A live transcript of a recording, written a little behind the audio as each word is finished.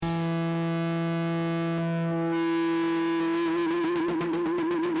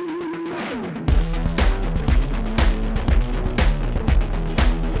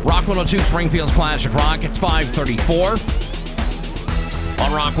Rock 102, Springfield's Classic Rock. It's 5:34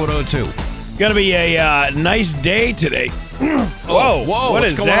 on Rock 102. Gonna be a nice day today. Whoa,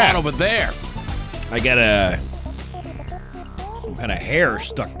 what's going on over there? I got some kind of hair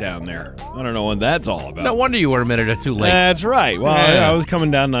stuck down there. I don't know what that's all about. No wonder you were a minute or two late. That's right. Well, Yeah. I was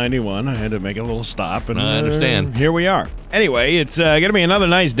coming down 91. I had to make a little stop, and I understand. Here we are. Anyway, it's gonna be another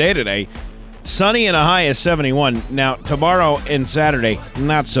nice day today. Sunny and a high of 71. Now, tomorrow and Saturday,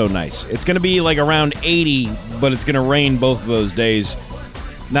 not so nice. It's going to be like around 80, but it's going to rain both of those days.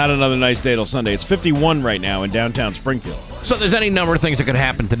 Not another nice day till Sunday. It's 51 right now in downtown Springfield. So there's any number of things that could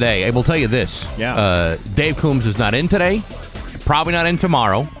happen today. I will tell you this. Yeah. Dave Coombs is not in today. Probably not in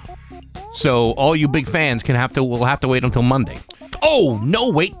tomorrow. So all you big fans will have to wait until Monday. Oh, no,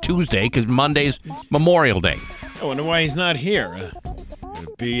 wait, Tuesday, because Monday's Memorial Day. I wonder why he's not here.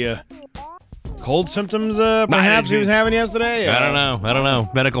 It'd be cold symptoms, perhaps he was having yesterday? I don't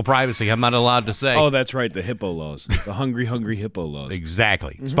know. Medical privacy. I'm not allowed to say. Oh, that's right. The hippo laws. The hungry hippo laws.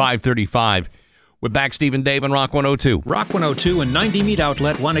 Exactly. It's 5:35. We're back, Steve and Dave, on Rock 102. Rock 102 and 90 Meat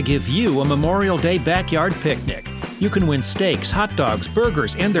Outlet want to give you a Memorial Day backyard picnic. You can win steaks, hot dogs,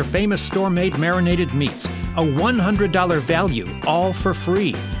 burgers, and their famous store-made marinated meats. A $100 value, all for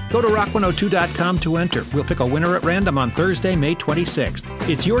free. Go to rock102.com to enter. We'll pick a winner at random on Thursday, May 26th.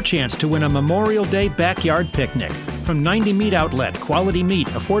 It's your chance to win a Memorial Day backyard picnic. From 90 Meat Outlet, quality meat,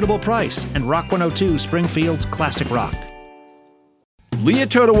 affordable price, and Rock 102, Springfield's Classic Rock. Leah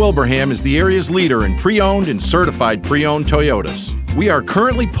Toyota Wilbraham is the area's leader in pre-owned and certified pre-owned Toyotas. We are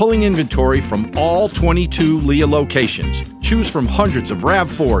currently pulling inventory from all 22 Leah locations. Choose from hundreds of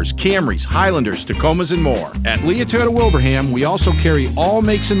RAV4s, Camrys, Highlanders, Tacomas, and more. At Leah Toyota Wilbraham, we also carry all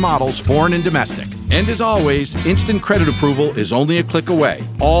makes and models, foreign and domestic. And as always, instant credit approval is only a click away.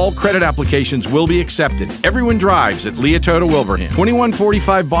 All credit applications will be accepted. Everyone drives at Leah Toyota Wilbraham.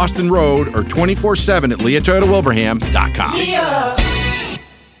 2145 Boston Road or 24/7 at LeahToyotaWilbraham.com. Leah.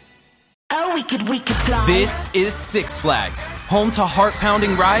 We could fly. This is Six Flags, home to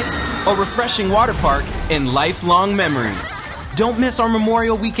heart-pounding rides, a refreshing water park, and lifelong memories. Don't miss our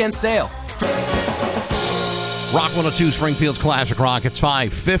Memorial Weekend sale. Rock 102, Springfield's Classic Rock. It's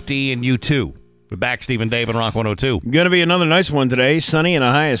 5:50 and you too. We're back, Steve and Dave, on Rock 102. Going to be another nice one today. Sunny and a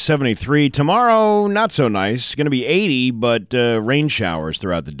high of 73. Tomorrow, not so nice. Going to be 80, but rain showers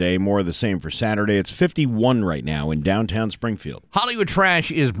throughout the day. More of the same for Saturday. It's 51 right now in downtown Springfield. Hollywood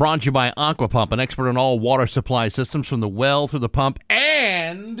Trash is brought to you by Aquapump, an expert in all water supply systems from the well through the pump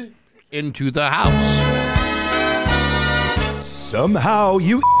and into the house. Somehow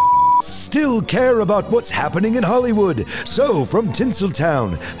you still care about what's happening in Hollywood. So, from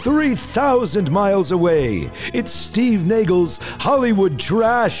Tinseltown, 3,000 miles away, it's Steve Nagel's Hollywood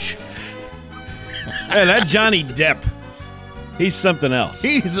Trash. Hey, that Johnny Depp, he's something else.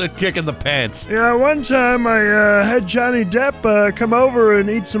 He's a kick in the pants. Yeah, one time I had Johnny Depp come over and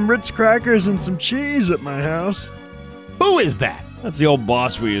eat some Ritz crackers and some cheese at my house. Who is that? That's the old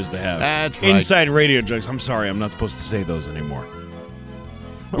boss we used to have. That's right. Inside radio jokes. I'm sorry, I'm not supposed to say those anymore.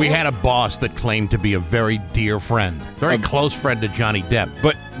 We had a boss that claimed to be a very dear friend, very close friend to Johnny Depp.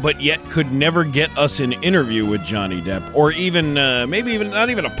 But yet could never get us an interview with Johnny Depp, or even maybe even not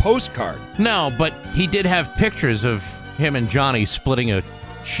even a postcard. No, but he did have pictures of him and Johnny splitting a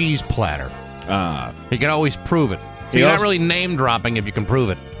cheese platter. He could always prove it. So you're not really name dropping if you can prove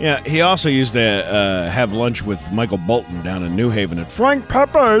it. Yeah, he also used to have lunch with Michael Bolton down in New Haven at Frank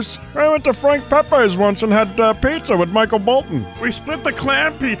Pepper's. I went to Frank Pepper's once and had pizza with Michael Bolton. We split the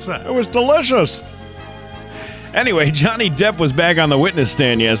clam pizza. It was delicious. Anyway, Johnny Depp was back on the witness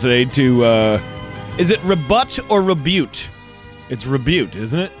stand yesterday to, is it rebut or rebut? It's rebut,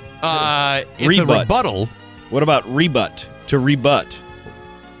 isn't it? It's rebut. a rebuttal. What about rebut? To rebut.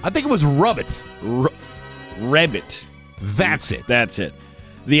 I think it was rubbit. Rebbit. That's it. That's it.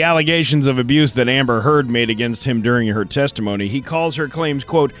 The allegations of abuse that Amber Heard made against him during her testimony, he calls her claims,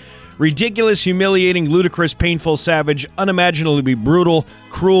 quote, ridiculous, humiliating, ludicrous, painful, savage, unimaginably brutal,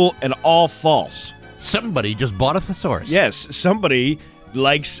 cruel, and all false. Somebody just bought a thesaurus. Yes, somebody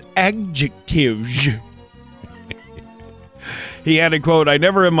likes adjectives. He added, quote, I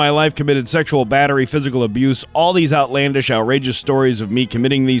never in my life committed sexual battery, physical abuse, all these outlandish, outrageous stories of me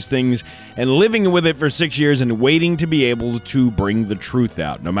committing these things and living with it for 6 years and waiting to be able to bring the truth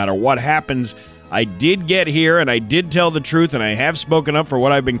out. No matter what happens, I did get here and I did tell the truth and I have spoken up for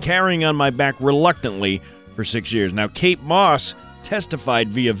what I've been carrying on my back reluctantly for 6 years. Now, Kate Moss testified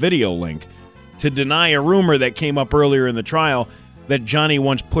via video link to deny a rumor that came up earlier in the trial that Johnny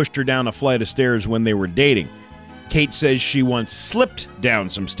once pushed her down a flight of stairs when they were dating. Kate says she once slipped down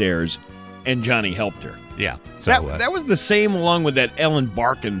some stairs and Johnny helped her. Yeah. So That was the same along with that Ellen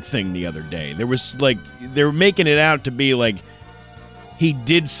Barkin thing the other day. There was like they were making it out to be like he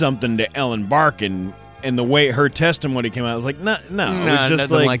did something to Ellen Barkin, and the way her testimony came out, I was like, no, it was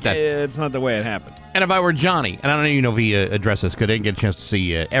just like that. It's not the way it happened. And if I were Johnny, and I don't even know if he addressed this because I didn't get a chance to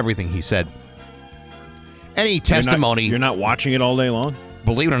see everything he said. Any testimony. You're not watching it all day long?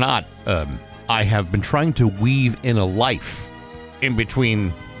 Believe it or not, I have been trying to weave in a life in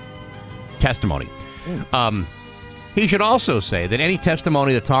between testimony. He should also say that any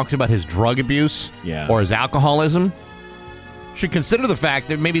testimony that talks about his drug abuse or his alcoholism should consider the fact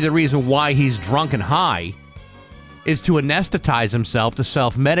that maybe the reason why he's drunk and high is to anesthetize himself to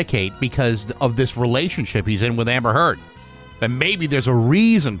self-medicate because of this relationship he's in with Amber Heard. And maybe there's a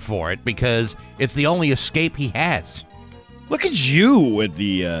reason for it because it's the only escape he has. Look at you with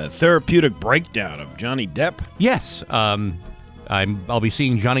the therapeutic breakdown of Johnny Depp. Yes. I'll be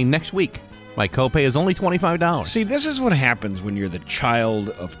seeing Johnny next week. My copay is only $25. See, this is what happens when you're the child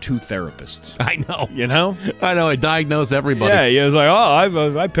of two therapists. I know. You know? I know. I diagnose everybody. Yeah, he was like,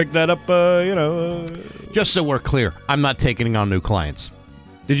 I picked that up, Just so we're clear, I'm not taking on new clients.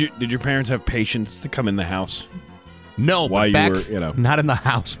 Did your parents have patience to come in the house? No, While but you were, not in the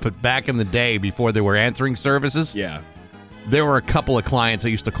house, but back in the day before there were answering services, Yeah. there were a couple of clients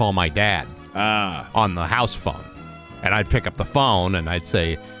that used to call my dad on the house phone. And I'd pick up the phone and I'd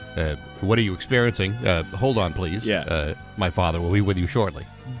say, what are you experiencing? Hold on, please. Yeah. My father will be with you shortly.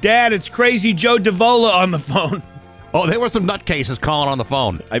 Dad, it's Crazy Joe Davola on the phone. Oh, there were some nutcases calling on the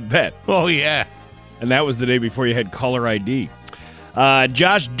phone. I bet. Oh, yeah. And that was the day before you had caller ID.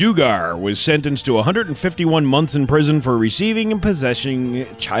 Josh Dugar was sentenced to 151 months in prison for receiving and possessing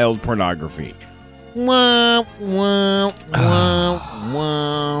child pornography. Wah, wah, wah,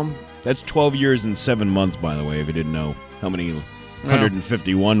 wah. That's 12 years and 7 months, by the way, if you didn't know how many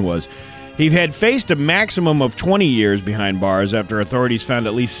 151 was. He had faced a maximum of 20 years behind bars after authorities found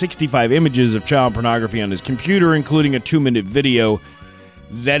at least 65 images of child pornography on his computer, including a 2-minute video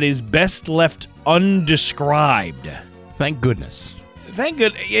that is best left undescribed. Thank goodness. Thank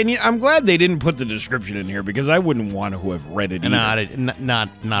good, and I'm glad they didn't put the description in here because I wouldn't want to have read it either. Not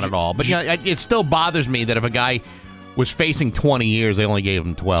at all. But it still bothers me that if a guy was facing 20 years, they only gave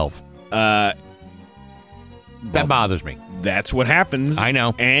him 12. That bothers me. That's what happens. I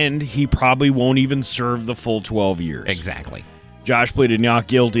know. And he probably won't even serve the full 12 years. Exactly. Josh pleaded not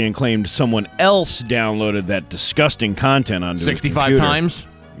guilty and claimed someone else downloaded that disgusting content onto his 65 computer. times?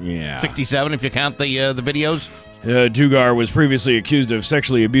 Yeah. 67 if you count the videos? Dugar was previously accused of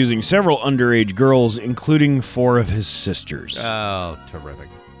sexually abusing several underage girls, including 4 of his sisters. Oh, terrific.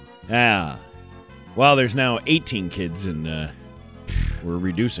 Yeah. Well, there's now 18 kids, and we're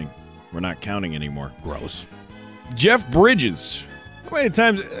reducing. We're not counting anymore. Gross. Jeff Bridges. How many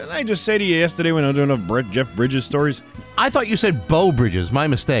times did I just say to you yesterday when I was doing enough Jeff Bridges stories? I thought you said Bo Bridges. My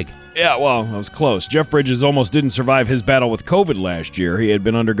mistake. Yeah, well, I was close. Jeff Bridges almost didn't survive his battle with COVID last year. He had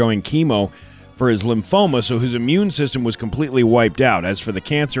been undergoing chemo for his lymphoma, so his immune system was completely wiped out. As for the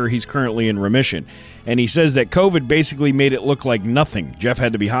cancer, he's currently in remission. And he says that COVID basically made it look like nothing. Jeff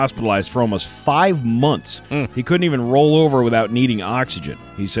had to be hospitalized for almost 5 months. He couldn't even roll over without needing oxygen.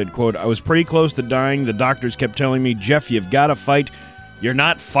 He said, quote, I was pretty close to dying. The doctors kept telling me, Jeff, you've got to fight. You're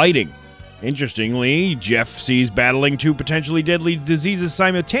not fighting. Interestingly, Jeff sees battling 2 potentially deadly diseases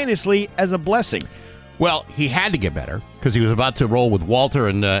simultaneously as a blessing. Well, he had to get better because he was about to roll with Walter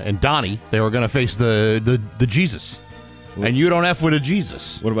and Donnie. They were going to face the Jesus. And you don't F with a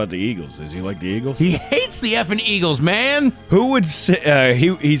Jesus. What about the Eagles? Does he like the Eagles? He hates the effing Eagles, man. Who would say,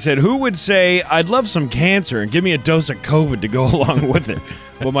 he said, who would say, I'd love some cancer and give me a dose of COVID to go along with it?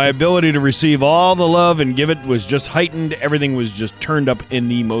 But my ability to receive all the love and give it was just heightened. Everything was just turned up in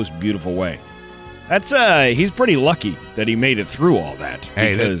the most beautiful way. That's, he's pretty lucky that he made it through all that.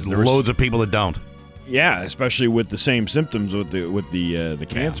 Hey, there's loads of people that don't. Yeah, especially with the same symptoms with the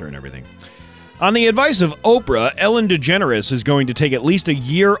cancer and everything. On the advice of Oprah, Ellen DeGeneres is going to take at least a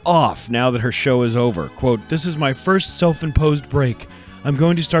year off now that her show is over. Quote, this is my first self-imposed break. I'm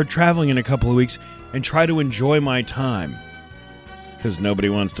going to start traveling in a couple of weeks and try to enjoy my time. Because nobody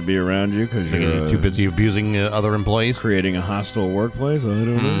wants to be around you because you're too busy abusing other employees. Creating a hostile workplace? I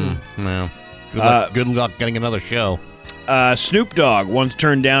don't know. No. Good luck getting another show. Snoop Dogg once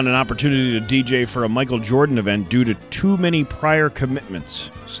turned down an opportunity to DJ for a Michael Jordan event due to too many prior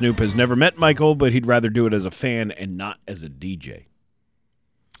commitments. Snoop has never met Michael, but he'd rather do it as a fan and not as a DJ.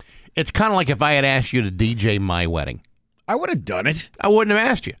 It's kind of like if I had asked you to DJ my wedding. I would have done it. I wouldn't have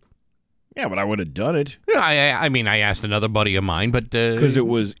asked you. Yeah, but I would have done it. Yeah, I mean, I asked another buddy of mine, but... Because it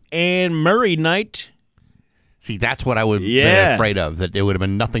was Anne Murray night. See, that's what I would be afraid of, that it would have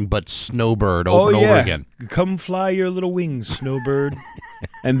been nothing but Snowbird over and over again. Come fly your little wings, Snowbird.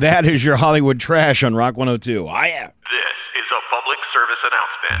 And that is your Hollywood Trash on Rock 102. Oh, yeah. This is a public service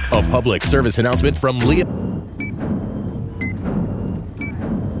announcement. A public service announcement from Leah.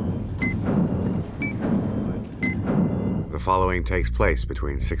 The following takes place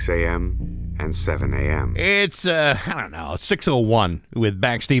between 6 a.m. and 7 a.m. It's, 6:01 with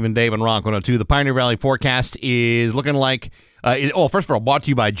back Steve and Dave and Rock 102. The Pioneer Valley forecast is looking like, first of all, brought to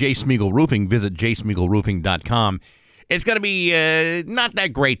you by J. Smeagol Roofing. Visit jsmeagolroofing.com. It's going to be not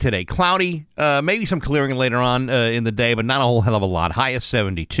that great today. Cloudy, maybe some clearing later on in the day, but not a whole hell of a lot. High is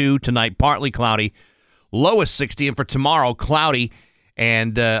 72. Tonight, partly cloudy. Low is 60. And for tomorrow, cloudy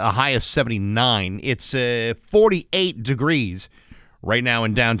and a high of 79. It's 48 degrees right now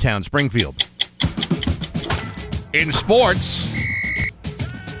in downtown Springfield. In sports,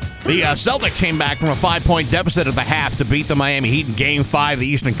 the Celtics came back from a 5-point deficit at the half to beat the Miami Heat in Game 5 of the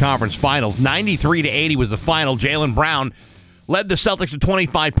Eastern Conference Finals. 93-80 was the final. Jaylen Brown led the Celtics to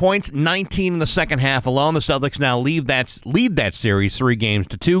 25 points, 19 in the second half alone. The Celtics now lead that series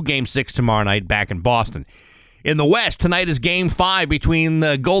 3-2. Game 6 tomorrow night back in Boston. In the West, tonight is Game 5 between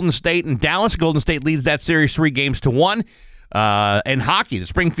Golden State and Dallas. Golden State leads that series 3-1. In hockey, the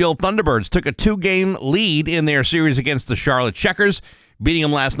Springfield Thunderbirds took a 2-game lead in their series against the Charlotte Checkers, beating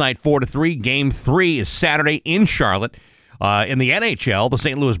them last night 4-3. Game 3 is Saturday in Charlotte. In the NHL, the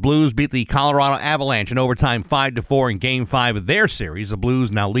St. Louis Blues beat the Colorado Avalanche in overtime 5-4 in Game 5 of their series. The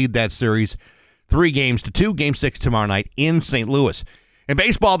Blues now lead that series 3-2. Game 6 tomorrow night in St. Louis. In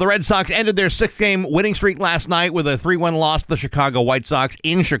baseball, the Red Sox ended their 6-game winning streak last night with a 3-1 loss to the Chicago White Sox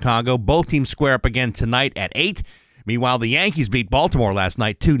in Chicago. Both teams square up again tonight at 8. Meanwhile, the Yankees beat Baltimore last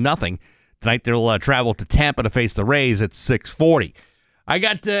night 2-0. Tonight they'll travel to Tampa to face the Rays at 6:40. I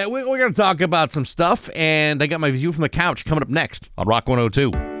got we're going to talk about some stuff, and I got my view from the couch coming up next on Rock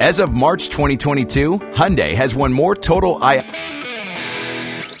 102. As of March 2022, Hyundai has won more total And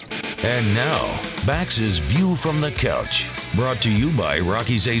now, Bax's View from the Couch. Brought to you by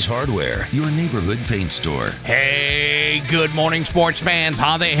Rocky's Ace Hardware, your neighborhood paint store. Hey, good morning, sports fans.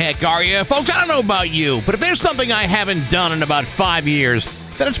 How the heck are you? Folks, I don't know about you, but if there's something I haven't done in about 5 years,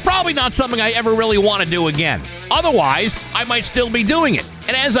 then it's probably not something I ever really want to do again. Otherwise, I might still be doing it.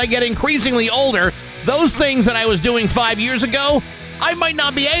 And as I get increasingly older, those things that I was doing 5 years ago, I might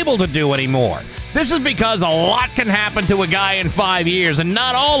not be able to do anymore. This is because a lot can happen to a guy in 5 years, and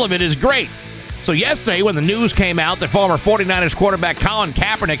not all of it is great. So yesterday, when the news came out that former 49ers quarterback Colin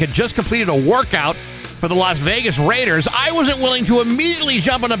Kaepernick had just completed a workout for the Las Vegas Raiders, I wasn't willing to immediately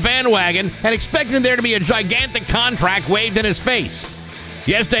jump on a bandwagon and expecting there to be a gigantic contract waved in his face.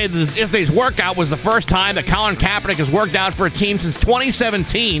 Yesterday's workout was the first time that Colin Kaepernick has worked out for a team since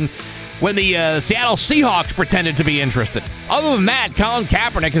 2017, when the Seattle Seahawks pretended to be interested. Other than that, Colin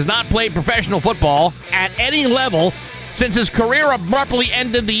Kaepernick has not played professional football at any level since his career abruptly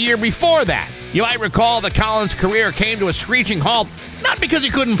ended the year before that. You might recall that Colin's career came to a screeching halt, not because he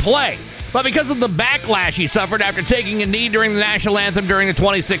couldn't play, but because of the backlash he suffered after taking a knee during the national anthem during the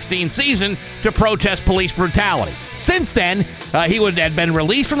 2016 season to protest police brutality. Since then, he had been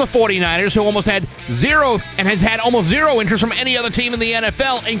released from the 49ers, who almost had zero and has had almost zero interest from any other team in the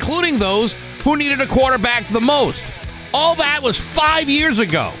NFL, including those who needed a quarterback the most. All that was 5 years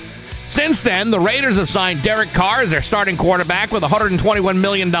ago. Since then, the Raiders have signed Derek Carr as their starting quarterback with a $121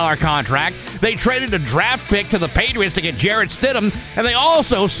 million contract. They traded a draft pick to the Patriots to get Jarrett Stidham, and they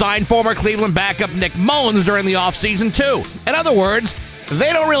also signed former Cleveland backup Nick Mullins during the offseason, too. In other words,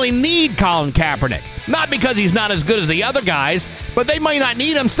 they don't really need Colin Kaepernick. Not because he's not as good as the other guys, but they might not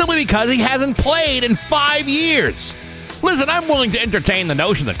need him simply because he hasn't played in 5 years. Listen, I'm willing to entertain the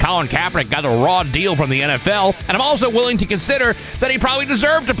notion that Colin Kaepernick got a raw deal from the NFL, and I'm also willing to consider that he probably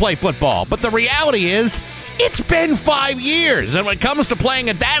deserved to play football. But the reality is, it's been 5 years, and when it comes to playing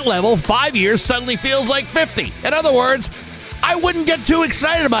at that level, 5 years suddenly feels like 50. In other words, I wouldn't get too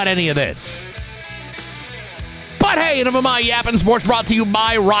excited about any of this. But hey, enough of my yapping. Sports brought to you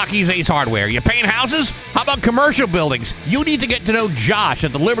by Rocky's Ace Hardware. You paint houses? How about commercial buildings? You need to get to know Josh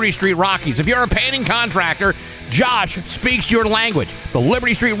at the Liberty Street Rockies. If you're a painting contractor, Josh speaks your language. The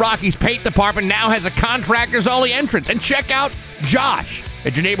Liberty Street Rockies paint department now has a contractors-only entrance. And check out Josh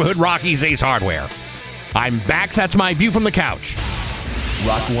at your neighborhood Rocky's Ace Hardware. I'm back. That's my view from the couch.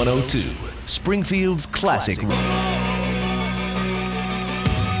 Rock 102, Springfield's classic rock.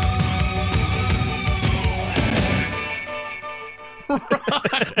 Rock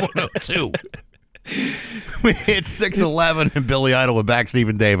 102. It's 6:11 and Billy Idol with back Steve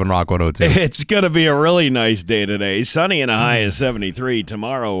and Dave on Rock 102. It's going to be a really nice day today. Sunny and a high of 73.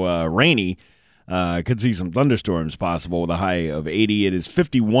 Tomorrow, rainy. Could see some thunderstorms possible with a high of 80. It is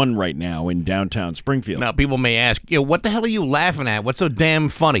 51 right now in downtown Springfield. Now, people may ask, what the hell are you laughing at? What's so damn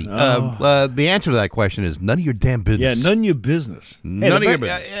funny? The answer to that question is none of your damn business. Yeah, none of your business. None of your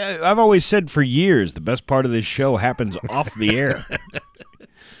business. I've always said for years the best part of this show happens off the air.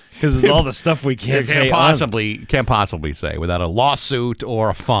 Because it's all the stuff we can't say. Can't possibly say without a lawsuit or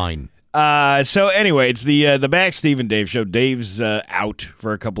a fine. So anyway, it's the Back Steve and Dave show. Dave's out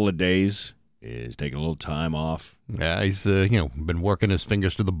for a couple of days. Is taking a little time off. Yeah, he's been working his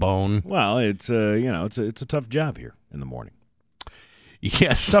fingers to the bone. Well, it's a tough job here in the morning.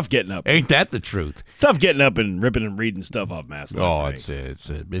 Yes, tough getting up. Ain't that the truth? It's tough getting up and ripping and reading stuff off Mass Life. Oh, it's that's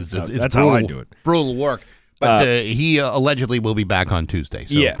brutal, how I do it. Brutal work. But he allegedly will be back on Tuesday,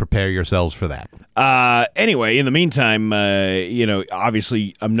 so prepare yourselves for that. Anyway, in the meantime,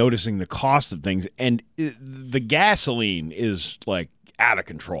 obviously I'm noticing the cost of things, and the gasoline is like out of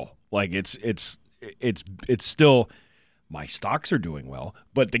control. Like it's still, my stocks are doing well,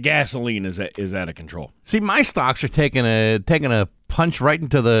 but the gasoline is out of control. See, my stocks are taking a punch right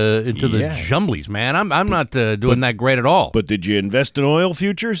into the jumblies, man. I'm not doing that great at all. But did you invest in oil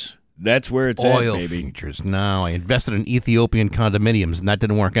futures? That's where it's at, oil baby. futures. No, I invested in Ethiopian condominiums, and that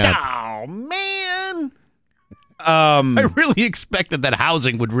didn't work out. Oh man. I really expected that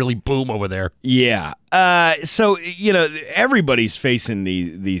housing would really boom over there. Yeah. So everybody's facing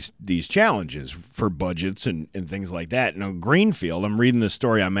these challenges for budgets and things like that. Now, Greenfield, I'm reading this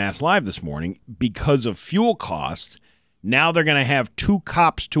story on Mass Live this morning, because of fuel costs, now they're going to have 2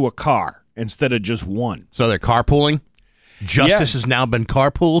 cops to a car instead of just one. So they're carpooling? Justice has now been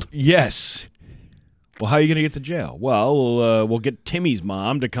carpooled? Yes. Well, how are you going to get to jail? Well, we'll get Timmy's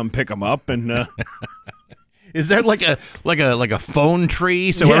mom to come pick him up and. Is there like a phone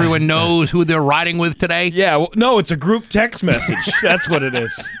tree so everyone knows who they're riding with today? Yeah. Well, no, it's a group text message. That's what it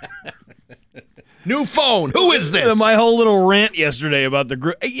is. New phone. Who is this? My whole little rant yesterday about the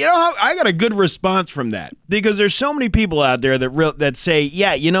group. I got a good response from that because there's so many people out there that say,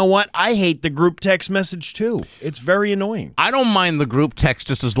 yeah, you know what? I hate the group text message too. It's very annoying. I don't mind the group text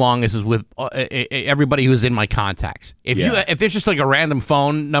just as long as it's with everybody who's in my contacts. If it's just like a random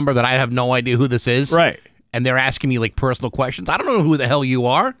phone number that I have no idea who this is, right? And they're asking me like personal questions, I don't know who the hell you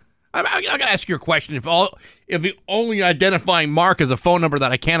are. I'm not gonna ask you a question if the only identifying mark is a phone number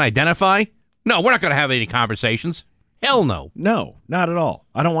that I can't identify. No, we're not going to have any conversations. Hell no. No, not at all.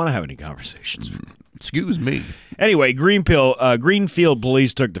 I don't want to have any conversations. Excuse me. Anyway, Greenfield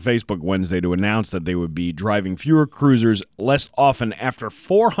police took to Facebook Wednesday to announce that they would be driving fewer cruisers less often after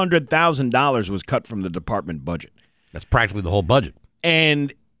 $400,000 was cut from the department budget. That's practically the whole budget.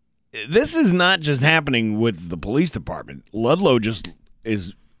 And this is not just happening with the police department. Ludlow just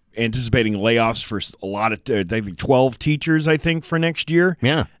is anticipating layoffs for a lot of, I think 12 teachers, I think, for next year.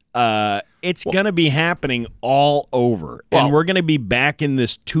 Yeah. It's going to be happening all over. And we're going to be back in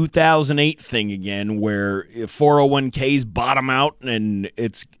this 2008 thing again where 401ks bottom out and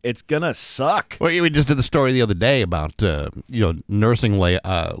it's going to suck. Well, we just did the story the other day about nursing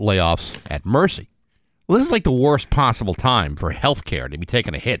layoffs at Mercy. Well, this is like the worst possible time for healthcare to be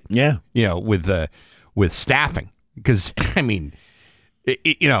taking a hit. Yeah. With staffing because I mean,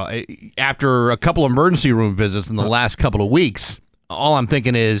 after a couple emergency room visits in the last couple of weeks, all I'm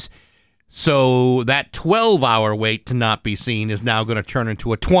thinking is, so that 12-hour wait to not be seen is now going to turn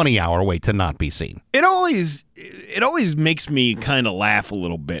into a 20-hour wait to not be seen. It always makes me kind of laugh a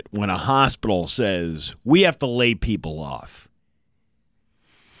little bit when a hospital says, we have to lay people off.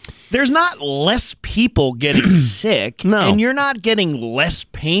 There's not less people getting sick, and you're not getting less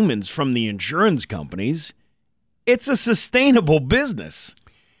payments from the insurance companies. It's a sustainable business.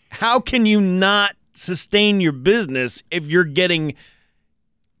 How can you not sustain your business if you're getting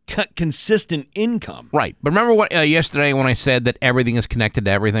consistent income? Right. But remember what yesterday when I said that everything is connected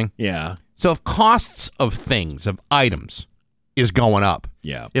to everything? Yeah. So if costs of things, of items, is going up,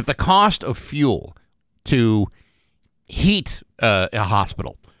 if the cost of fuel to heat a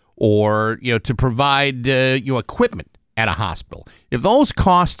hospital or to provide equipment at a hospital, if those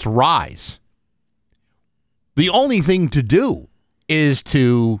costs rise, the only thing to do is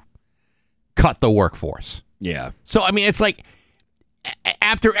to cut the workforce. Yeah. So, I mean, it's like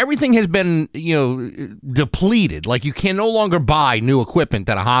after everything has been, depleted, like you can no longer buy new equipment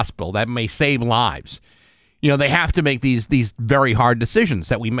at a hospital that may save lives. They have to make these very hard decisions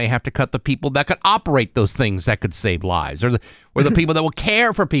that we may have to cut the people that could operate those things that could save lives or the people that will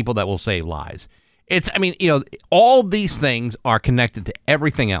care for people that will save lives. All these things are connected to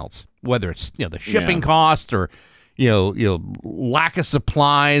everything else, whether it's, the shipping costs or, lack of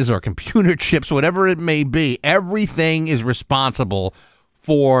supplies or computer chips, whatever it may be. Everything is responsible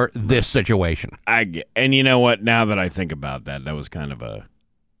for this situation. And you know what? Now that I think about that, that was kind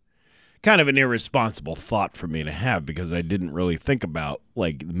of an irresponsible thought for me to have because I didn't really think about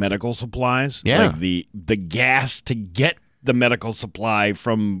like medical supplies, like the gas to get the medical supply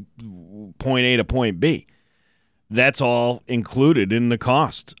from point A to point B. That's all included in the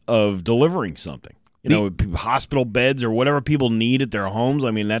cost of delivering something. Hospital beds or whatever people need at their homes.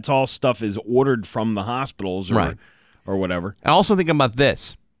 I mean, that's all stuff is ordered from the hospitals or whatever. I also think about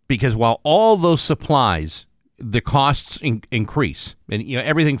this because while all those supplies, the costs increase, and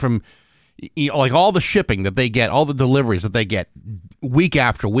everything from like all the shipping that they get, all the deliveries that they get week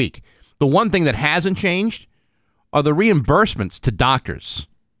after week, the one thing that hasn't changed are the reimbursements to doctors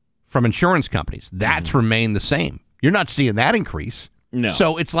from insurance companies. That's remained the same. You're not seeing that increase. No.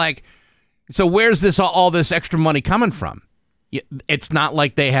 So it's like, so where's all this extra money coming from? It's not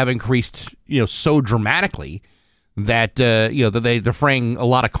like they have increased, so dramatically that that they're defraying a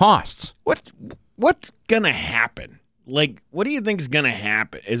lot of costs. What's gonna happen? Like, what do you think is gonna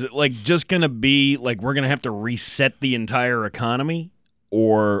happen? Is it like just gonna be like we're gonna have to reset the entire economy,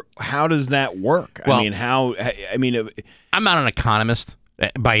 or how does that work? Well, I'm not an economist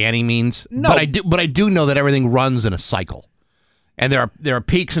by any means, no. but I do know that everything runs in a cycle. And there are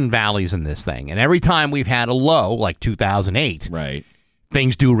peaks and valleys in this thing. And every time we've had a low, like 2008,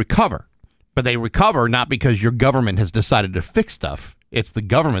 things do recover. But they recover not because your government has decided to fix stuff. It's the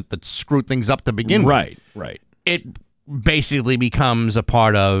government that screwed things up to begin with. Right. It basically becomes a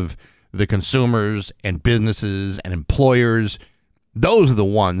part of the consumers and businesses and employers. Those are the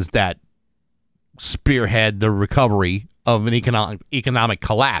ones that spearhead the recovery of an economic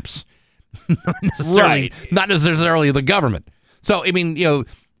collapse. Not necessarily the government. So, I mean,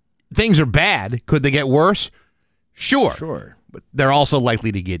 things are bad. Could they get worse? Sure. But they're also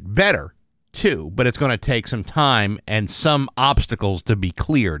likely to get better, too. But it's going to take some time and some obstacles to be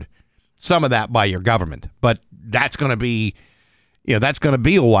cleared. Some of that by your government. But that's going to be,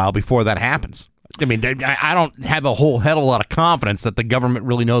 a while before that happens. I mean, I don't have a lot of confidence that the government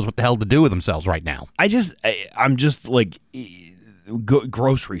really knows what the hell to do with themselves right now. I'm just like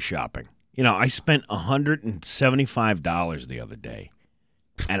grocery shopping. I spent $175 the other day,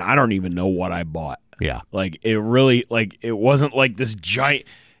 and I don't even know what I bought. Yeah. It wasn't like this giant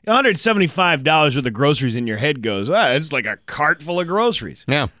 $175 worth of groceries in your head goes, it's like a cart full of groceries.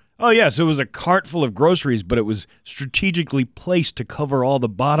 Yeah. Oh, yeah, so it was a cart full of groceries, but it was strategically placed to cover all the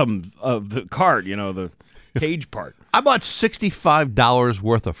bottom of the cart, the cage part. I bought $65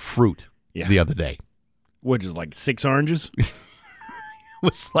 worth of fruit the other day. Which is like 6 oranges? It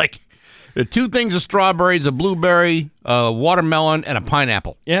was like 2 things of strawberries, a blueberry, a watermelon, and a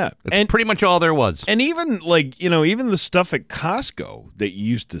pineapple. Yeah. That's pretty much all there was. And even even the stuff at Costco that you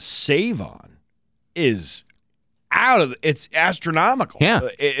used to save on is it's astronomical. Yeah.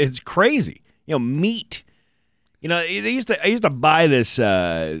 It's crazy. Meat. I used to buy this,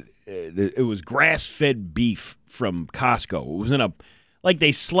 it was grass-fed beef from Costco. It was in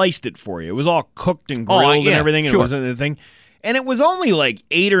they sliced it for you. It was all cooked and grilled and everything. And it wasn't a thing. And it was only like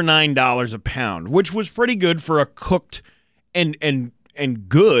 $8 or $9 a pound, which was pretty good for a cooked and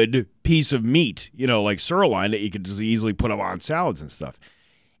good piece of meat, like sirloin that you could just easily put up on salads and stuff.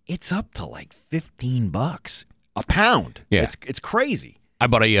 It's up to like $15 a pound. Yeah. It's crazy. I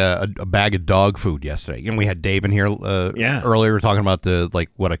bought a bag of dog food yesterday. We had Dave in here earlier talking about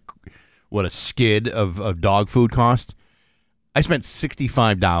what a skid of dog food cost. I spent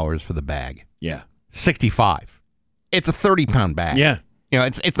 $65 for the bag. Yeah. $65. It's a 30-pound bag. Yeah.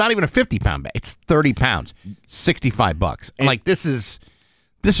 It's not even a 50-pound bag. It's 30 pounds. $65. I'm like, this is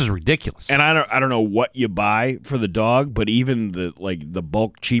ridiculous. And I don't know what you buy for the dog, but even the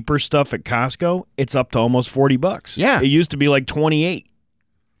bulk cheaper stuff at Costco, it's up to almost $40. Yeah. It used to be like 28.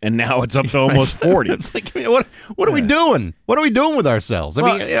 And now it's up to almost 40. It's like, what are we doing? What are we doing with ourselves? I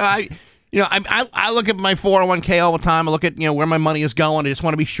mean, I look at my 401k all the time. I look at where my money is going. I just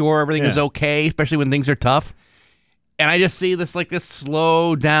want to be sure everything is okay, especially when things are tough. And I just see this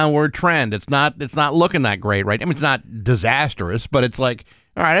slow downward trend. It's not looking that great, right? I mean, it's not disastrous, but it's like,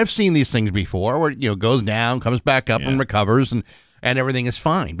 all right, I've seen these things before where it goes down, comes back up, and recovers, and everything is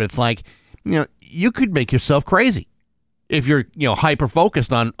fine. But it's like, you could make yourself crazy if you're hyper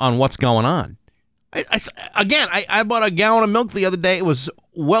focused on what's going on. I bought a gallon of milk the other day. It was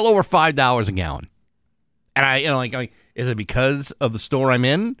well over $5 a gallon, and is it because of the store I'm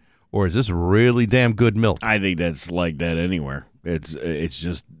in? Or is this really damn good milk? I think that's like that anywhere. It's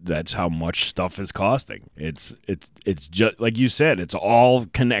just that's how much stuff is costing. It's just like you said. It's all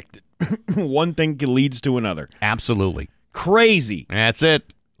connected. One thing leads to another. Absolutely crazy. That's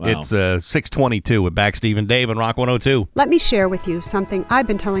it. It's 6:22 with Back Steve and Dave and Rock 102. Let me share with you something I've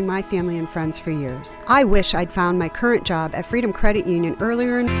been telling my family and friends for years. I wish I'd found my current job at Freedom Credit Union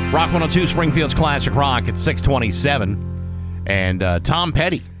earlier in... Rock 102, Springfield's Classic Rock at 6:27. And Tom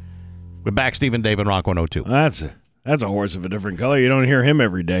Petty with Back Steve and Dave and Rock 102. That's a horse of a different color. You don't hear him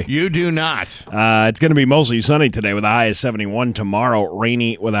every day. You do not. It's going to be mostly sunny today with a high of 71. Tomorrow,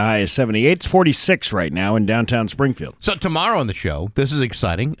 rainy with a high of 78. It's 46 right now in downtown Springfield. So tomorrow on the show, this is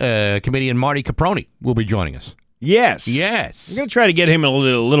exciting, comedian Marty Caproni will be joining us. Yes. Yes. I'm going to try to get him a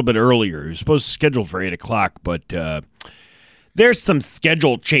little bit earlier. He was supposed to schedule for 8 o'clock, but there's some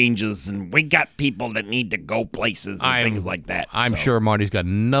schedule changes, and we got people that need to go places and things like that. I'm sure Marty's got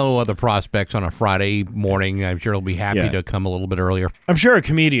no other prospects on a Friday morning. I'm sure he'll be happy to come a little bit earlier. I'm sure a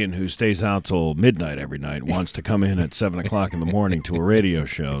comedian who stays out till midnight every night wants to come in at 7 o'clock in the morning to a radio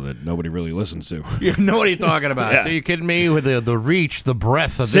show that nobody really listens to. You know what he's talking about. Yeah. Are you kidding me? With the reach, the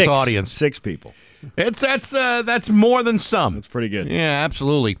breadth of this audience. 6 people. That's more than some. That's pretty good. Yeah,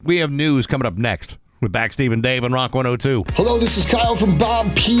 absolutely. We have news coming up next with Back Steve and Dave and Rock 102. Hello, this is Kyle from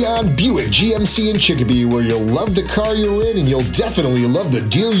Bob Peon Buick GMC in Chicopee, where you'll love the car you're in and you'll definitely love the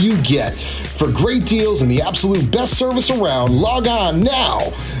deal you get. For great deals and the absolute best service around, log on now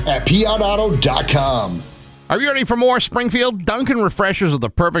at peonauto.com. Are you ready for more Springfield? Dunkin' Refreshers are the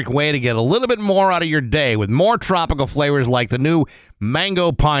perfect way to get a little bit more out of your day with more tropical flavors like the new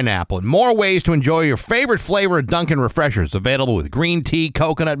Mango Pineapple and more ways to enjoy your favorite flavor of Dunkin' Refreshers, available with green tea,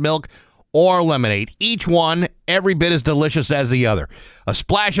 coconut milk, or lemonade. Each one every bit as delicious as the other. A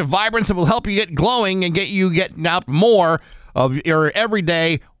splash of vibrance that will help you get glowing and get you getting out more of your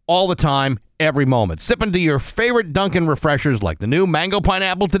everyday, all the time, every moment. Sip into your favorite Dunkin' Refreshers like the new Mango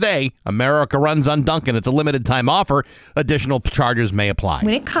Pineapple today. America runs on Dunkin'. It's a limited time offer. Additional charges may apply.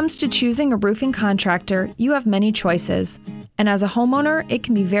 When it comes to choosing a roofing contractor, you have many choices. And as a homeowner, it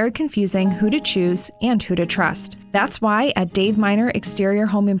can be very confusing who to choose and who to trust. That's why at Dave Miner Exterior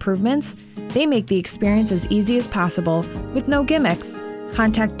Home Improvements, they make the experience as easy as possible with no gimmicks.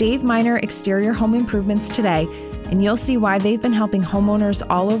 Contact Dave Miner Exterior Home Improvements today, and you'll see why they've been helping homeowners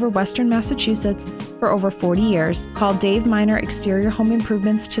all over Western Massachusetts for over 40 years. Call Dave Miner Exterior Home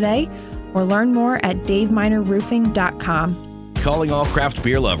Improvements today or learn more at daveminerroofing.com. Calling all craft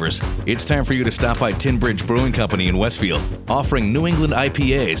beer lovers. It's time for you to stop by Tin Bridge Brewing Company in Westfield, offering New England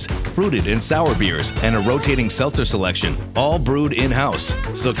IPAs, fruited and sour beers, and a rotating seltzer selection, all brewed in-house.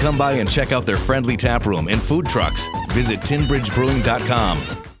 So come by and check out their friendly tap room and food trucks. Visit tinbridgebrewing.com.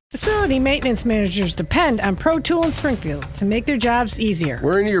 Facility maintenance managers depend on Pro Tool in Springfield to make their jobs easier.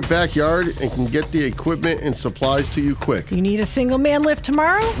 We're in your backyard and can get the equipment and supplies to you quick. You need a single man lift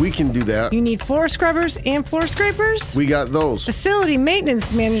tomorrow? We can do that. You need floor scrubbers and floor scrapers? We got those. Facility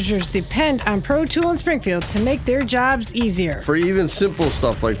maintenance managers depend on Pro Tool in Springfield to make their jobs easier. For even simple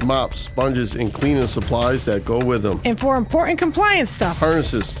stuff like mops, sponges, and cleaning supplies that go with them. And for important compliance stuff.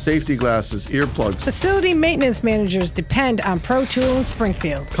 Harnesses, safety glasses, earplugs. Facility maintenance managers depend on Pro Tool in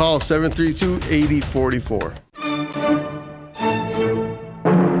Springfield. Call 732-8044.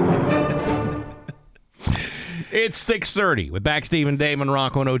 It's 6:30 with Back Steve and Dave and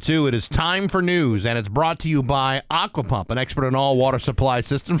Rock 102. It is time for news, and it's brought to you by Aquapump, an expert in all water supply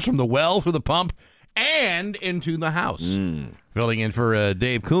systems from the well through the pump and into the house. Filling in for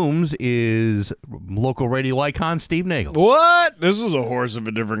Dave Coombs is local radio icon Steve Nagel. What? This is a horse of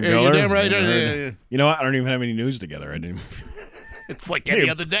a different color. You're damn right. Yeah. You know what? I don't even have any news together. I didn't. It's like any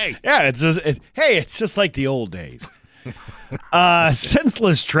other day. Yeah, it's just like the old days.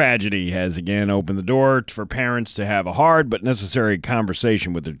 Senseless tragedy has again opened the door for parents to have a hard but necessary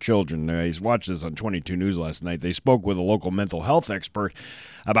conversation with their children. I watched this on 22 News last night. They spoke with a local mental health expert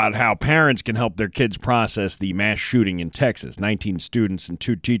about how parents can help their kids process the mass shooting in Texas. 19 students and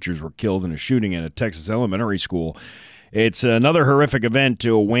 2 teachers were killed in a shooting at a Texas elementary school. It's another horrific event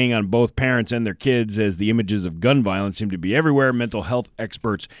weighing on both parents and their kids as the images of gun violence seem to be everywhere. Mental health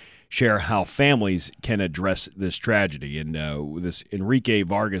experts share how families can address this tragedy. And this Enrique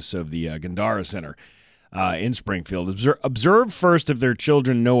Vargas of the Gandara Center in Springfield. Observe first if their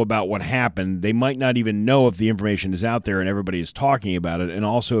children know about what happened. They might not even know if the information is out there and everybody is talking about it. And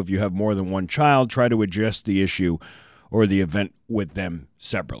also, if you have more than one child, try to address the issue or the event with them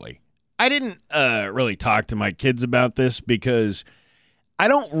separately. I didn't really talk to my kids about this because I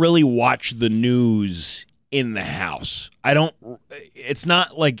don't really watch the news in the house. It's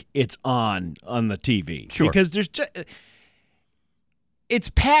not like it's on the TV. Sure. Because it's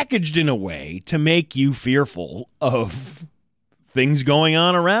packaged in a way to make you fearful of things going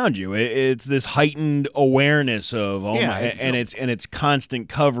on around you. It's this heightened awareness of and it's constant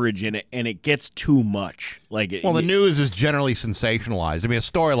coverage, and it gets too much. The news is generally sensationalized. I mean, a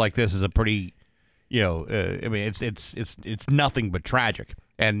story like this is a pretty, it's nothing but tragic.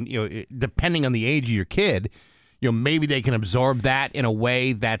 And depending on the age of your kid, maybe they can absorb that in a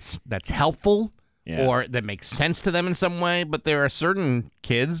way that's helpful. Yeah. Or that makes sense to them in some way, but there are certain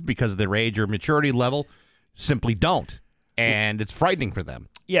kids, because of their age or maturity level, simply don't, and it's frightening for them.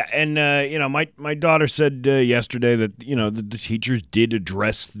 Yeah, and my daughter said yesterday that the teachers did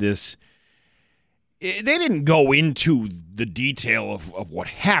address this. They didn't go into the detail of what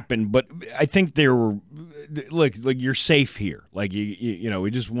happened, but I think they were like you're safe here. Like we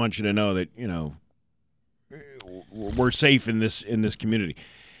just want you to know that we're safe in this community.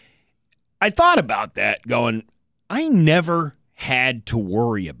 I thought about that going, I never had to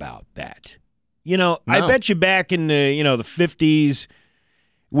worry about that. No. I bet you back in the 50s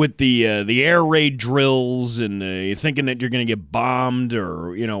with the air raid drills and you're thinking that you're going to get bombed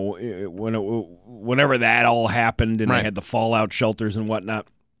or, whenever that all happened and they had the fallout shelters and whatnot,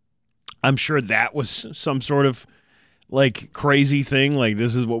 I'm sure that was some sort of like crazy thing, like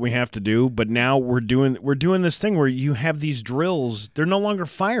this is what we have to do. But now we're doing this thing where you have these drills. They're no longer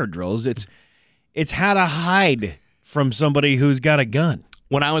fire drills. It's how to hide from somebody who's got a gun.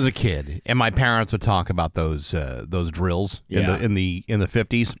 When I was a kid, and my parents would talk about those drills in the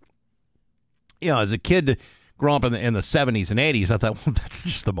 50s. As a kid growing up in the 70s and 80s, I thought, well, that's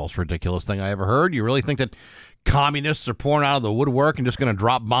just the most ridiculous thing I ever heard. You really think that communists are pouring out of the woodwork and just going to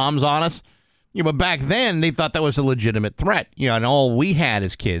drop bombs on us? But back then, they thought that was a legitimate threat. And all we had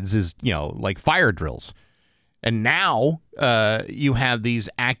as kids is, like fire drills. And now you have these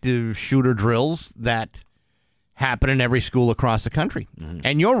active shooter drills that happen in every school across the country. Mm-hmm.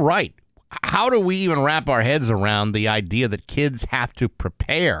 And you're right. How do we even wrap our heads around the idea that kids have to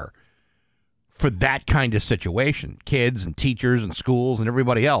prepare for that kind of situation? Kids and teachers and schools and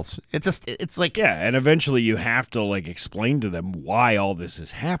everybody else. It's like... Yeah, and eventually you have to explain to them why all this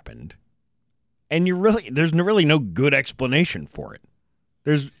has happened. And there's really no good explanation for it.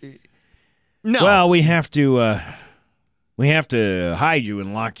 Well, we have to hide you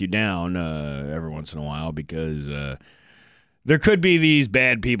and lock you down every once in a while because there could be these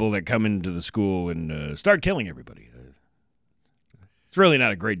bad people that come into the school and start killing everybody. It's really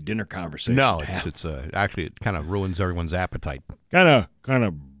not a great dinner conversation. No, it's actually it kind of ruins everyone's appetite. Kind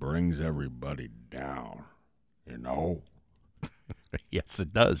of brings everybody down, Yes,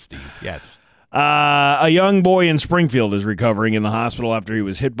 it does, Steve. Yes. A young boy in Springfield is recovering in the hospital after he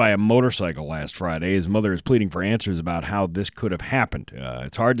was hit by a motorcycle last Friday. His mother is pleading for answers about how this could have happened.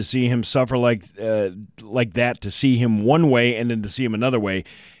 It's hard to see him suffer like that, to see him one way and then to see him another way.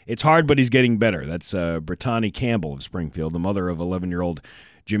 It's hard, but he's getting better. That's Brittany Campbell of Springfield, the mother of 11-year-old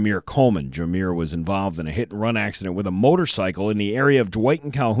Jameer Coleman. Jameer was involved in a hit-and-run accident with a motorcycle in the area of Dwight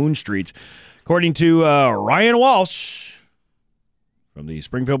and Calhoun Streets. According to Ryan Walsh from the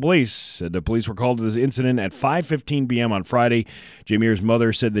Springfield Police, said the police were called to this incident at 5:15 p.m. on Friday. Jameer's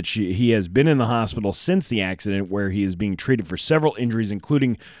mother said that he has been in the hospital since the accident, where he is being treated for several injuries,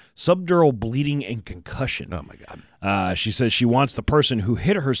 including subdural bleeding and concussion. Oh, my God. She says she wants the person who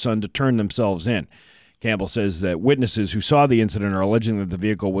hit her son to turn themselves in. Campbell says that witnesses who saw the incident are alleging that the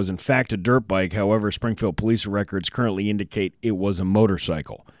vehicle was in fact a dirt bike. However, Springfield police records currently indicate it was a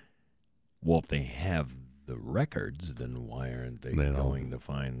motorcycle. Well, if they have the records, then why aren't they going to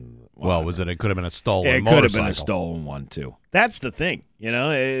find... Well, it could have been a stolen motorcycle. It could have been a stolen one, too. That's the thing.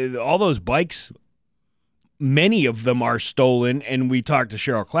 All those bikes, many of them are stolen, and we talked to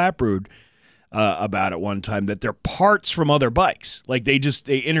Cheryl Clapprood about it one time, that they're parts from other bikes. Like, they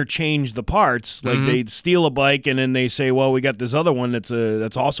interchange the parts. Like, they steal a bike, and then they say, well, we got this other one that's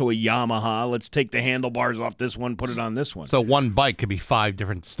also a Yamaha. Let's take the handlebars off this one, put it on this one. So one bike could be 5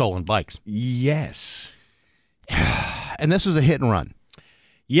 different stolen bikes. Yes. And this was a hit and run.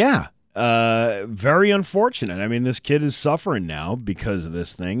 Yeah. Very unfortunate. I mean, this kid is suffering now because of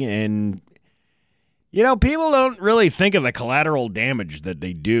this thing. And, people don't really think of the collateral damage that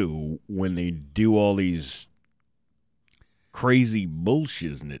they do when they do all these crazy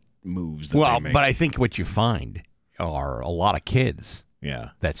bullshit moves that they make. But I think what you find are a lot of kids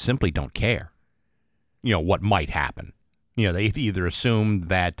that simply don't care, what might happen. They either assume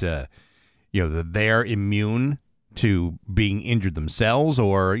that, that they're immune to being injured themselves,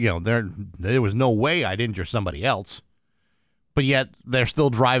 or there was no way I'd injure somebody else, but yet they're still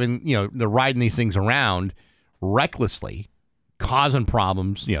driving. They're riding these things around recklessly, causing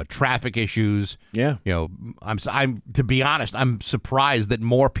problems. Traffic issues. Yeah. I'm to be honest, I'm surprised that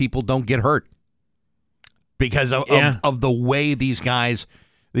more people don't get hurt. because of the way these guys,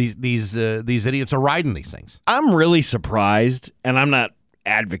 these idiots are riding these things. I'm really surprised, and I'm not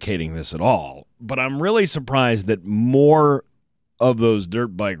advocating this at all, but I'm really surprised that more of those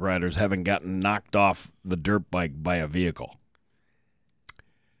dirt bike riders haven't gotten knocked off the dirt bike by a vehicle.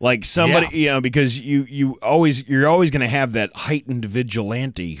 Like somebody, because you're always going to have that heightened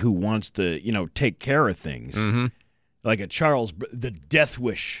vigilante who wants to, take care of things. Mm-hmm. Like the Death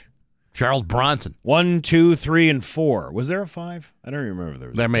Wish. Charles Bronson. 1, 2, 3, and 4. Was there a 5? I don't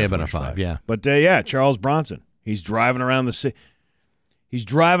remember. There may have been a 5, yeah. But Charles Bronson. He's driving around He's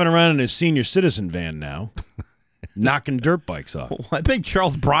driving around in his senior citizen van now, knocking dirt bikes off. Well, I think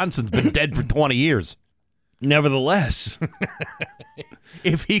Charles Bronson's been dead for 20 years. Nevertheless,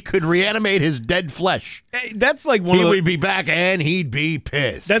 if he could reanimate his dead flesh, that's like he would be back and he'd be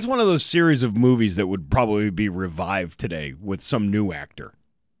pissed. That's one of those series of movies that would probably be revived today with some new actor.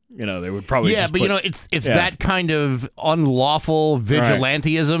 They would probably it's that kind of unlawful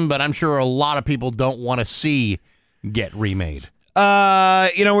vigilantism, but I'm sure a lot of people don't want to see get remade.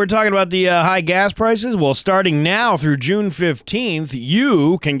 We're talking about the high gas prices. Well, starting now through June 15th,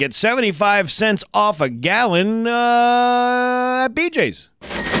 you can get 75 cents off a gallon at BJ's.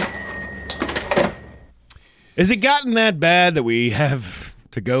 Has it gotten that bad that we have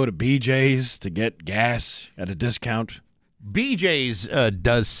to go to BJ's to get gas at a discount? BJ's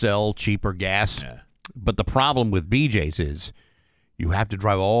does sell cheaper gas, but the problem with BJ's is you have to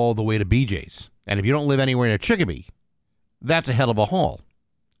drive all the way to BJ's. And if you don't live anywhere near Chicopee, that's a hell of a haul.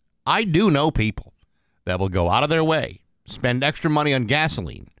 I do know people that will go out of their way, spend extra money on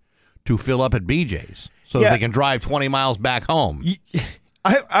gasoline to fill up at BJ's so that they can drive 20 miles back home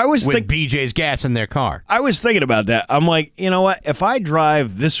I was with BJ's gas in their car. I was thinking about that. I'm like, you know what? If I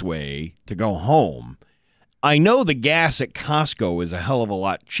drive this way to go home, I know the gas at Costco is a hell of a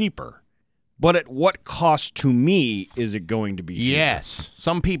lot cheaper. But at what cost to me is it going to be cheaper? Yes.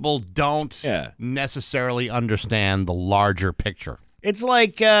 Some people don't necessarily understand the larger picture. It's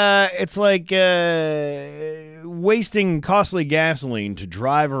like wasting costly gasoline to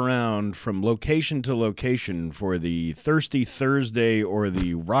drive around from location to location for the Thirsty Thursday or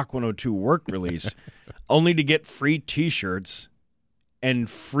the Rock 102 work release, only to get free T-shirts and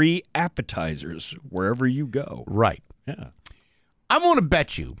free appetizers wherever you go. Right. Yeah. I'm going to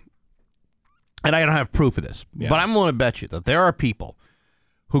bet you, and I don't have proof of this, but I'm going to bet you that there are people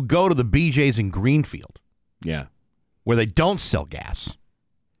who go to the BJ's in Greenfield, where they don't sell gas,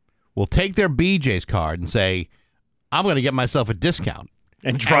 will take their BJ's card and say, I'm going to get myself a discount.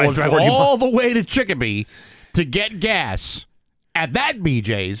 And drive all the way to Chicopee to get gas at that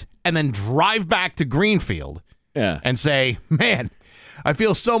BJ's and then drive back to Greenfield and say, man, I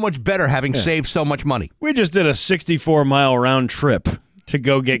feel so much better having saved so much money. We just did a 64-mile round trip to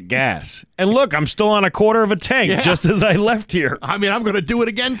go get gas. And look, I'm still on a quarter of a tank just as I left here. I mean, I'm going to do it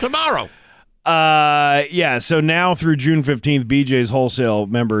again tomorrow. So now through June 15th, BJ's wholesale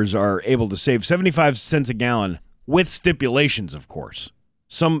members are able to save 75 cents a gallon with stipulations, of course.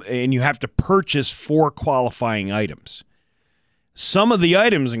 And you have to purchase 4 qualifying items. Some of the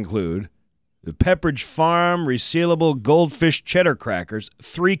items include the Pepperidge Farm resealable goldfish cheddar crackers,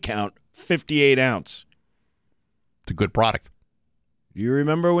 3-count, 58-ounce. It's a good product. Do you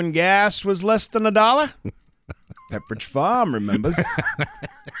remember when gas was less than $1? Pepperidge Farm remembers.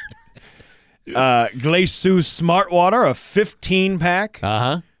 Glacier Smart Water, a 15-pack.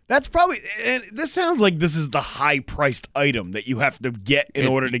 Uh-huh. That's probably, and this sounds like this is the high-priced item that you have to get in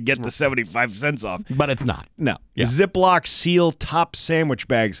order to get the 75 cents off. But it's not. No. Yeah. Ziploc Seal Top Sandwich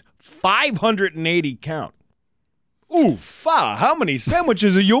Bags, 580 count. Ooh, how many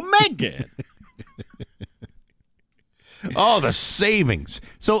sandwiches are you making? Oh, the savings.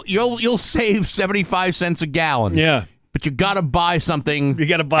 So you'll save 75 cents a gallon. Yeah. But you got to buy something. You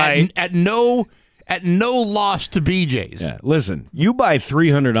got to buy at no loss to BJ's. Yeah, listen, you buy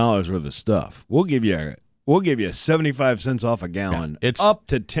 $300 worth of stuff. We'll give you 75 cents off a gallon. It's up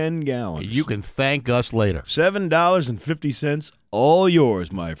to 10 gallons. You can thank us later. $7.50, all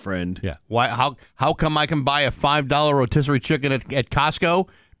yours, my friend. Yeah. Why? How come I can buy a $5 rotisserie chicken at Costco?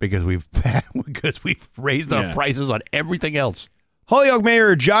 Because we've raised our prices on everything else. Holyoke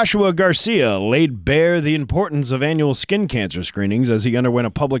Mayor Joshua Garcia laid bare the importance of annual skin cancer screenings as he underwent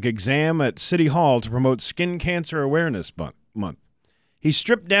a public exam at City Hall to promote Skin Cancer Awareness Month. He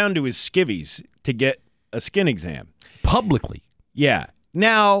stripped down to his skivvies to get a skin exam. Publicly? Yeah.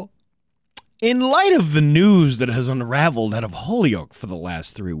 Now, in light of the news that has unraveled out of Holyoke for the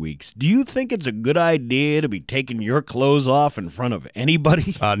last 3 weeks, do you think it's a good idea to be taking your clothes off in front of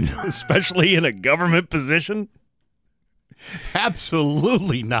anybody? No. Especially in a government position?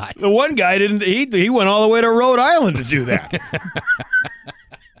 Absolutely not. The one guy didn't. He went all the way to Rhode Island to do that.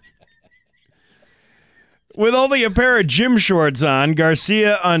 With only a pair of gym shorts on,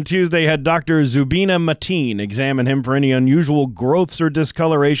 Garcia on Tuesday had Dr. Zubina Mateen examine him for any unusual growths or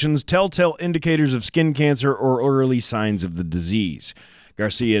discolorations, telltale indicators of skin cancer, or early signs of the disease.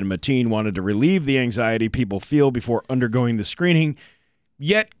 Garcia and Mateen wanted to relieve the anxiety people feel before undergoing the screening,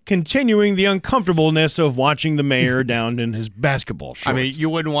 yet continuing the uncomfortableness of watching the mayor down in his basketball shorts. I mean, you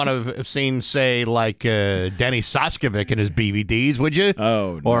wouldn't want to have seen, say, like Denny Soskovic in his BVDs, would you?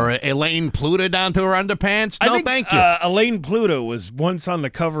 Oh, no. Or Elaine Pluta down to her underpants? No, I think, thank you. Elaine Pluta was once on the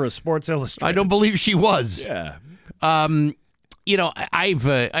cover of Sports Illustrated. I don't believe she was. Yeah. You know,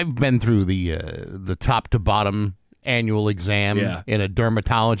 I've been through the top to bottom annual exam in a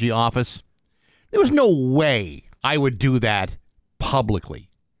dermatology office. There was no way I would do that publicly.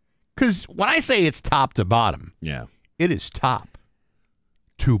 Because when I say it's top to bottom, it is top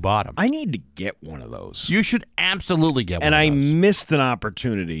to bottom. I need to get one of those. You should absolutely get one and of I those. missed an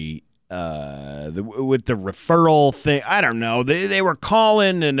opportunity with the referral thing. I don't know. They were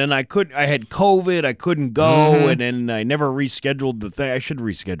calling, and then I had COVID. I couldn't go, and then I never rescheduled the thing. I should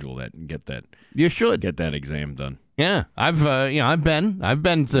reschedule that and get that. You should get that exam done. Yeah, I've been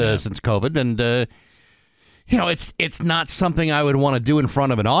since COVID, and it's not something I would want to do in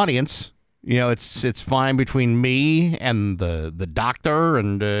front of an audience. You know, it's fine between me and the doctor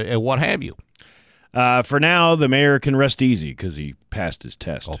and what have you. For now, the mayor can rest easy because he passed his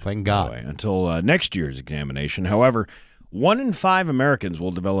test. Oh, thank God. Until next year's examination. However, 1 in 5 Americans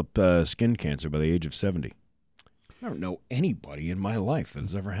will develop skin cancer by the age of 70. I don't know anybody in my life that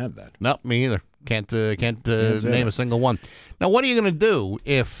has ever had that. No, me either. Can't name a single one. Now, what are you going to do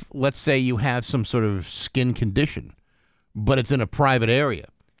if, let's say, you have some sort of skin condition, but it's in a private area,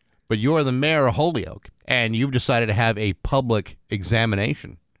 but you're the mayor of Holyoke, and you've decided to have a public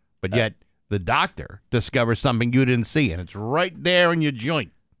examination, but yet the doctor discovers something you didn't see, and it's right there in your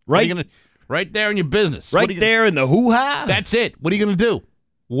joint. Right there in your business. Right there in the hoo-ha? That's it. What are you going to do?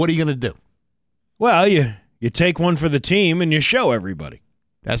 What are you going to do? Well, you take one for the team and you show everybody.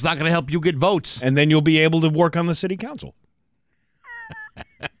 That's not going to help you get votes. And then you'll be able to work on the city council.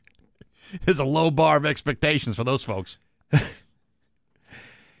 There's a low bar of expectations for those folks.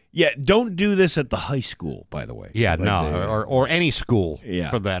 Yeah, don't do this at the high school, by the way. Yeah, or any school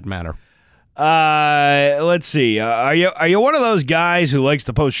for that matter. Let's see. Are you one of those guys who likes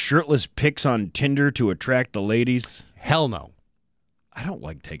to post shirtless pics on Tinder to attract the ladies? Hell no. I don't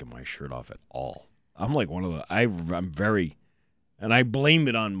like taking my shirt off at all. I'm like one of the I'm very, and I blame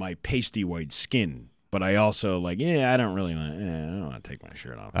it on my pasty white skin. But I also I don't really want. I don't want to take my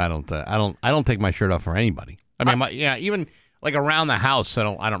shirt off. I don't take my shirt off for anybody. I mean, even like around the house, I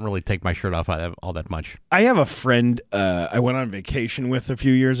don't really take my shirt off all that much. I have a friend I went on vacation with a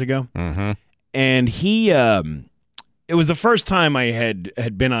few years ago, and he it was the first time I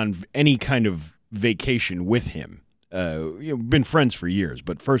had been on any kind of vacation with him. Been friends for years,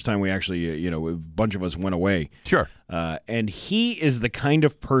 but first time we actually, a bunch of us went away. Sure. And he is the kind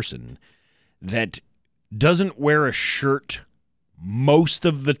of person that doesn't wear a shirt most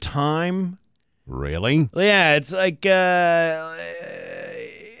of the time. Really? Yeah, it's like, and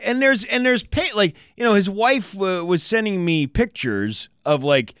there's his wife was sending me pictures of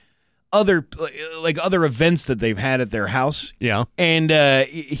other events that they've had at their house. Yeah. And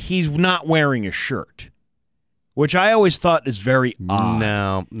he's not wearing a shirt. Which I always thought is very odd.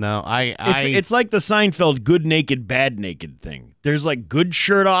 No, it's like the Seinfeld good naked, bad naked thing. There's good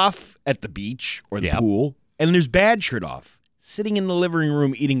shirt off at the beach or the pool, and there's bad shirt off sitting in the living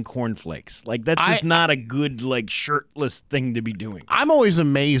room eating cornflakes. That's just not a good shirtless thing to be doing. I'm always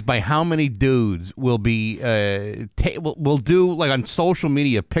amazed by how many dudes will be will do on social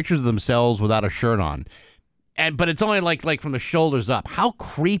media pictures of themselves without a shirt on, but it's only like from the shoulders up. How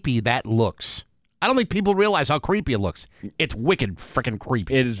creepy that looks. I don't think people realize how creepy it looks. It's wicked freaking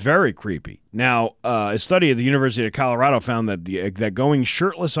creepy. It is very creepy. Now, a study at the University of Colorado found that that going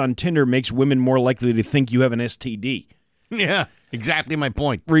shirtless on Tinder makes women more likely to think you have an STD. Yeah, exactly my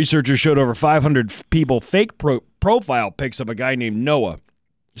point. Researchers showed over 500 people fake profile pics of a guy named Noah.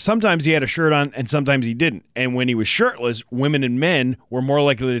 Sometimes he had a shirt on and sometimes he didn't. And when he was shirtless, women and men were more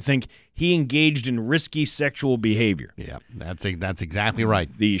likely to think he engaged in risky sexual behavior. Yeah, that's exactly right.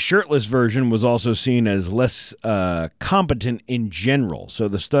 The shirtless version was also seen as less competent in general. So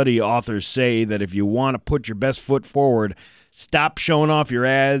the study authors say that if you want to put your best foot forward, stop showing off your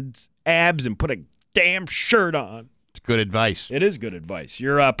abs and put a damn shirt on. It's good advice. It is good advice.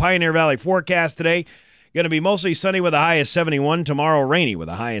 Your Pioneer Valley forecast today. Going to be mostly sunny with a high of 71. Tomorrow, rainy with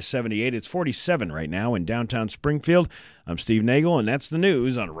a high of 78. It's 47 right now in downtown Springfield. I'm Steve Nagel, and that's the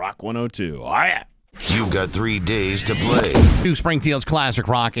news on Rock 102. Oh, yeah. You've got 3 days to play. To Springfield's Classic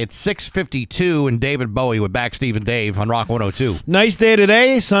Rock. It's 6:52, and David Bowie with Back Steve and Dave on Rock 102. Nice day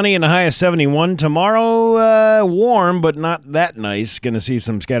today, sunny and a high of 71. Tomorrow, warm, but not that nice. Going to see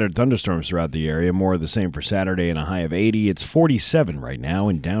some scattered thunderstorms throughout the area. More of the same for Saturday and a high of 80. It's 47 right now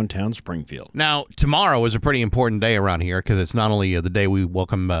in downtown Springfield. Now, tomorrow is a pretty important day around here because it's not only the day we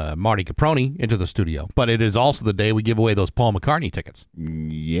welcome Marty Caproni into the studio, but it is also the day we give away those Paul McCartney tickets.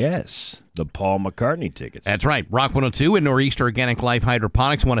 Yes, the Paul McCartney tickets. That's right. Rock 102 and Nor'easter Organic Life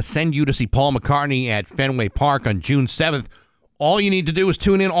Hydroponics want to send you to see Paul McCartney at Fenway Park on June 7th. All you need to do is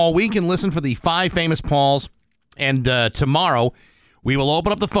tune in all week and listen for the 5 famous Pauls. And tomorrow, we will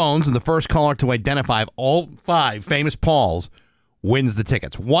open up the phones, and the first caller to identify all 5 famous Pauls wins the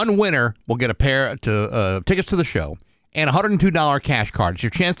tickets. One winner will get a pair of tickets to the show and a $102 cash card. It's your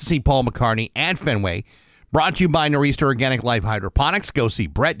chance to see Paul McCartney at Fenway. Brought to you by Nor'easter Organic Life Hydroponics. Go see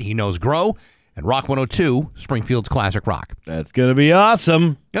Brett. He knows grow. And Rock 102, Springfield's Classic Rock. That's going to be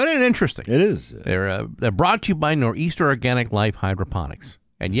awesome. Isn't it interesting? It is. They're brought to you by Nor'easter Organic Life Hydroponics.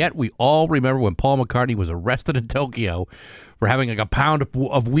 And yet we all remember when Paul McCartney was arrested in Tokyo for having like a pound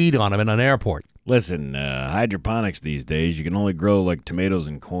of weed on him in an airport. Listen, hydroponics these days, you can only grow like tomatoes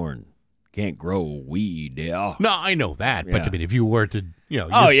and corn. Can't grow weed. Yeah. No, I know that. But I mean, if you were to, you're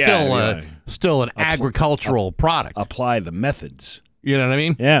still an agricultural product. Apply the methods. You know what I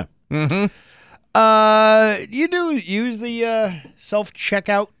mean? Yeah. Mm-hmm. You do use the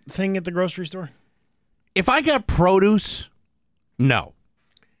self-checkout thing at the grocery store? If I got produce, no.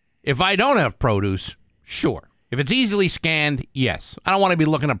 If I don't have produce, sure. If it's easily scanned, yes. I don't want to be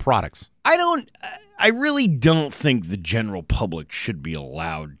looking at products. I really don't think the general public should be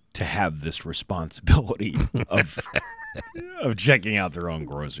allowed to have this responsibility of checking out their own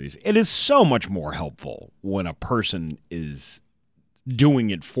groceries. It is so much more helpful when a person is doing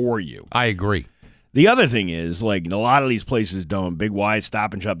it for you. I agree. The other thing is, like, a lot of these places don't. Big Y,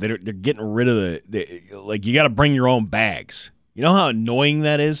 Stop and Shop, they're getting rid of you got to bring your own bags. You know how annoying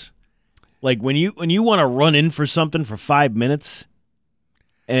that is? Like, when you want to run in for something for 5 minutes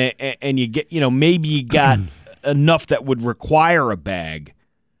and you get, maybe you got enough that would require a bag,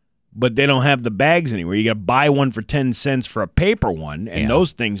 but they don't have the bags anywhere. You got to buy one for 10 cents for a paper one, and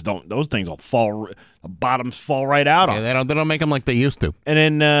those things will fall. The bottoms fall right out on. Yeah, they don't make them like they used to.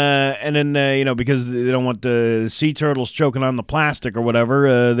 And then because they don't want the sea turtles choking on the plastic or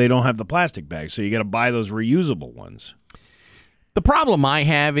whatever, they don't have the plastic bags. So you got to buy those reusable ones. The problem I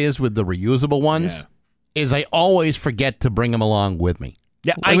have is with the reusable ones is I always forget to bring them along with me.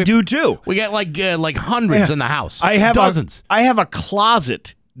 Yeah, I do too. We got like hundreds in the house. I have dozens. I have a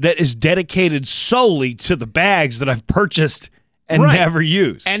closet that is dedicated solely to the bags that I've purchased and never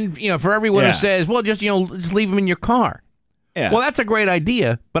used. And for everyone who says, "Well, just leave them in your car." Yeah. Well, that's a great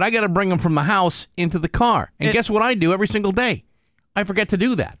idea, but I got to bring them from the house into the car. And guess what I do every single day? I forget to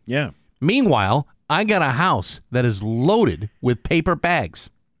do that. Yeah. Meanwhile, I got a house that is loaded with paper bags.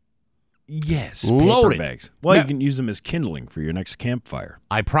 Yes, loaded paper bags. Well, you can use them as kindling for your next campfire.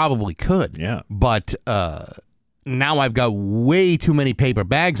 I probably could. Yeah. But now I've got way too many paper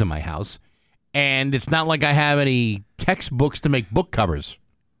bags in my house, and it's not like I have any textbooks to make book covers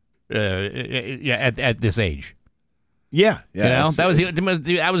at this age. Yeah. That was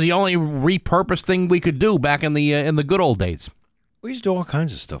the only repurposed thing we could do back in the good old days. We used to do all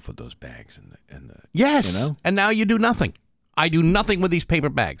kinds of stuff with those bags and yes, and now you do nothing. I do nothing with these paper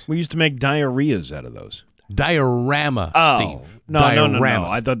bags. We used to make diarrheas out of those. Diorama, Steve. No.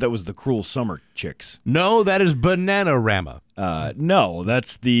 I thought that was the Cruel Summer chicks. No, that is Bananarama. No,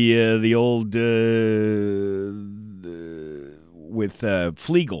 that's the old with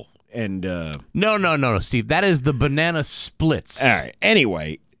Flegel and. No, Steve. That is the Banana Splits. All right.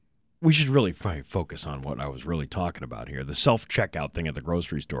 Anyway, we should really focus on what I was really talking about here. The self-checkout thing at the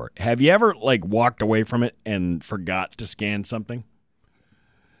grocery store. Have you ever walked away from it and forgot to scan something?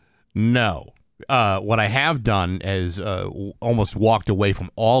 No. What I have done is almost walked away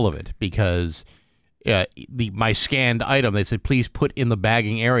from all of it because my scanned item, they said, please put in the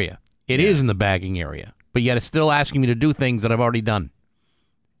bagging area. It is in the bagging area, but yet it's still asking me to do things that I've already done.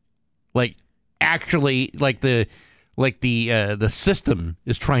 The system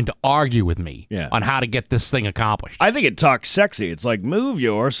is trying to argue with me on how to get this thing accomplished. I think it talks sexy. It's like, move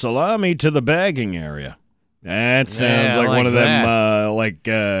your salami to the bagging area. That sounds like one of them,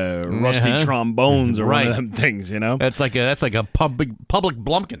 rusty trombones or one of them things, you know? That's like a public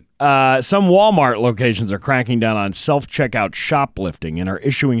blumpkin. Some Walmart locations are cracking down on self-checkout shoplifting and are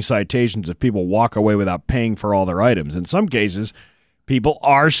issuing citations if people walk away without paying for all their items. In some cases, people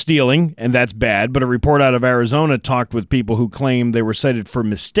are stealing, and that's bad, but a report out of Arizona talked with people who claim they were cited for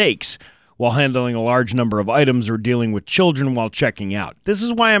mistakes while handling a large number of items or dealing with children while checking out. This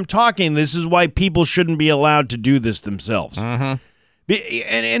is why I'm talking. This is why people shouldn't be allowed to do this themselves. And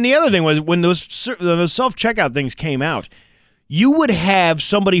the other thing was, when those self-checkout things came out, you would have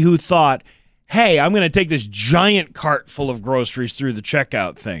somebody who thought, hey, I'm going to take this giant cart full of groceries through the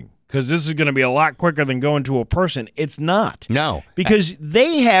checkout thing because this is going to be a lot quicker than going to a person. It's not. No. Because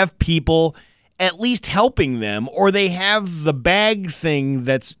they have people at least helping them, or they have the bag thing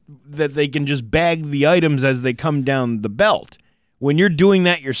that they can just bag the items as they come down the belt. When you're doing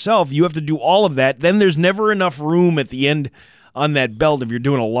that yourself, you have to do all of that. Then there's never enough room at the end on that belt if you're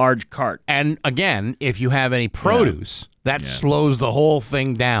doing a large cart. And again, if you have any produce, that slows the whole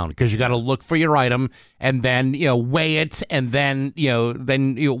thing down because you got to look for your item and then weigh it and then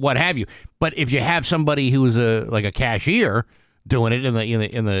what have you. But if you have somebody who's a cashier doing it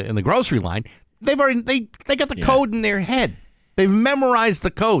in the grocery line, they got the code in their head. They've memorized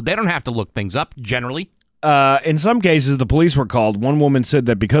the code. They don't have to look things up generally. In some cases, the police were called. One woman said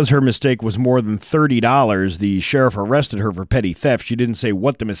that because her mistake was more than $30, the sheriff arrested her for petty theft. She didn't say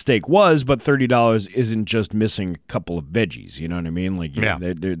what the mistake was, but $30 isn't just missing a couple of veggies. You know what I mean?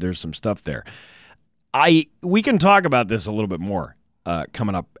 There's some stuff there. We can talk about this a little bit more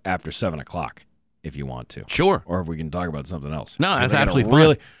coming up after 7 o'clock if you want to. Sure. Or if we can talk about something else. No, that's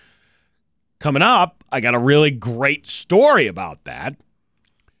absolutely fine. Coming up, I got a really great story about that.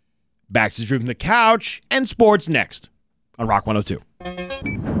 Bax's View from the Couch and sports next on Rock 102.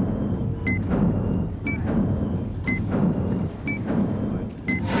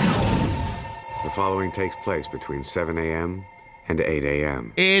 The following takes place between 7 a.m. and 8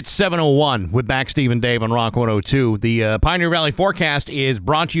 a.m. It's 7:01 with Bax, Steve, and Dave on Rock 102. The Pioneer Valley forecast is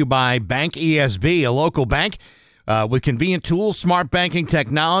brought to you by Bank ESB, a local bank with convenient tools, smart banking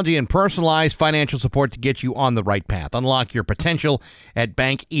technology, and personalized financial support to get you on the right path. Unlock your potential at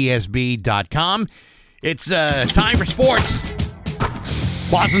bankesb.com. It's time for sports.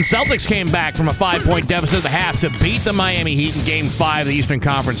 Boston Celtics came back from a 5-point deficit at the half to beat the Miami Heat in Game 5 of the Eastern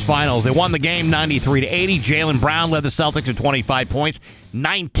Conference Finals. They won the game 93-80. Jaylen Brown led the Celtics with 25 points,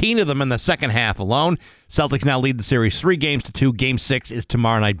 19 of them in the second half alone. Celtics now lead the series 3-2. Game 6 is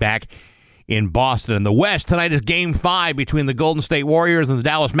tomorrow night back in Boston. In the West, tonight is Game 5 between the Golden State Warriors and the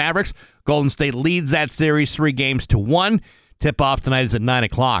Dallas Mavericks. Golden State leads that series 3-1. Tip-off tonight is at 9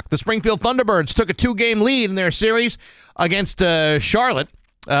 o'clock. The Springfield Thunderbirds took a 2-game lead in their series against Charlotte,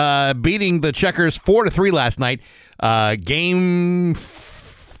 beating the Checkers 4-3 last night. Game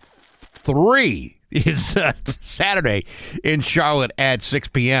 3 is Saturday in Charlotte at 6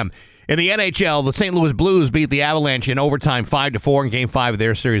 p.m. In the NHL, the St. Louis Blues beat the Avalanche in overtime 5-4 in Game 5 of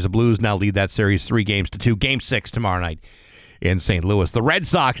their series. The Blues now lead that series 3-2. Game 6 tomorrow night in St. Louis. The Red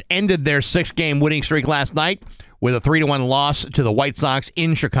Sox ended their 6-game winning streak last night with a 3-1 loss to the White Sox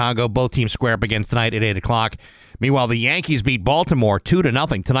in Chicago. Both teams square up again tonight at 8 o'clock. Meanwhile, the Yankees beat Baltimore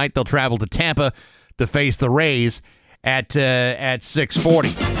 2-0. Tonight they'll travel to Tampa to face the Rays at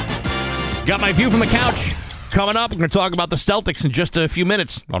 6:40. Got my view from the couch. Coming up, we're going to talk about the Celtics in just a few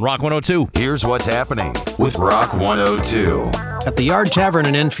minutes on Rock 102. Here's what's happening with Rock 102. At the Yard Tavern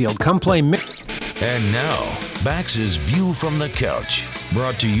in Enfield, come play And now, Bax's View from the Couch.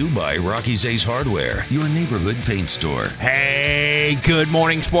 Brought to you by Rocky's Ace Hardware, your neighborhood paint store. Hey, good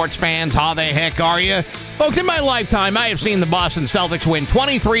morning, sports fans. How the heck are you? Folks, in my lifetime, I have seen the Boston Celtics win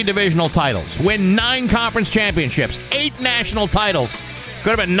 23 divisional titles, win 9 conference championships, 8 national titles.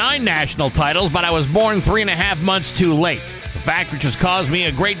 Could have been 9 national titles, but I was born 3.5 months too late. A fact which has caused me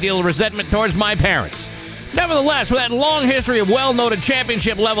a great deal of resentment towards my parents. Nevertheless, with that long history of well-noted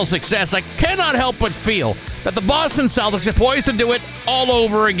championship-level success, I cannot help but feel that the Boston Celtics are poised to do it all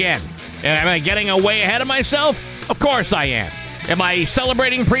over again. Am I getting way ahead of myself? Of course I am. Am I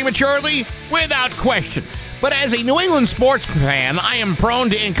celebrating prematurely? Without question. But as a New England sports fan, I am prone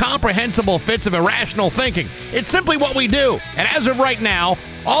to incomprehensible fits of irrational thinking. It's simply what we do. And as of right now,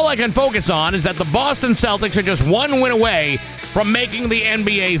 all I can focus on is that the Boston Celtics are just one win away from making the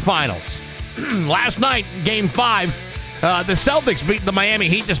NBA Finals. Last night, Game 5, the Celtics beat the Miami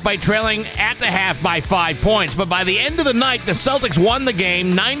Heat despite trailing at the half by 5 points. But by the end of the night, the Celtics won the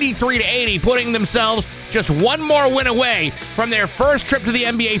game 93-80, putting themselves just one more win away from their first trip to the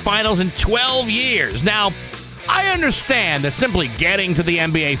NBA Finals in 12 years. Now, I understand that simply getting to the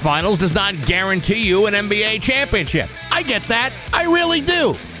NBA Finals does not guarantee you an NBA championship. I get that. I really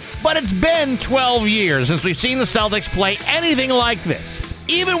do. But it's been 12 years since we've seen the Celtics play anything like this.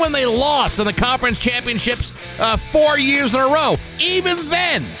 Even when they lost in the conference championships 4 years in a row, even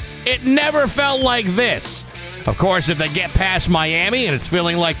then, it never felt like this. Of course, if they get past Miami, and it's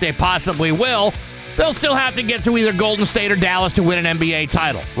feeling like they possibly will, they'll still have to get to either Golden State or Dallas to win an NBA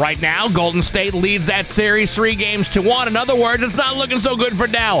title. Right now, Golden State leads that series 3-1. In other words, it's not looking so good for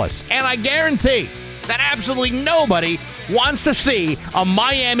Dallas. And I guarantee that absolutely nobody wants to see a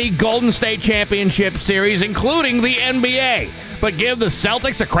Miami Golden State championship series, including the NBA. But give the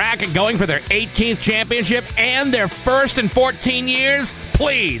Celtics a crack at going for their 18th championship and their first in 14 years?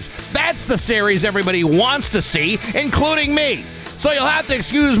 Please. That's the series everybody wants to see, including me. So you'll have to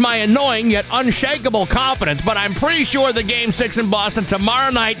excuse my annoying yet unshakable confidence, but I'm pretty sure the Game 6 in Boston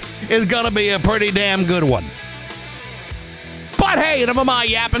tomorrow night is going to be a pretty damn good one. But hey, enough of my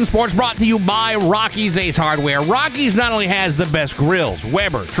yapping. Sports brought to you by Rocky's Ace Hardware. Rocky's not only has the best grills,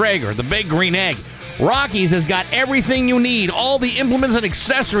 Weber, Traeger, the Big Green Egg, Rocky's has got everything you need, all the implements and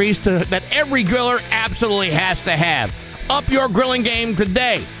accessories that every griller absolutely has to have. Up your grilling game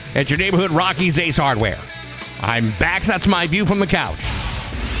today at your neighborhood Rocky's Ace Hardware. I'm back. That's my view from the couch.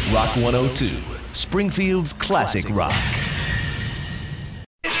 Rock 102, Springfield's classic rock.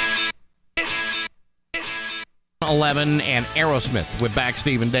 11 and Aerosmith with back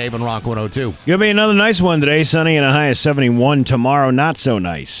Steve and Dave on Rock 102. Gonna be another nice one today. Sunny and a high of 71. Tomorrow, not so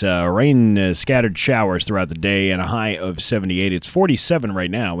nice. Rain, scattered showers throughout the day and a high of 78. It's 47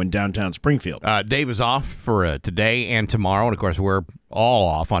 right now in downtown Springfield. Dave is off for today and tomorrow. And, of course, we're all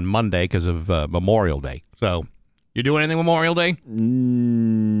off on Monday because of Memorial Day. So, you doing anything Memorial Day?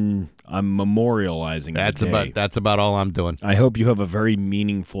 I'm memorializing that's the day. That's about all I'm doing. I hope you have a very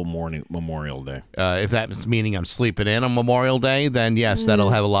meaningful Memorial Day. If that meaning I'm sleeping in on Memorial Day, then yes, that'll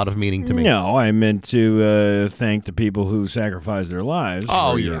have a lot of meaning to me. No, I meant to thank the people who sacrificed their lives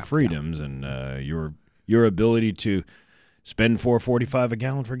for your freedoms and your ability to spend $4.45 a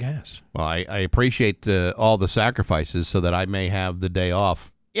gallon for gas. Well, I appreciate all the sacrifices so that I may have the day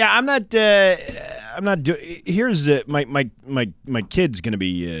off. Yeah, I'm not doing. Here's my kid's going to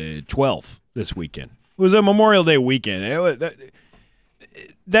be 12 this weekend. It was a Memorial Day weekend.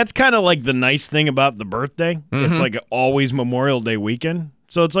 That's kind of like the nice thing about the birthday. Mm-hmm. It's like always Memorial Day weekend,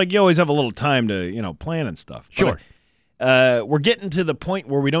 so it's like you always have a little time to plan and stuff. Sure. But, we're getting to the point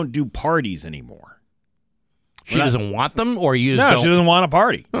where we don't do parties anymore. She doesn't want them, or you just don't? She doesn't want a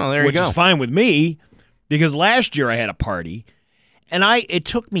party. Oh, there you go. Which is fine with me, because last year I had a party. And it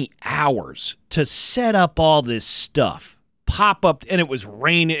took me hours to set up all this stuff. Pop-up, and it was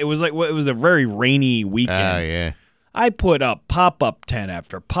raining. It was a very rainy weekend. Oh, yeah. I put up pop-up tent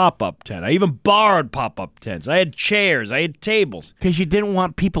after pop-up tent. I even borrowed pop-up tents. I had chairs. I had tables. Because you didn't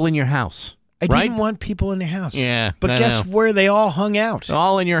want people in your house. I didn't want people in the house. Yeah. But guess where they all hung out?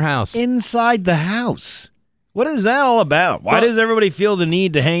 All in your house. Inside the house. What is that all about? Why does everybody feel the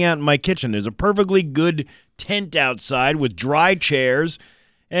need to hang out in my kitchen? There's a perfectly good tent outside with dry chairs,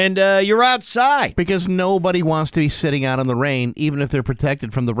 and you're outside. Because nobody wants to be sitting out in the rain, even if they're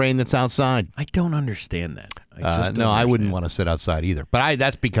protected from the rain that's outside. I don't understand that. I wouldn't want to sit outside either. But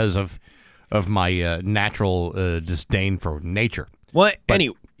that's because of my natural disdain for nature. Well, But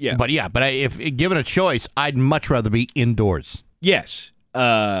if given a choice, I'd much rather be indoors. Yes.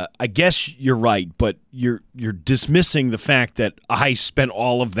 I guess you're right, but you're dismissing the fact that I spent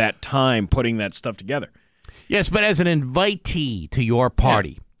all of that time putting that stuff together. Yes, but as an invitee to your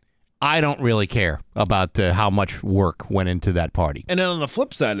party, I don't really care about how much work went into that party. And then on the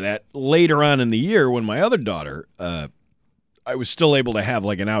flip side of that, later on in the year, when my other daughter, I was still able to have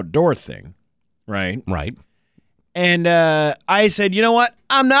like an outdoor thing, right? Right. And I said, you know what?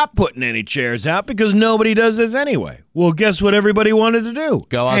 I'm not putting any chairs out because nobody does this anyway. Well, guess what everybody wanted to do?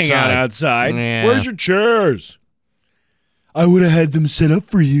 Go outside. Hang out outside. Yeah. Where's your chairs? I would have had them set up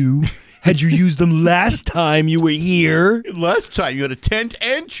for you. Had you used them last time you were here? Last time you had a tent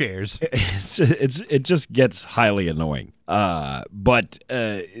and chairs. It just gets highly annoying. But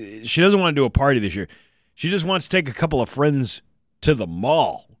she doesn't want to do a party this year. She just wants to take a couple of friends to the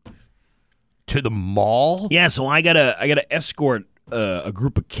mall. To the mall? Yeah, so I gotta escort a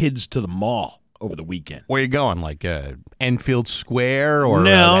group of kids to the mall over the weekend. Where you going? Like Enfield Square or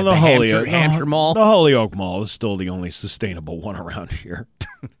no, the Hampshire Mall? The Holyoke Mall is still the only sustainable one around here.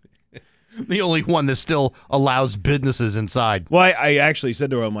 The only one that still allows businesses inside. Well, I actually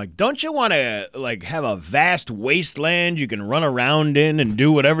said to her, I'm like, don't you want to have a vast wasteland you can run around in and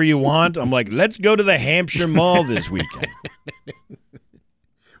do whatever you want? I'm like, let's go to the Hampshire Mall this weekend.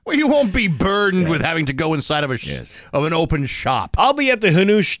 Well, you won't be burdened with having to go inside of of an open shop. I'll be at the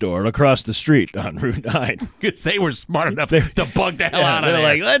Hanush store across the street on Route 9. Because they were smart enough to bug the hell out of they're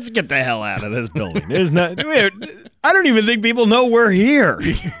there. like, let's get the hell out of this building. There's not. I don't even think people know we're here.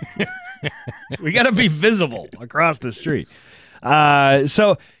 We got to be visible across the street.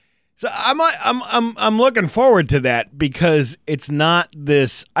 So I'm looking forward to that because it's not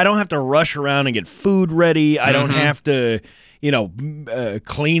this. I don't have to rush around and get food ready. I don't have to,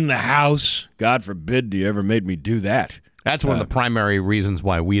 clean the house. God forbid you ever made me do that. That's one of the primary reasons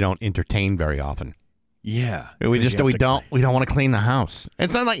why we don't entertain very often. Yeah, we don't want to clean the house.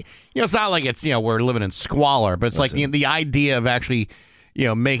 It's not like it's we're living in squalor, but it's like the idea of actually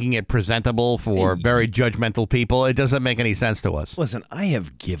making it presentable for very judgmental people. It doesn't make any sense to us. Listen, I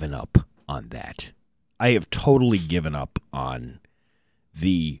have given up on that. I have totally given up on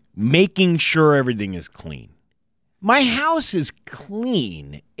the making sure everything is clean. My house is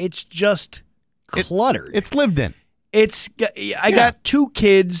clean. It's just cluttered. It's lived in. I got 2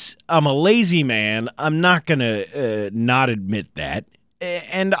 kids. I'm a lazy man. I'm not going to not admit that.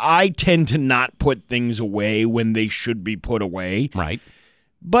 And I tend to not put things away when they should be put away. Right.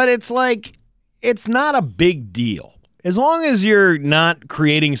 But it's like, it's not a big deal. As long as you're not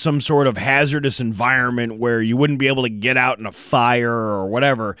creating some sort of hazardous environment where you wouldn't be able to get out in a fire or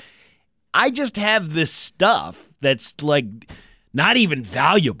whatever. I just have this stuff that's like not even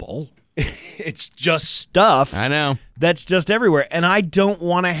valuable. It's just stuff. I know. That's just everywhere. And I don't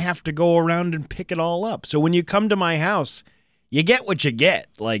want to have to go around and pick it all up. So when you come to my house, you get what you get.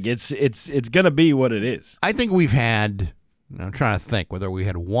 Like it's going to be what it is. I think we've had, I'm trying to think whether we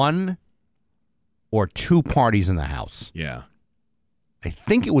had 1 or 2 parties in the house. Yeah. I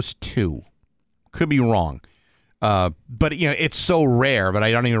think it was 2. Could be wrong. But it's so rare, but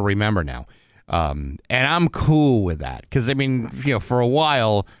I don't even remember now. And I'm cool with that because for a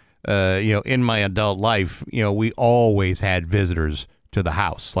while, in my adult life, we always had visitors to the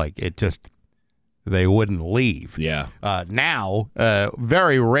house. Like they wouldn't leave. Yeah. Now,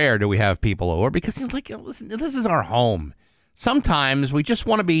 very rare do we have people over because listen, this is our home. Sometimes we just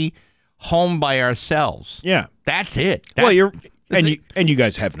want to be home by ourselves. Yeah. That's it. You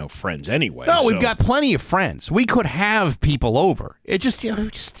guys have no friends anyway. No, we've got plenty of friends. We could have people over. It just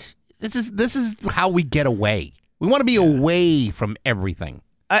this is how we get away. We want to be away from everything.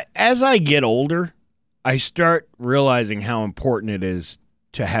 As I get older, I start realizing how important it is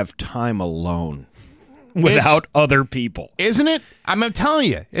to have time alone without other people. Isn't it? I'm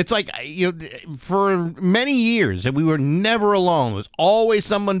telling you. It's like, for many years, we were never alone. There was always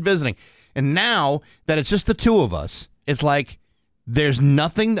someone visiting. And now that it's just the 2 of us, it's like there's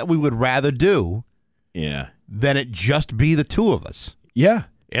nothing that we would rather do than it just be the 2 of us. Yeah.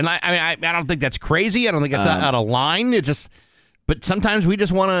 And I don't think that's crazy. I don't think it's out of line. But sometimes we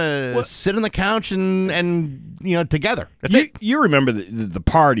just want to sit on the couch and together. That's it. You remember the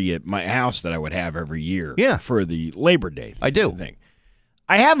party at my house that I would have every year for the Labor Day I do. thing.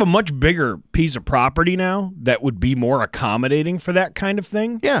 I have a much bigger piece of property now that would be more accommodating for that kind of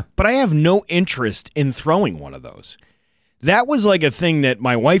thing. Yeah. But I have no interest in throwing one of those. That was like a thing that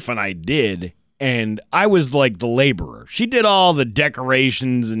my wife and I did, and I was like the laborer. She did all the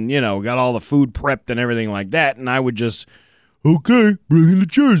decorations and, got all the food prepped and everything like that, and I would just... Okay, bring the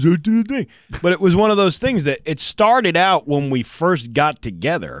chairs out to the thing. But it was one of those things that it started out when we first got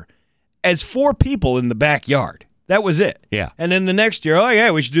together as 4 people in the backyard. That was it. Yeah. And then the next year,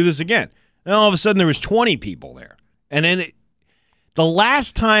 we should do this again. And all of a sudden there was 20 people there. And then the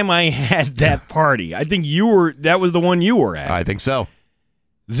last time I had that party, I think that was the one you were at. I think so.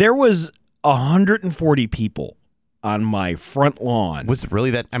 There was 140 people on my front lawn. Was it really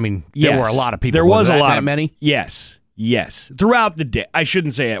that? There were a lot of people. There was a lot. That many? Yes. Throughout the day. I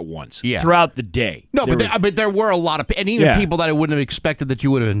shouldn't say at once. Yeah. Throughout the day. No, but there were a lot of, and even people that I wouldn't have expected that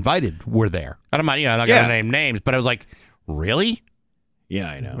you would have invited were there. And I'm not going to name names, but I was like, really? Yeah,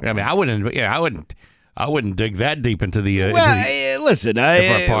 I know. I wouldn't dig that deep into the. Listen,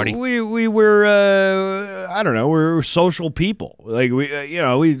 our party. We were, I don't know, we're social people. Like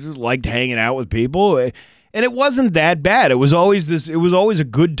we liked hanging out with people. And it wasn't that bad. It was always a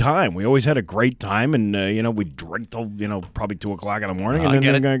good time. We always had a great time, and we'd drink till probably 2:00 in the morning, and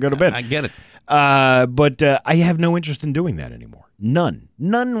then gonna go to bed. I get it. But I have no interest in doing that anymore. None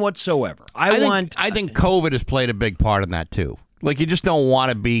whatsoever. I think COVID has played a big part in that too. Like you just don't want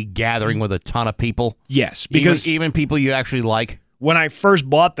to be gathering with a ton of people. Yes, because even people you actually like. When I first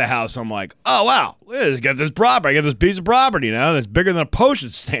bought the house, I'm like, oh, wow, I got this property. I got this piece of property now that's bigger than a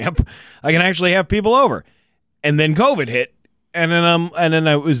postage stamp. I can actually have people over. And then COVID hit, And then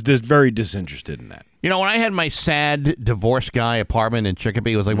I was just very disinterested in that. You know, when I had my sad divorce guy apartment in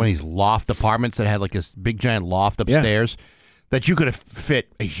Chicopee, it was like one of these loft apartments that had like this big giant loft upstairs that you could have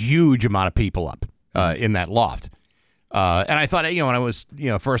fit a huge amount of people up in that loft. And I thought, when I was,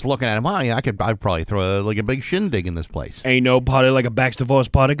 first looking at him, I'd probably throw a big shindig in this place. Ain't no party like a Bax Divorce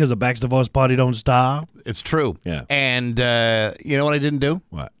party because a Bax Divorce party don't stop. It's true. Yeah. And you know what I didn't do?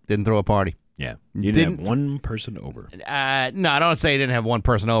 What? Didn't throw a party. Yeah. You didn't have one person over. No, I don't say I didn't have one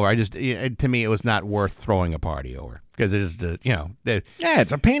person over. I just, to me, it was not worth throwing a party over because it is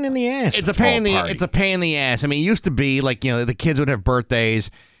it's a pain in the ass. It's a pain in the ass. I mean, it used to be like, the kids would have birthdays.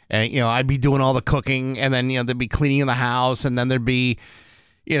 And, I'd be doing all the cooking, and then, they'd be cleaning the house, and then there'd be,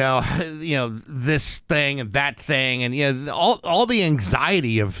 this thing and that thing, and, all the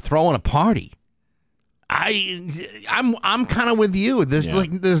anxiety of throwing a party. I'm kind of with you.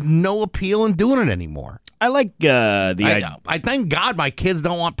 There's no appeal in doing it anymore. I like I thank God my kids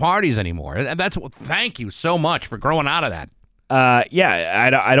don't want parties anymore. Thank you so much for growing out of that.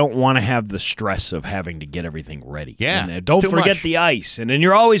 I don't want to have the stress of having to get everything ready. Yeah, and, don't forget much. the ice, and then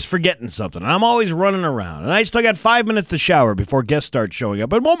you're always forgetting something, and I'm always running around, and I still got 5 minutes to shower before guests start showing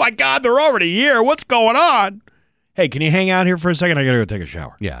up, and oh my God, they're already here. What's going on? Hey, can you hang out here for a second? I got to go take a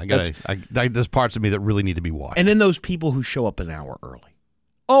shower. Yeah, there's parts of me that really need to be washed. And then those people who show up an hour early.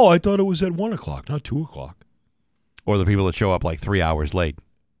 Oh, I thought it was at 1 o'clock, not 2 o'clock. Or the people that show up like 3 hours late.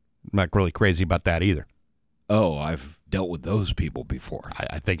 I'm not really crazy about that either. Oh, I've dealt with those people before.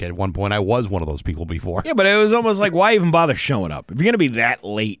 I think at one point I was one of those people before. Yeah, but it was almost like, why even bother showing up? If you're going to be that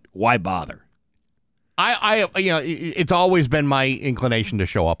late, why bother? It's always been my inclination to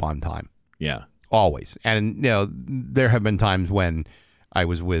show up on time. Yeah. Always. And, there have been times when I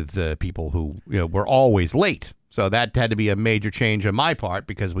was with people who, were always late. So that had to be a major change on my part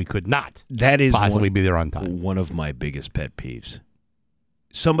because we could not possibly be there on time. One of my biggest pet peeves.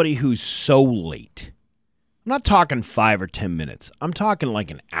 Somebody who's so late. I'm not talking 5 or 10 minutes. I'm talking like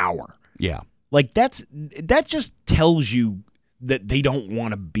an hour. Yeah. Like that just tells you that they don't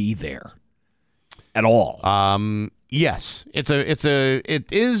want to be there at all. Yes, it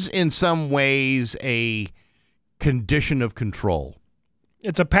is in some ways a condition of control.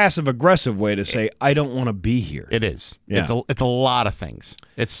 It's a passive-aggressive way to say, I don't want to be here. It is. Yeah. It's a lot of things.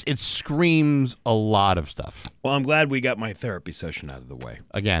 It screams a lot of stuff. Well, I'm glad we got my therapy session out of the way.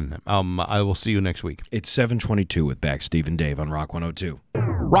 Again, I will see you next week. It's 7:22 with Back Steve and Dave on Rock 102.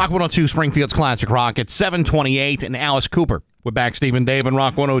 Rock 102, Springfield's Classic Rock. It's 7:28 and Alice Cooper. We're back, Steve and Dave, on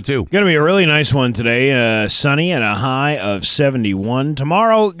Rock 102. Going to be a really nice one today. Sunny and a high of 71.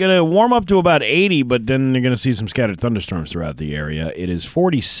 Tomorrow, going to warm up to about 80, but then you're going to see some scattered thunderstorms throughout the area. It is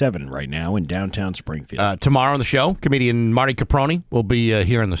 47 right now in downtown Springfield. Tomorrow on the show, comedian Marty Caproni will be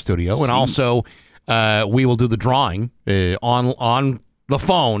here in the studio. And also, we will do the drawing on the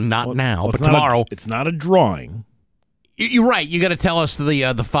phone, not now, but tomorrow. It's not a drawing. You're right. You got to tell us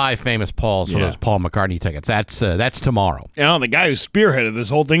the 5 famous Pauls for those Paul McCartney tickets. That's tomorrow. The guy who spearheaded this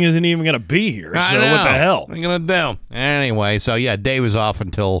whole thing isn't even going to be here. I so know. What the hell? What are you going to do? Anyway, so Dave is off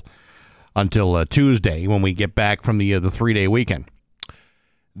until Tuesday when we get back from the 3-day weekend.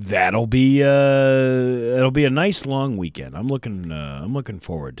 It'll be a nice long weekend. I'm looking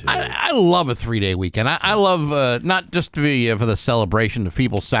forward to it. I love a 3-day weekend. I love not just for the celebration of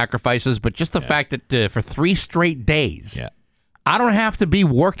people's sacrifices, but just the fact that for 3 straight days, I don't have to be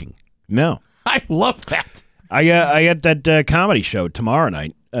working. No, I love that. I got that comedy show tomorrow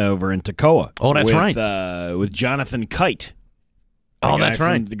night over in Toccoa. Oh, that's right. With Jonathan Kite. Oh, that's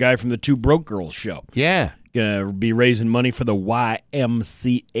right. The guy from the Two Broke Girls show. Yeah. Gonna be raising money for the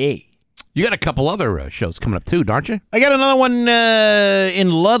YMCA. You got a couple other shows coming up too, don't you? I got another one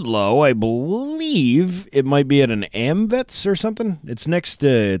in Ludlow. I believe it might be at an AMVETS or something. It's next.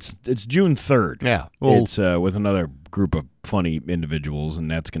 It's June 3rd. Yeah, it's with another group of funny individuals,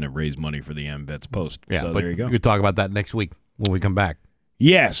 and that's going to raise money for the AMVETS Post. Yeah, so but there you go. We could talk about that next week when we come back.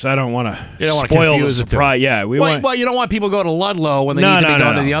 Yes, I don't want to spoil the surprise. Yeah, well, you don't want people to go to Ludlow when they need to be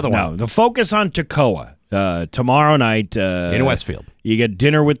going to the other one. No, the focus on Toccoa. Tomorrow night in Westfield. You get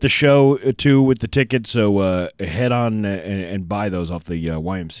dinner with the show too with the tickets, so head on and buy those off the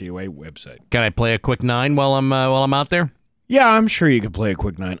YMCA website. Can I play a quick 9 while I'm out there? Yeah, I'm sure you could play a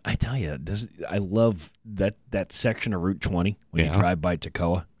quick 9. I tell you, I love that section of Route 20 when you drive by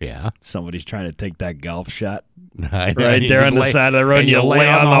Toccoa. Yeah, somebody's trying to take that golf shot right there on the side of the road. And you lay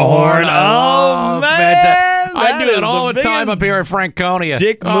on the horn. Oh man! I do it all the time up here at Franconia.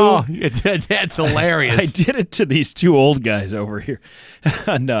 Dick move. Oh, that's hilarious. I did it to these 2 old guys over here.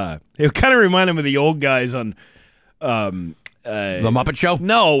 And it kind of reminded me of the old guys on The Muppet Show?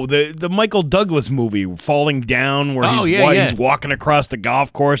 No, the Michael Douglas movie, Falling Down, where he's walking across the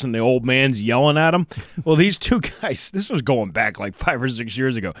golf course and the old man's yelling at him. Well, these two guys, this was going back like 5 or 6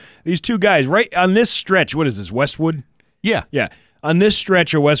 years ago. These two guys, right on this stretch, what is this, Westwood? Yeah. Yeah. On this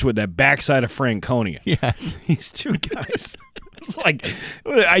stretch of Westwood, that backside of Franconia. Yes. These two guys. It's like,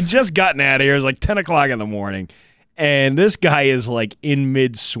 I just gotten out of here. It was like 10 o'clock in the morning. And this guy is like in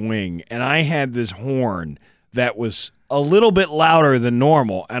mid-swing. And I had this horn that was a little bit louder than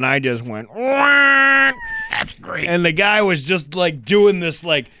normal. And I just went, "Wah!" That's great. And the guy was just like doing this,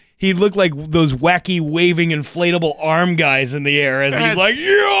 like, he looked like those wacky waving inflatable arm guys in the air as he's like,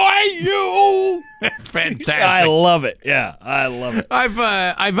 you. That's fantastic. I love it. Yeah, I love it.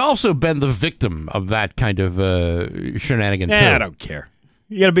 I've also been the victim of that kind of shenanigan too. I don't care.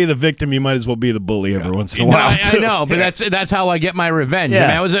 You got to be the victim. You might as well be the bully every once in a while. I know, but that's how I get my revenge.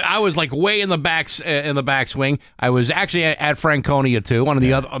 Yeah. I mean, I was like way in the backswing. I was actually at Franconia too, on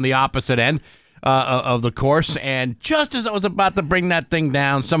the opposite end of the course, and just as I was about to bring that thing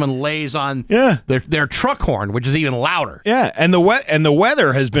down, someone lays on their truck horn, which is even louder. Yeah, and the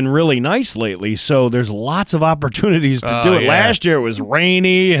weather has been really nice lately, so there's lots of opportunities to do it. Yeah. Last year it was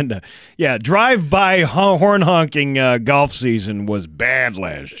rainy, and drive-by horn honking golf season was bad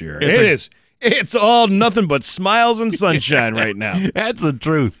last year. It's all nothing but smiles and sunshine right now. That's the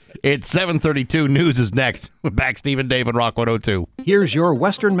truth. It's 7:32. News is next. Back Stephen Dave and Rock 102. Here's your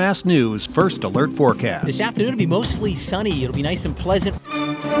Western Mass News First Alert forecast. This afternoon it'll be mostly sunny. It'll be nice and pleasant.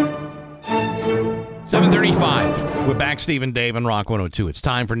 7:35. We're back Stephen Dave and Rock 102. It's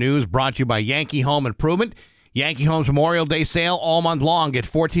time for news brought to you by Yankee Home Improvement. Yankee Home's Memorial Day sale all month long. Get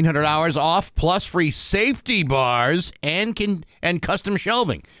 $1,400 off plus free safety bars and custom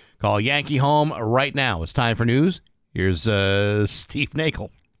shelving. Call Yankee Home right now. It's time for news. Here's Steve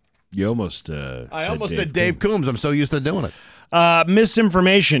Nagel. You almost I almost said Dave Coombs. I'm so used to doing it.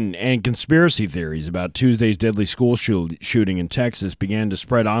 Misinformation and conspiracy theories about Tuesday's deadly school shooting in Texas began to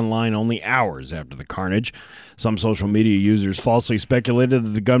spread online only hours after the carnage. Some social media users falsely speculated that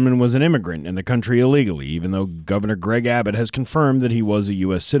the gunman was an immigrant in the country illegally, even though Governor Greg Abbott has confirmed that he was a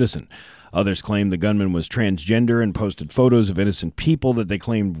U.S. citizen. Others claimed the gunman was transgender and posted photos of innocent people that they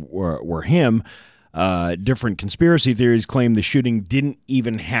claimed were him. Different conspiracy theories claim the shooting didn't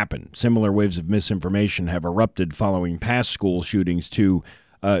even happen. Similar waves of misinformation have erupted following past school shootings too,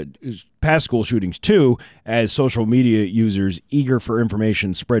 as social media users eager for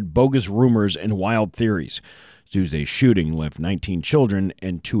information spread bogus rumors and wild theories. Tuesday's shooting left 19 children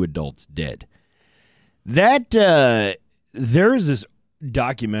and 2 adults dead. There is this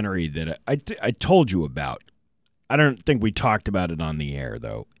documentary that I told you about. I don't think we talked about it on the air,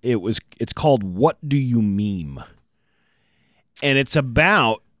 though. It's called What Do You Meme? And it's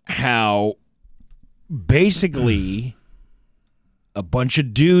about how basically a bunch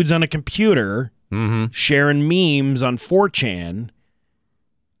of dudes on a computer sharing memes on 4chan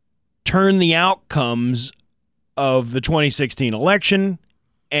turn the outcomes of the 2016 election,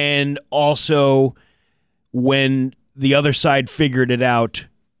 and also when the other side figured it out,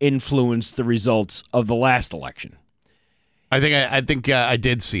 influenced the results of the last election. I think I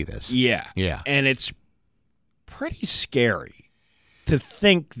did see this. Yeah. And it's pretty scary to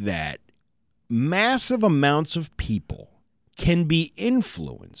think that massive amounts of people can be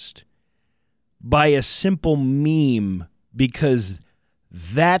influenced by a simple meme because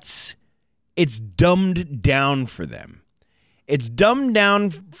it's dumbed down for them. It's dumbed down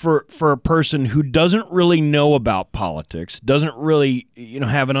for a person who doesn't really know about politics, doesn't really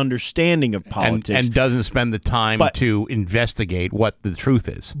have an understanding of politics, and doesn't spend the time to investigate what the truth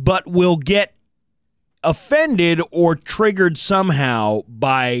is, but will get offended or triggered somehow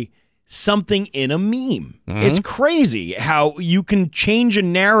by something in a meme. It's crazy how you can change a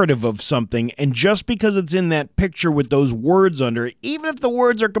narrative of something, and just because it's in that picture with those words under it, even if the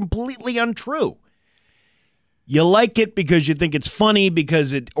words are completely untrue, you like it because you think it's funny,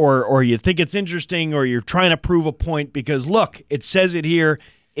 because or you think it's interesting, or you're trying to prove a point because, look, it says it here.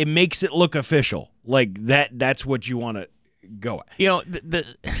 It makes it look official. Like that's what you want to go at.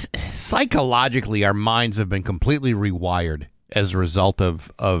 Psychologically, our minds have been completely rewired as a result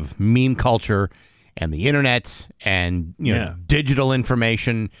of meme culture and the internet and digital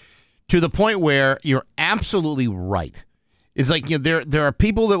information, to the point where you're absolutely right. It's like there are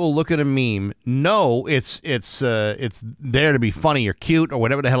people that will look at a meme, know it's there to be funny or cute or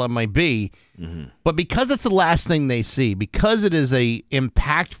whatever the hell it might be, but because it's the last thing they see, because it is a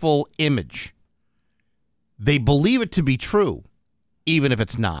impactful image, they believe it to be true, even if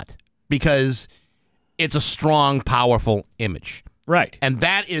it's not, because it's a strong, powerful image, right? And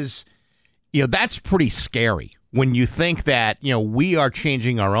that is, that's pretty scary when you think that, we are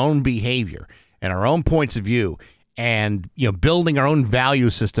changing our own behavior and our own points of view and, building our own value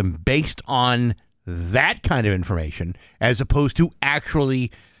system based on that kind of information as opposed to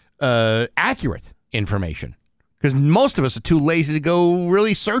actually accurate information. Because most of us are too lazy to go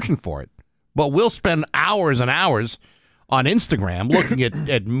really searching for it. But we'll spend hours and hours on Instagram looking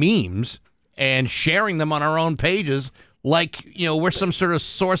at memes and sharing them on our own pages like, we're some sort of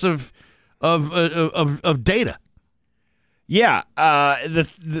source of data. Yeah.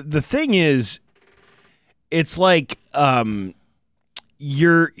 The thing is, it's like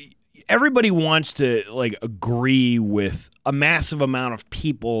everybody wants to like agree with a massive amount of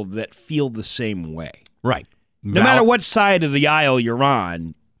people that feel the same way. Right. No matter what side of the aisle you're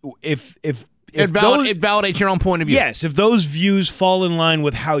on, if it validates your own point of view. Yes, if those views fall in line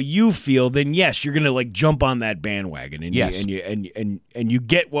with how you feel, then yes, you're going to like jump on that bandwagon, and you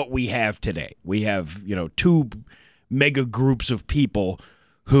get what we have today. We have two mega groups of people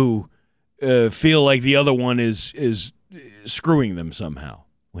who feel like the other one is screwing them somehow.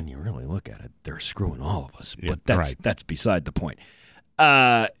 When you really look at it, they're screwing all of us. But that's beside the point.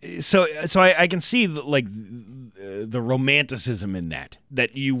 So I can see the romanticism in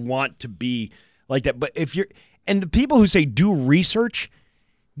that you want to be like that. But and the people who say doing research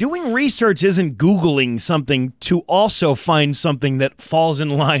isn't Googling something to also find something that falls in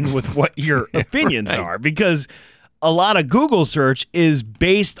line with what your opinions are, because a lot of Google search is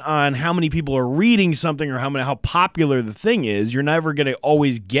based on how many people are reading something or how popular the thing is. You're never going to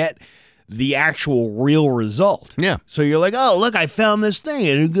always get the actual real result. Yeah. So you're like, oh, look, I found this thing,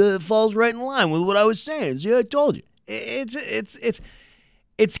 and it falls right in line with what I was saying. See, I told you. It's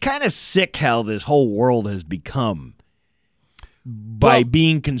kind of sick how this whole world has become by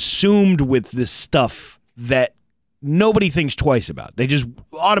being consumed with this stuff that nobody thinks twice about. They just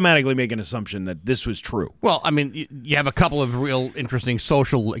automatically make an assumption that this was true. Well, I mean, you have a couple of real interesting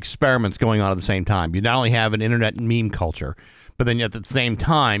social experiments going on at the same time. You not only have an internet meme culture, but then at the same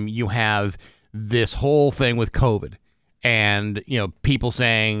time, you have this whole thing with COVID and, people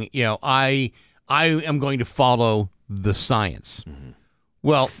saying, I am going to follow the science. Mm-hmm.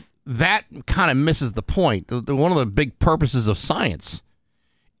 Well, that kind of misses the point. One of the big purposes of science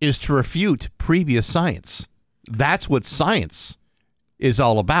is to refute previous science. That's what science is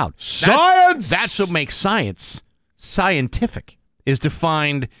all about. Science! That's what makes science scientific, is to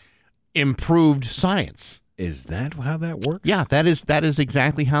find improved science. Is that how that works? Yeah, that is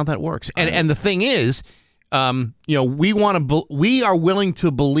exactly how that works. And the thing is, we are willing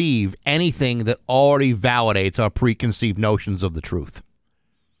to believe anything that already validates our preconceived notions of the truth.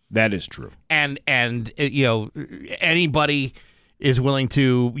 That is true. And anybody is willing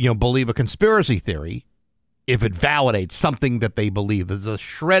to believe a conspiracy theory if it validates something that they believe. There's a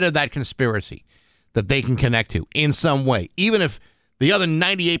shred of that conspiracy that they can connect to in some way, even if the other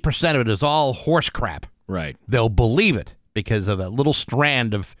 98% of it is all horse crap. Right. They'll believe it because of that little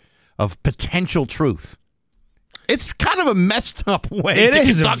strand of potential truth. It's kind of a messed up way to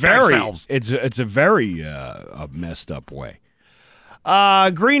conduct ourselves. It's a very messed up way.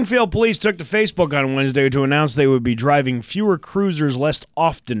 Greenfield police took to Facebook on Wednesday to announce they would be driving fewer cruisers less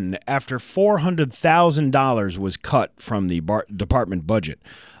often after $400,000 was cut from the department budget.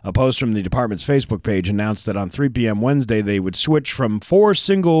 A post from the department's Facebook page announced that on 3 p.m. Wednesday they would switch from 4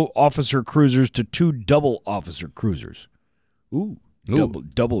 single-officer cruisers to 2 double-officer cruisers. Ooh.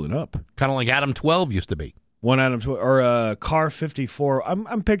 Doubling up. Kind of like Adam 12 used to be. One Adam 12, or a Car 54.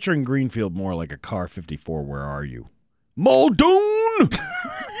 I'm picturing Greenfield more like a Car 54. Where are you? Muldoon!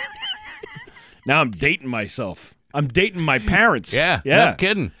 Now I'm dating myself. I'm dating my parents. Yeah. No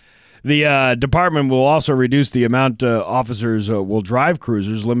kidding. The department will also reduce the amount officers will drive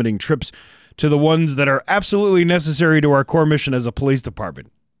cruisers, limiting trips to the ones that are absolutely necessary to our core mission as a police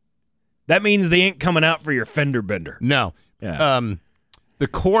department. That means they ain't coming out for your fender bender. No. Yeah. The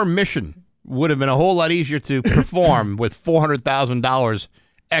core mission would have been a whole lot easier to perform with $400,000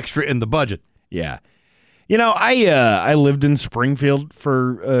 extra in the budget. Yeah. I lived in Springfield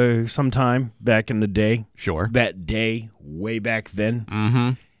for some time back in the day. Sure. That day, way back then.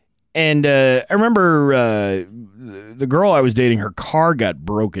 Mm-hmm. And I remember the girl I was dating, her car got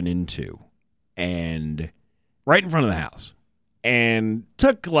broken into, and right in front of the house. And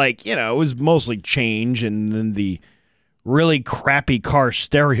took it was mostly change, and then the really crappy car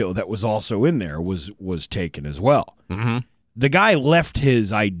stereo that was also in there was taken as well. Mm-hmm. The guy left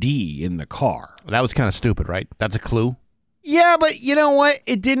his ID in the car. That was kind of stupid, right? That's a clue? Yeah, but you know what?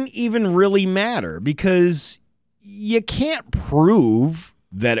 It didn't even really matter because you can't prove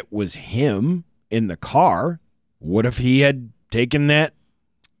that it was him in the car. What if he had taken that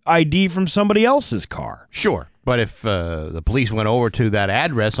ID from somebody else's car? Sure. But if the police went over to that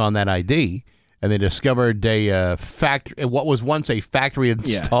address on that ID and they discovered what was once a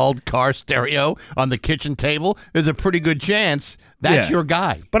factory-installed car stereo on the kitchen table, there's a pretty good chance that's your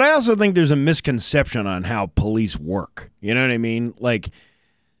guy. But I also think there's a misconception on how police work. You know what I mean? Like,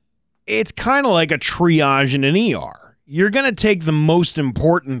 it's kind of like a triage in an ER. You're going to take the most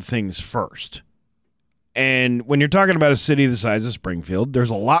important things first. And when you're talking about a city the size of Springfield, there's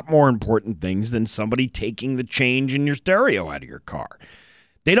a lot more important things than somebody taking the change in your stereo out of your car.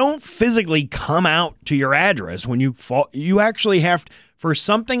 They don't physically come out to your address when you fall. You actually have, for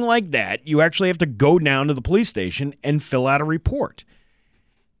something like that, you actually have to go down to the police station and fill out a report.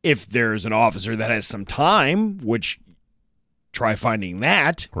 If there's an officer that has some time, which try finding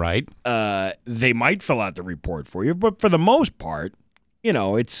that, right? They might fill out the report for you. But for the most part,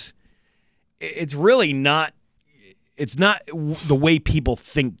 it's really not. It's not the way people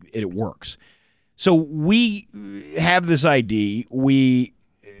think it works. So we have this ID. We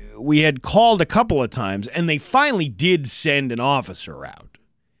had called a couple of times, and they finally did send an officer out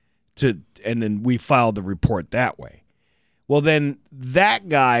and then we filed the report that way. Well, then that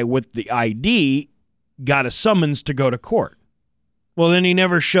guy with the ID got a summons to go to court. Well, then he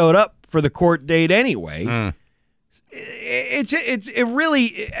never showed up for the court date anyway. It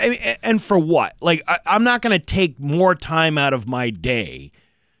really, and for what? Like, I'm not going to take more time out of my day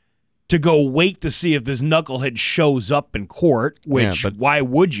to go wait to see if this knucklehead shows up in court, which why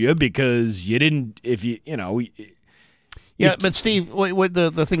would you? Because you didn't, if you. Yeah, but Steve, what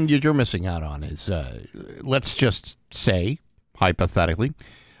the thing you're missing out on is, let's just say, hypothetically,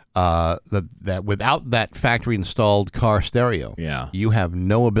 that without that factory-installed car stereo, you have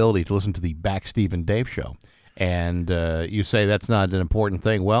no ability to listen to the Back Steve and Dave show. And you say that's not an important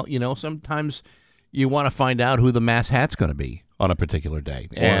thing. Well, sometimes you want to find out who the mass hat's going to be on a particular day.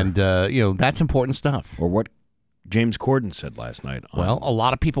 And, that's important stuff. Or what James Corden said last night. Well, a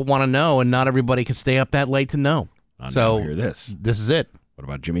lot of people want to know, and not everybody can stay up that late to know. So hear this. This is it. What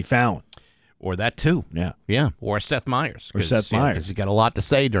about Jimmy Fallon? Or that, too. Yeah. Yeah. Or Seth Meyers. Myers. Because he got a lot to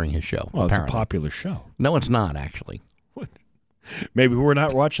say during his show. Well, apparently. It's a popular show. No, it's not, actually. What? Maybe we're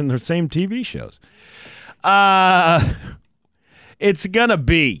not watching the same TV shows. It's going to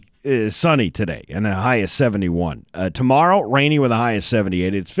be sunny today and a high of 71. Tomorrow, rainy with a high of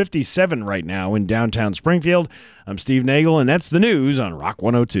 78. It's 57 right now in downtown Springfield. I'm Steve Nagel, and that's the news on Rock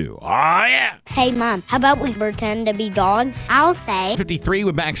 102. Oh, yeah! Hey, Mom, how about we pretend to be dogs? I'll say 53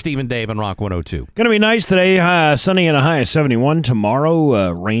 with Back Steve and Dave on Rock 102. Going to be nice today, sunny and a high of 71.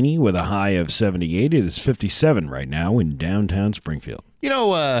 Tomorrow, rainy with a high of 78. It is 57 right now in downtown Springfield.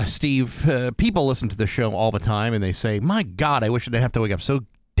 Steve, people listen to the show all the time, and they say, my God, I wish I didn't have to wake up so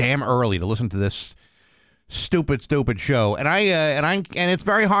damn early to listen to this stupid show. And and it's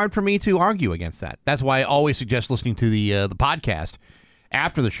very hard for me to argue against that. That's why I always suggest listening to the podcast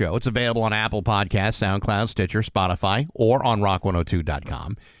after the show. It's available on Apple Podcasts, SoundCloud, Stitcher, Spotify, or on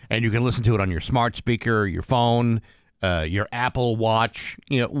rock102.com. And you can listen to it on your smart speaker, your phone, your Apple Watch,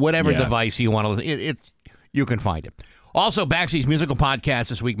 whatever device you want to listen. You can find it. Also, Backseat's musical podcast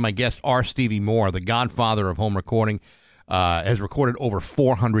this week, my guest R. Stevie Moore, the godfather of home recording, has recorded over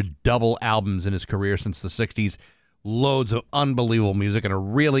 400 double albums in his career since the 60s. Loads of unbelievable music and a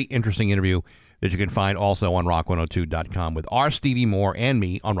really interesting interview that you can find also on rock102.com with R. Stevie Moore and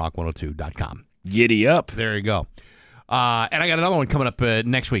me on rock102.com. Giddy up. There you go. And I got another one coming up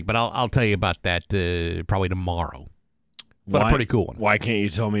next week, but I'll tell you about that probably tomorrow. But a pretty cool one. Why can't you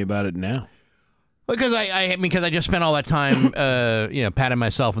tell me about it now? Because I just spent all that time, patting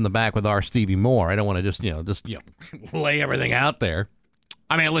myself in the back with R. Stevie Moore. I don't want to just lay everything out there.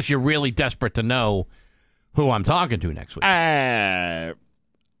 I mean, unless you're really desperate to know who I'm talking to next week.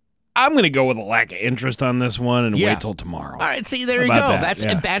 I'm going to go with a lack of interest on this one and wait till tomorrow. All right, see, there you go.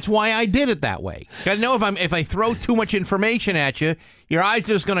 That's why I did it that way. Because I know if I throw too much information at you, your eyes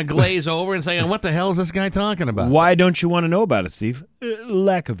just going to glaze over and say, what the hell is this guy talking about? Why don't you want to know about it, Steve?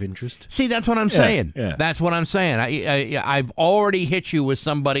 Lack of interest. See, that's what I'm saying. Yeah. That's what I'm saying. I've already hit you with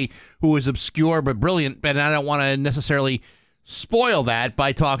somebody who is obscure but brilliant, and I don't want to necessarily spoil that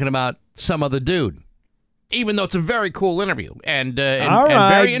by talking about some other dude. Even though it's a very cool interview and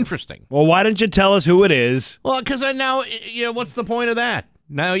very interesting. Well, why don't you tell us who it is? Well, because now, what's the point of that?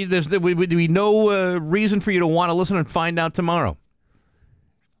 Now there's be no reason for you to want to listen and find out tomorrow.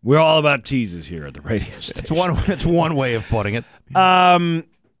 We're all about teases here at the radio station. That's one way of putting it. You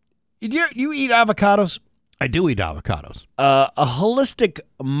eat avocados? I do eat avocados. A holistic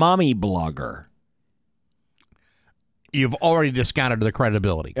mommy blogger. You've already discounted the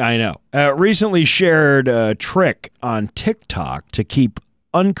credibility. I know. Recently shared a trick on TikTok to keep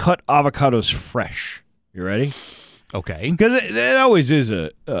uncut avocados fresh. You ready? Okay. Because it always is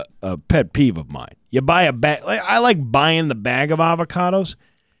a pet peeve of mine. You buy a bag. I like buying the bag of avocados,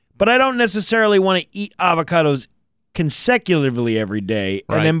 but I don't necessarily want to eat avocados consecutively every day.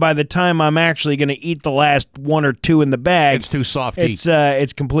 Right. And then by the time I'm actually going to eat the last one or two in the bag, It's too soft to eat.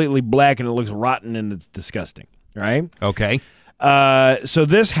 It's completely black and it looks rotten and it's disgusting. Right? Okay. So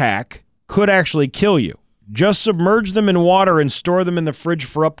this hack could actually kill you. Just submerge them in water and store them in the fridge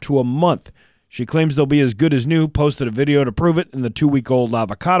for up to a month. She claims they'll be as good as new, posted a video to prove it, and the 2-week-old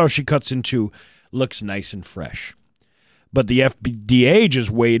avocado she cuts into looks nice and fresh. But the FDA just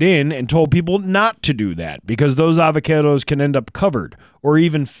weighed in and told people not to do that because those avocados can end up covered or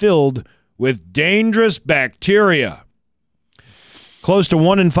even filled with dangerous bacteria. Close to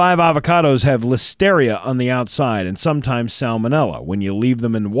 1 in 5 avocados have listeria on the outside and sometimes salmonella. When you leave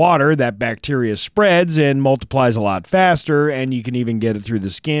them in water, that bacteria spreads and multiplies a lot faster, and you can even get it through the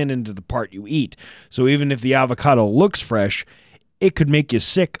skin into the part you eat. So even if the avocado looks fresh, it could make you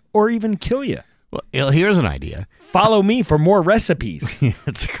sick or even kill you. Well, here's an idea. Follow me for more recipes.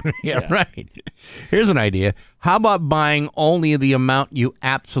 Yeah, right. Here's an idea. How about buying only the amount you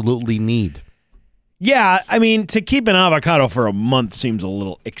absolutely need? Yeah, I mean, to keep an avocado for a month seems a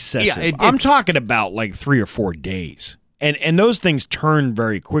little excessive. Yeah, I'm talking about like 3 or 4 days. And those things turn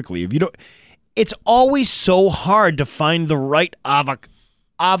very quickly. If you don't, it's always so hard to find the right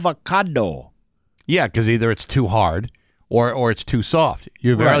avocado. Yeah, because either it's too hard or it's too soft.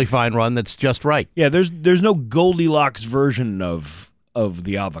 You rarely find one that's just right. Yeah, there's no Goldilocks version of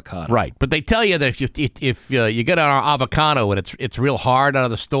the avocado. Right, but they tell you that if you get an avocado and it's real hard out of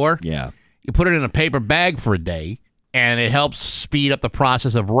the store, yeah, you put it in a paper bag for a day, and it helps speed up the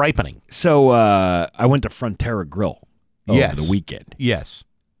process of ripening. So I went to Frontera Grill over the weekend. Yes.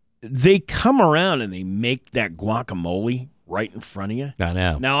 They come around and they make that guacamole right in front of you. I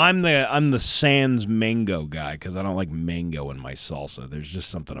know. Now I'm the sans mango guy because I don't like mango in my salsa. There's just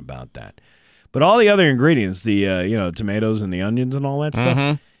something about that. But all the other ingredients, the tomatoes and the onions and all that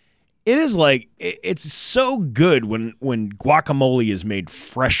stuff, it is like it's so good when guacamole is made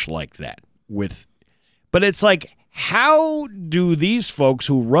fresh like that. But it's like, how do these folks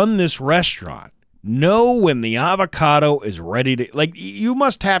who run this restaurant know when the avocado is ready to, like, you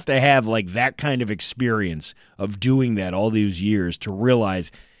must have to have like that kind of experience of doing that all these years to realize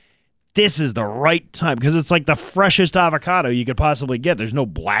this is the right time, because it's like the freshest avocado you could possibly get. There's no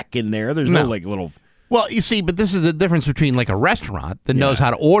black in there. There's no like little. Well, you see, but this is the difference between like a restaurant that knows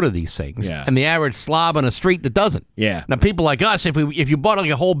how to order these things and the average slob on the street that doesn't. Yeah. Now, people like us, if you bought like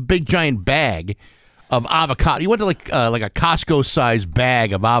a whole big giant bag of avocado, you went to like a Costco-sized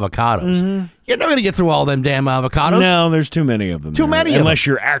bag of avocados, you're not going to get through all them damn avocados. No, there's too many of them. Too many of them. Unless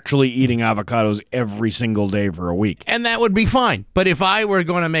you're actually eating avocados every single day for a week. And that would be fine. But if I were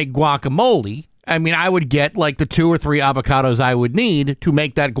going to make guacamole, I mean, I would get like the 2 or 3 avocados I would need to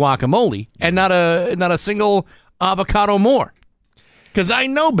make that guacamole, and not a single avocado more, because I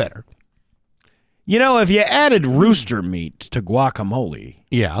know better. You know, if you added rooster meat to guacamole,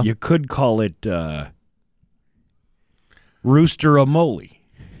 you could call it rooster-a-mole.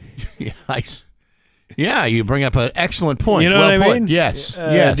 Yeah, you bring up an excellent point. You know well what I put. mean? Yes.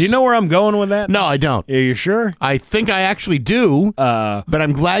 Yes. Do you know where I'm going with that? No, I don't. Are you sure? I think I actually do, but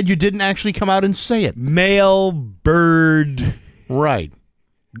I'm glad you didn't actually come out and say it. Male bird. Right.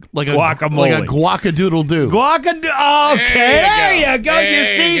 Like a guacamole. Like a guacadoodle-doo. Okay, there you go. There you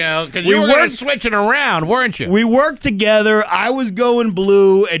see? go. Because you were switching around, weren't you? We worked together. I was going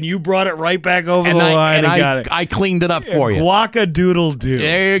blue, and you brought it right back over the line. And got it. I cleaned it up for you. Guacadoodle-doo.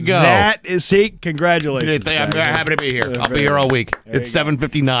 There you go. That is, see, congratulations. I'm happy to be here. I'll be here all week. It's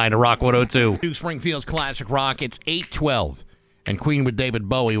 7:59 to Rock 102. New Springfield's Classic Rock. It's 8:12. And Queen with David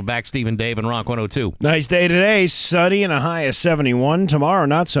Bowie. We're back, Steve and Dave, and Rock 102. Nice day today. Sunny and a high of 71. Tomorrow,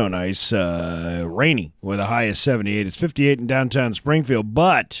 not so nice. Rainy with a high of 78. It's 58 in downtown Springfield.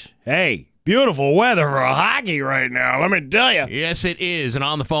 But, hey, beautiful weather for hockey right now, let me tell you. Yes, it is. And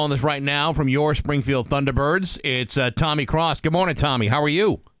on the phone this right now from your Springfield Thunderbirds, it's Tommy Cross. Good morning, Tommy. How are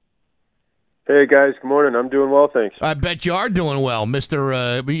you? Hey, guys. Good morning. I'm doing well, thanks. I bet you are doing well,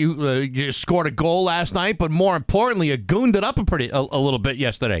 Mr. You scored a goal last night, but more importantly, you gooned it up a little bit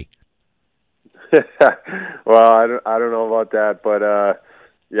yesterday. Well, I don't know about that, but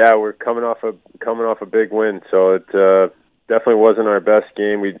yeah, we're coming off a big win, so it definitely wasn't our best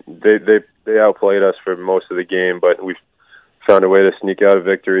game. They outplayed us for most of the game, but we found a way to sneak out a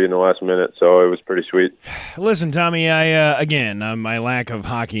victory in the last minute. So it was pretty sweet. Listen, Tommy, again, my lack of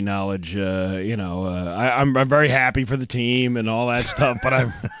hockey knowledge, I'm very happy for the team and all that stuff, but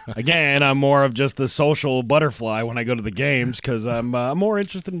I'm more of just the social butterfly when I go to the games because I'm more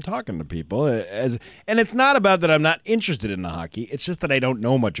interested in talking to people. And it's not about that I'm not interested in the hockey. It's just that I don't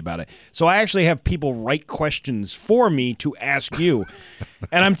know much about it. So I actually have people write questions for me to ask you.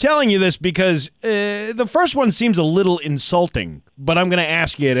 And I'm telling you this because the first one seems a little insulting, but I'm going to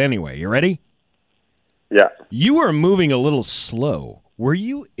ask you it anyway. You ready? Yeah. You were moving a little slow. Were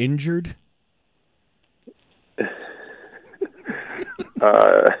you injured?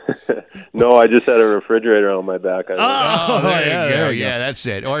 No, I just had a refrigerator on my back. There you go. Yeah, that's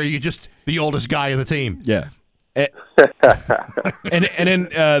it. Or are you just the oldest guy in the team? Yeah. And then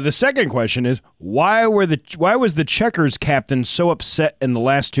the second question is why was the Checkers captain so upset in the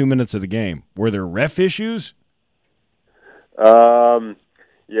last 2 minutes of the game? Were there ref issues?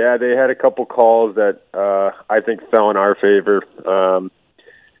 Yeah, they had a couple calls that I think fell in our favor.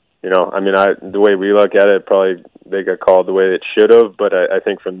 The way we look at it, probably they got called the way it should have. But I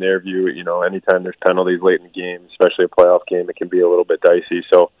think from their view, anytime there's penalties late in the game, especially a playoff game, it can be a little bit dicey.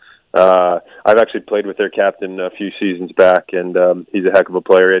 So I've actually played with their captain a few seasons back, and he's a heck of a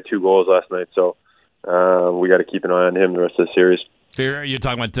player. He had 2 goals last night, so we got to keep an eye on him the rest of the series. You're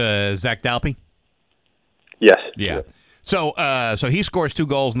talking about Zach Dalpe? Yes. Yeah. So he scores 2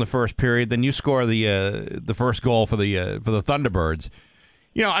 goals in the first period. Then you score the first goal for the Thunderbirds.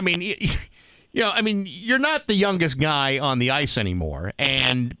 You're not the youngest guy on the ice anymore,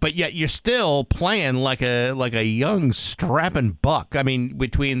 but yet you're still playing like a young strapping buck. I mean,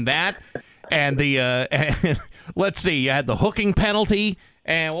 between that and the let's see, you had the hooking penalty,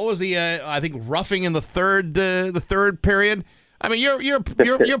 and what was the I think roughing in the third period. I mean,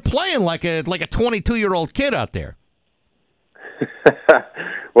 you're playing like a 22-year-old kid out there.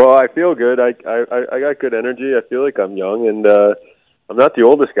 Well, I feel good. I got good energy. I feel like I'm young, and I'm not the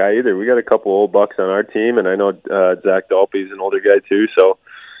oldest guy either. We got a couple old bucks on our team, and I know Zach Dalpe's an older guy too. So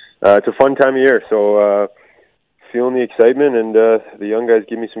it's a fun time of year. So feeling the excitement, and the young guys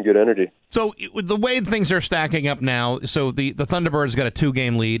give me some good energy. So the way things are stacking up now, so the Thunderbirds got a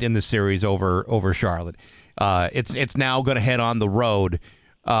 2-game lead in the series over Charlotte. It's now going to head on the road.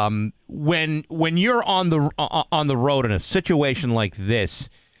 When you're on the road in a situation like this,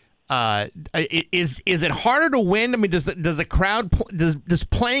 is it harder to win? I mean, does the crowd does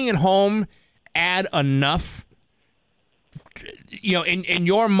playing at home add enough, in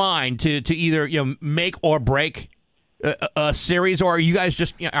your mind to either make or break a series, or are you guys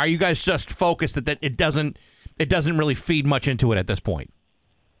just focused that it doesn't really feed much into it at this point?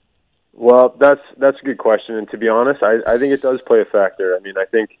 Well, that's a good question, and to be honest, I think it does play a factor. I mean, I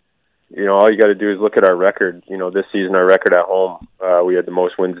think all you got to do is look at our record. This season our record at home, we had the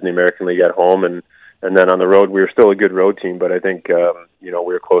most wins in the American League at home, and then on the road we were still a good road team, but I think we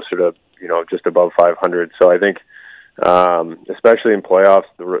were closer to just above 500. So I think especially in playoffs,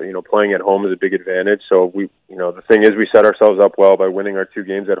 playing at home is a big advantage. So the thing is we set ourselves up well by winning our 2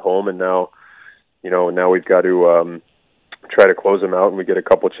 games at home, and now we've got to try to close them out, and we get a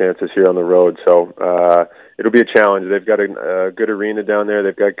couple chances here on the road. So it'll be a challenge. They've got a good arena down there.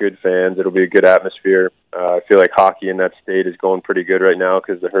 They've got good fans. It'll be a good atmosphere. I feel like hockey in that state is going pretty good right now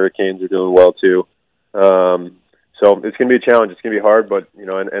because the Hurricanes are doing well too. So it's going to be a challenge. It's going to be hard, but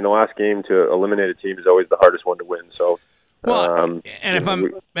and the last game to eliminate a team is always the hardest one to win. So. Well, if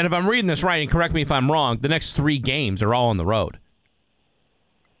I'm reading this right, and correct me if I'm wrong, the next 3 games are all on the road.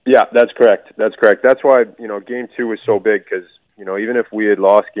 Yeah, that's correct. That's why, Game 2 was so big because, even if we had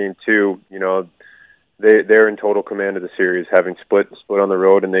lost Game 2, they're in total command of the series, having split on the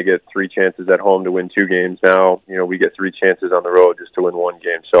road, and they get 3 chances at home to win 2 games. Now, we get 3 chances on the road just to win 1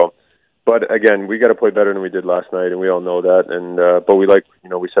 game. So, but again, we got to play better than we did last night, and we all know that. And but we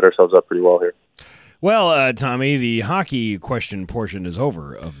we set ourselves up pretty well here. Well, Tommy, the hockey question portion is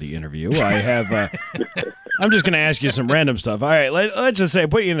over of the interview. I have. I'm just going to ask you some random stuff. All right, let's just say,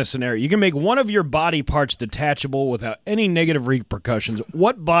 put you in a scenario. You can make one of your body parts detachable without any negative repercussions.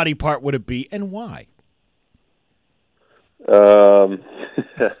 What body part would it be, and why?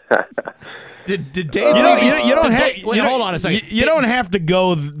 Did Dave? Hold on a second. You don't have to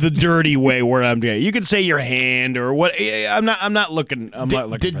go the dirty way where I'm doing. You could say your hand or what. I'm not looking. I'm not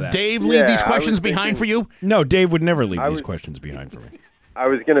looking for that. Did Dave leave these questions behind for you? No, Dave would never leave these questions behind for me. I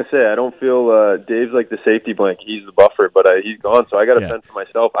was going to say, I don't feel Dave's like the safety blanket. He's the buffer, but he's gone, so I got to fend for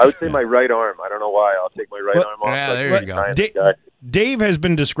myself. I would say my right arm. I don't know why. I'll take my right arm off. Yeah, there you go. Dave has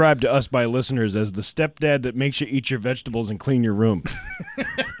been described to us by listeners as the stepdad that makes you eat your vegetables and clean your room.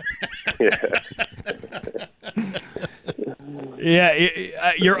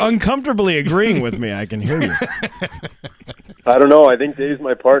 Yeah, you're uncomfortably agreeing with me. I can hear you. I don't know. I think Dave's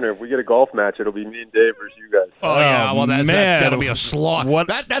my partner. If we get a golf match, it'll be me and Dave versus you guys. Oh, yeah. Well, that'll be a slaughter. What?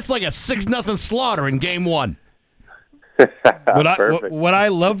 That's like a 6-0 slaughter in game one. Would I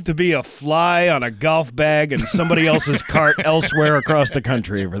love to be a fly on a golf bag in somebody else's cart elsewhere across the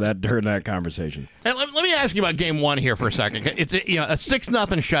country during that conversation? And let me ask you about game one here for a second. It's a 6-0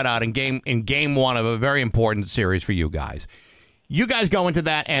 shutout in game one of a very important series for you guys. You guys go into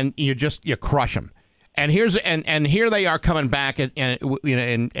that and you crush them. And here they are coming back and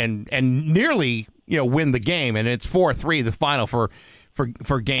nearly win the game, and it's 4-3 the final for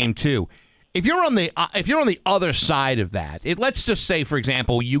game two. If you're on the other side of that, let's just say, for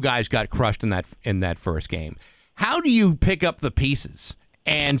example, you guys got crushed in that first game. How do you pick up the pieces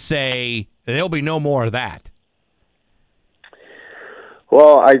and say there'll be no more of that?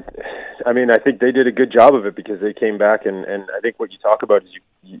 Well, I mean, I think they did a good job of it because they came back, and I think what you talk about is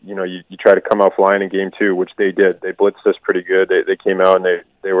you try to come out flying in game two, which they did. They blitzed us pretty good. They came out and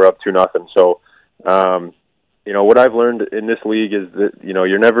they were up 2-0. So, what I've learned in this league is that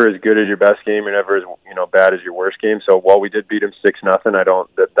you're never as good as your best game. You're never as bad as your worst game. So while we did beat them 6-0,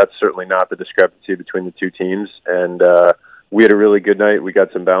 that's certainly not the discrepancy between the two teams. And we had a really good night. We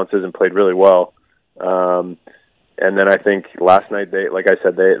got some bounces and played really well. And then I think last night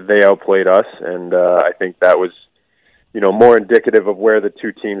they outplayed us, and I think that was more indicative of where the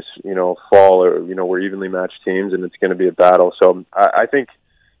two teams fall, or we're evenly matched teams, and it's going to be a battle. So I think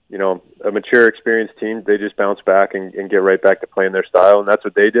a mature, experienced team, they just bounce back and get right back to playing their style, and that's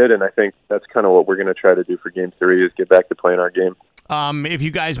what they did. And I think that's kind of what we're going to try to do for game three, is get back to playing our game. If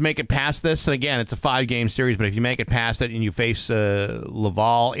you guys make it past this, and again, it's a 5-game series, but if you make it past it and you face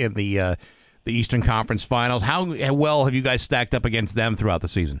Laval in the Eastern Conference Finals, how well have you guys stacked up against them throughout the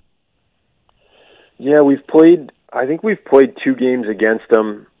season? Yeah, I think we've played 2 games against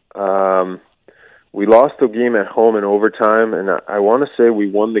them. We lost the game at home in overtime, and I want to say we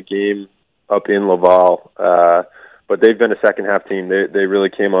won the game up in Laval. But they've been a second-half team. They really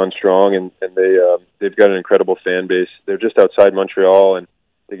came on strong, and they've got an incredible fan base. They're just outside Montreal, and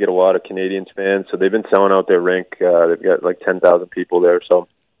they get a lot of Canadians fans, so they've been selling out their rink. They've got like 10,000 people there. So, all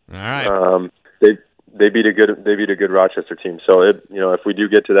right, they beat a good Rochester team. So if we do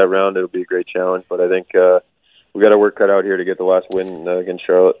get to that round, it'll be a great challenge. But I think we got our work cut out here to get the last win against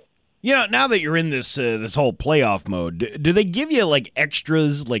Charlotte. Now that you're in this whole playoff mode, do they give you like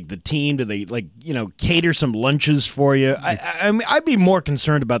extras, like the team? Do they cater some lunches for you? I mean, I'd be more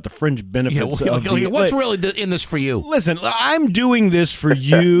concerned about the fringe benefits. What's really in this for you? Listen, I'm doing this for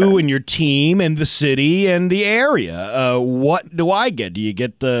you and your team and the city and the area. What do I get? Do you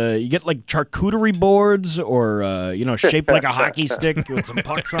get like charcuterie boards or shaped like a hockey stick with some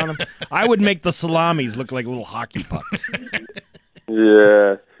pucks on them? I would make the salamis look like little hockey pucks.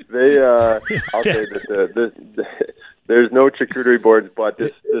 Yeah. I'll say this: there's no charcuterie boards, but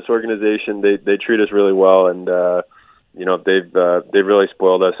this organization they treat us really well, and they've really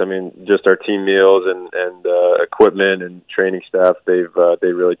spoiled us. I mean, just our team meals and equipment and training staff, they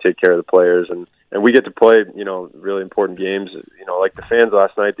really take care of the players, and we get to play really important games. Like the fans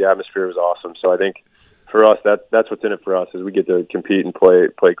last night, the atmosphere was awesome. So I think for us, that's what's in it for us, is we get to compete and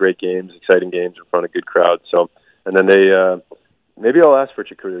play great games, exciting games in front of good crowds. So, and then they. Maybe I'll ask for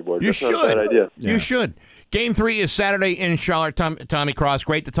charcuterie boards. That's not a bad idea. You should. Game 3 is Saturday in Charlotte. Tommy Cross,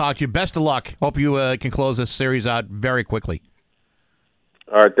 great to talk to you. Best of luck. Hope you can close this series out very quickly.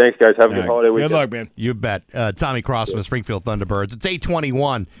 All right, thanks, guys. Have a good holiday weekend. Good luck, man. You bet. Tommy Cross from the Springfield Thunderbirds. It's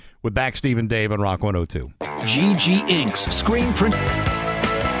 8:21 with back Steve and Dave on Rock 102. GG Inc.'s screen print.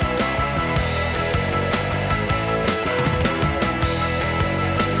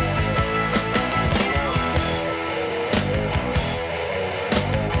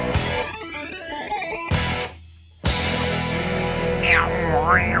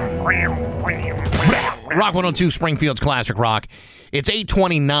 Rock 102, Springfield's Classic Rock. It's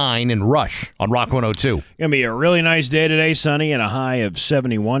 8:29 in Rush on Rock 102. Gonna be a really nice day today, sunny, and a high of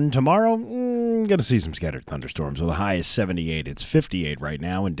 71. Tomorrow, gonna see some scattered thunderstorms. So the high is 78. It's 58 right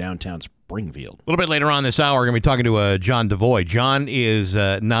now in downtown Springfield. A little bit later on this hour, we're gonna be talking to John DeVoy. John is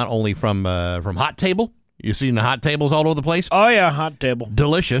not only from Hot Table. You've seen the hot tables all over the place? Oh yeah, Hot Table.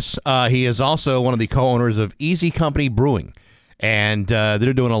 Delicious. He is also one of the co-owners of Easy Company Brewing. And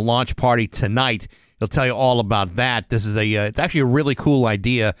they're doing a launch party tonight. He'll tell you all about that. This is it's actually a really cool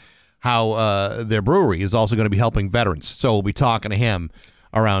idea how their brewery is also going to be helping veterans. So we'll be talking to him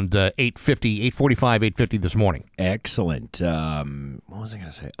around 8:50 this morning. Excellent. What was I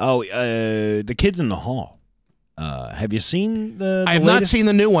going to say? Oh, the Kids in the Hall. Have you seen the I have latest? not seen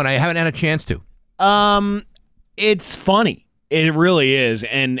the new one. I haven't had a chance to. It's funny. It really is,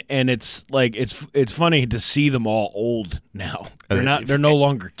 and it's like it's funny to see them all old now. They're no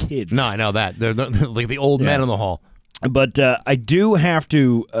longer kids. No, I know that. They're like the old men in the hall. But I do have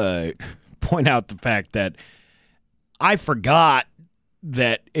to point out the fact that I forgot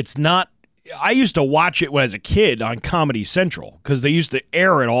that it's not. I used to watch it when I was a kid on Comedy Central because they used to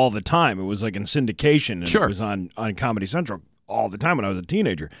air it all the time. It was like in syndication, and it was on Comedy Central all the time when I was a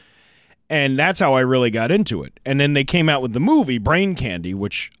teenager. And that's how I really got into it. And then they came out with the movie Brain Candy,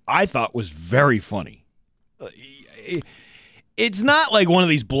 which I thought was very funny. It's not like one of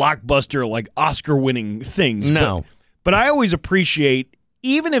these blockbuster, like Oscar-winning things. No. But I always appreciate,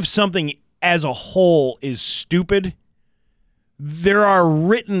 even if something as a whole is stupid, there are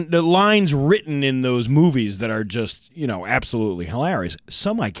the lines written in those movies that are just, absolutely hilarious.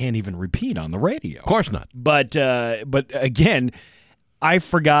 Some I can't even repeat on the radio. Of course not. But again, I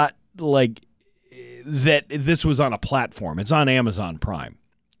forgot that this was on a platform. It's on Amazon Prime,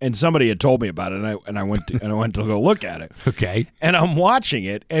 and somebody had told me about it, and I went to go look at it. Okay, and I'm watching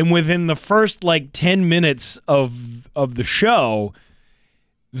it, and within the first 10 minutes of the show,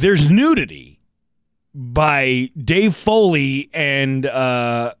 there's nudity by Dave Foley and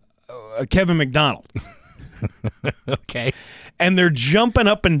Kevin McDonald. Okay, and they're jumping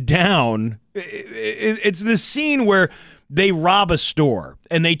up and down. It's this scene where they rob a store,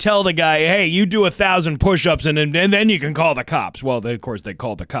 and they tell the guy, hey, you do 1,000 push-ups, and then you can call the cops. Well, of course, they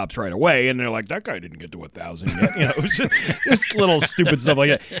called the cops right away, and they're like, that guy didn't get to 1,000 yet. It was just little stupid stuff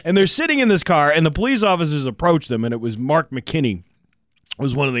like that. And they're sitting in this car, and the police officers approach them, and it was Mark McKinney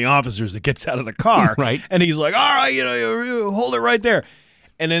was one of the officers that gets out of the car. Right. And he's like, all right, you hold it right there.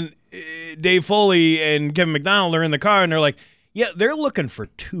 And then Dave Foley and Kevin McDonald are in the car, and they're like, yeah, they're looking for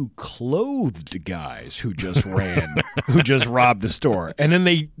two clothed guys who just who just robbed a store. And then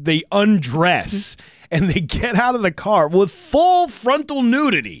they undress and they get out of the car with full frontal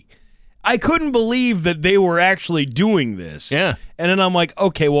nudity. I couldn't believe that they were actually doing this. Yeah. And then I'm like,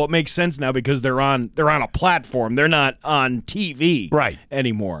 okay, well, it makes sense now because they're on a platform. They're not on TV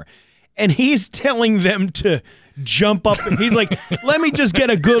anymore. And he's telling them to jump up. And he's like, let me just get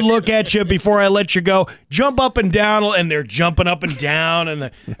a good look at you before I let you go. Jump up and down. And they're jumping up and down,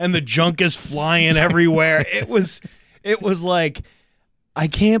 and the junk is flying everywhere. It was like, I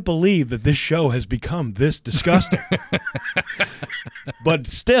can't believe that this show has become this disgusting. But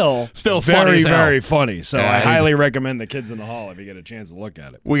still funny very, as hell. very funny. So I highly recommend The Kids in the Hall if you get a chance to look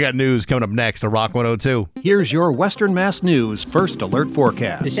at it. We got news coming up next to Rock 102. Here's your Western Mass News First Alert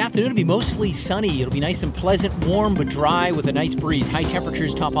forecast. This afternoon it'll be mostly sunny. It'll be nice and pleasant, warm but dry with a nice breeze. High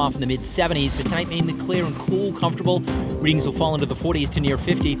temperatures top off in the mid-70s. For tonight, mainly clear and cool, comfortable. Readings will fall into the 40s to near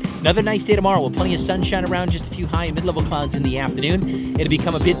 50. Another nice day tomorrow with plenty of sunshine around, just a few high and mid-level clouds in the afternoon. It'll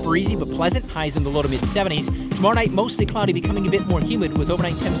become a bit breezy but pleasant. Highs in the low to mid-70s. Tomorrow night, mostly cloudy, becoming a bit more humid with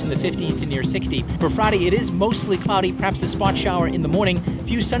overnight temps in the 50s to near 60. For Friday, it is mostly cloudy, perhaps a spot shower in the morning. A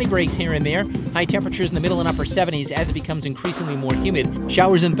few sunny breaks here and there. High temperatures in the middle and upper 70s as it becomes increasingly more humid.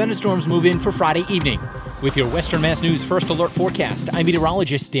 Showers and thunderstorms move in for Friday evening. With your Western Mass News First Alert forecast, I'm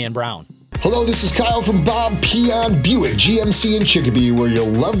meteorologist Dan Brown. Hello, this is Kyle from Bob Peon Buick GMC in Chicopee, where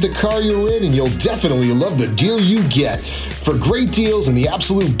you'll love the car you're in and you'll definitely love the deal you get. For great deals and the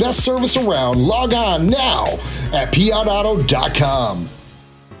absolute best service around, log on now at peonauto.com.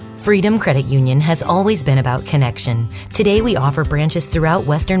 Freedom Credit Union has always been about connection. Today we offer branches throughout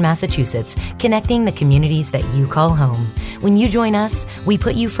Western Massachusetts, connecting the communities that you call home. When you join us, we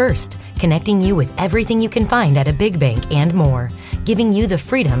put you first, connecting you with everything you can find at a big bank and more, giving you the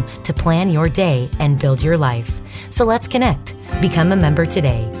freedom to plan your day and build your life. So let's connect. Become a member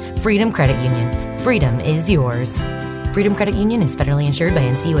today. Freedom Credit Union. Freedom is yours. Freedom Credit Union is federally insured by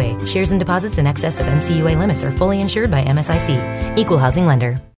NCUA. Shares and deposits in excess of NCUA limits are fully insured by MSIC. Equal housing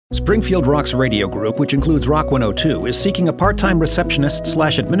lender. Springfield Rock's radio group, which includes Rock 102, is seeking a part-time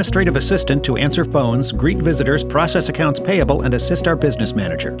receptionist/administrative assistant to answer phones, greet visitors, process accounts payable, and assist our business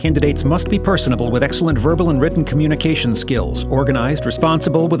manager. Candidates must be personable with excellent verbal and written communication skills, organized,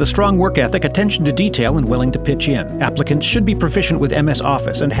 responsible, with a strong work ethic, attention to detail, and willing to pitch in. Applicants should be proficient with MS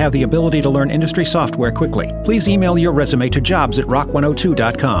Office and have the ability to learn industry software quickly. Please email your resume to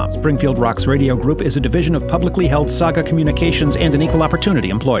jobs@rock102.com. Springfield Rock's radio group is a division of publicly held Saga Communications and an equal opportunity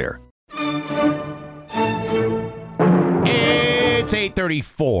employer. It's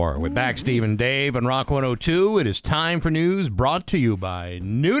 8:34 with back Steve and Dave on Rock 102. It is time for news brought to you by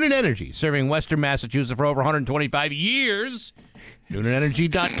Noonan Energy, serving Western Massachusetts for over 125 years.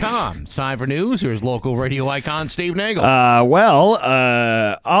 NoonanEnergy.com. It's time for news. Here's local radio icon Steve Nagel.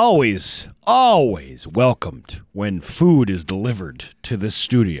 Always welcomed when food is delivered to this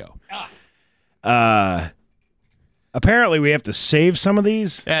studio. Apparently, we have to save some of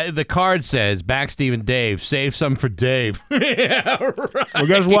these. The card says, back Steve and Dave, save some for Dave. Yeah, right. Well,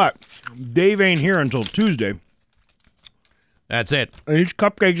 guess what? Dave ain't here until Tuesday. That's it. And these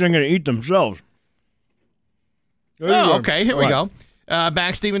cupcakes ain't going to eat themselves. Oh, okay. Here we go.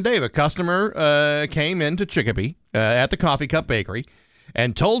 Back Steve and Dave. A customer came into Chicopee at the Coffee Cup Bakery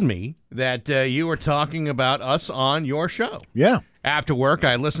and told me that you were talking about us on your show. Yeah. After work,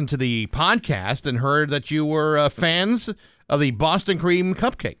 I listened to the podcast and heard that you were fans of the Boston Cream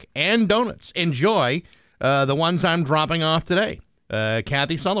Cupcake and donuts. Enjoy the ones I'm dropping off today.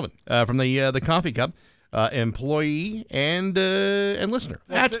 Kathy Sullivan from the Coffee Cup, employee and listener.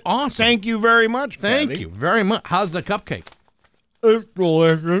 That's awesome. Thank you very much, Thank Kathy. you very much. How's the cupcake? It's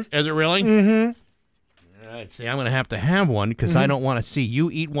delicious. Is it really? Mm-hmm. All right, see, I'm going to have one because I don't want to see you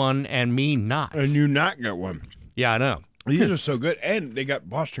eat one and me not. And you not get one. Yeah, I know. These are so good. And they got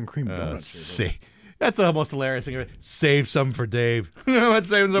Boston cream donuts. See, that's the most hilarious thing. Save some for Dave. I'm not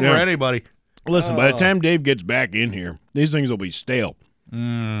saving some for anybody. Listen, by the time Dave gets back in here, these things will be stale.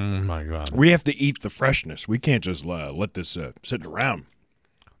 My God. We have to eat the freshness. We can't just let this sit around.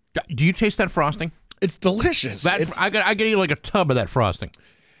 Do you taste that frosting? It's delicious. I got to eat like a tub of that frosting.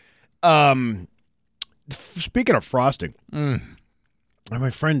 Speaking of frosting, my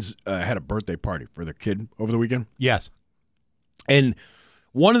friends had a birthday party for their kid over the weekend. Yes. And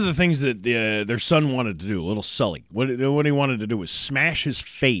one of the things that their son wanted to do, little Sully, what he wanted to do was smash his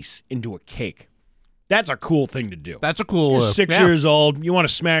face into a cake. That's a cool thing to do. That's a cool... You're 6 years old. You want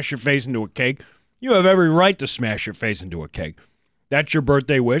to smash your face into a cake. You have every right to smash your face into a cake. That's your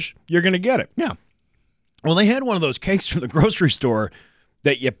birthday wish. You're going to get it. Yeah. Well, they had one of those cakes from the grocery store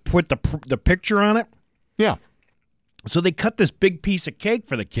that you put the picture on it. Yeah. So they cut this big piece of cake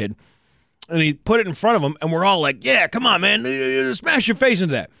for the kid, and he put it in front of him, and we're all like, yeah, come on, man, smash your face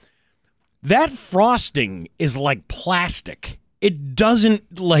into that. That frosting is like plastic. It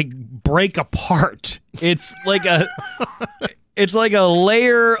doesn't, like, break apart. It's like a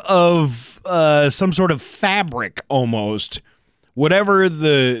layer of some sort of fabric almost. Whatever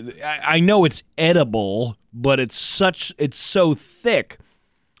I know it's edible, but it's so thick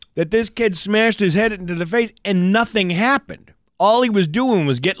that this kid smashed his head into the face and nothing happened. All he was doing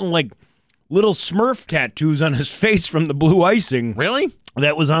was getting like little Smurf tattoos on his face from the blue icing. Really?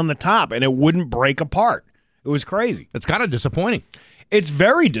 That was on the top, and it wouldn't break apart. It was crazy. It's kind of disappointing. It's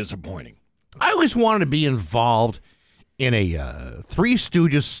very disappointing. I always wanted to be involved in a Three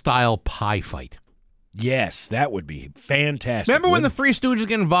Stooges style pie fight. Yes, that would be fantastic. Remember when the Three Stooges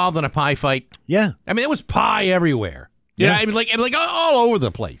get involved in a pie fight? Yeah. I mean, it was pie everywhere. Yeah, I mean, like all over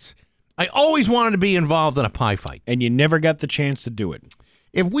the place. I always wanted to be involved in a pie fight. And you never got the chance to do it.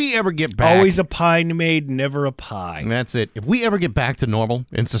 If we ever get back... Always a pie made, never a pie. That's it. If we ever get back to normal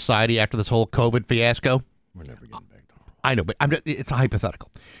in society after this whole COVID fiasco... We're never getting back to normal. I know, but it's a hypothetical.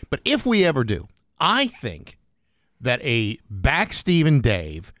 But if we ever do, I think that a Back Steve and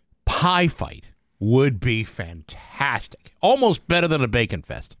Dave pie fight would be fantastic. Almost better than a Bacon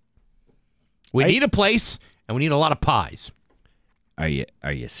Fest. We need a place... And we need a lot of pies. Are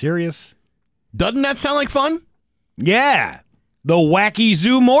you serious? Doesn't that sound like fun? Yeah. The Wacky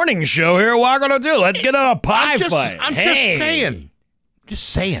Zoo Morning Show here. What we're going to do? Let's get on a pie fight. I'm just saying. Just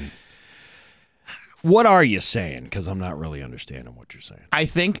saying. What are you saying? Because I'm not really understanding what you're saying. I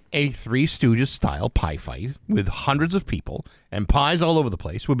think a Three Stooges style pie fight with hundreds of people and pies all over the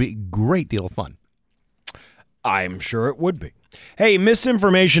place would be a great deal of fun. I'm sure it would be. Hey,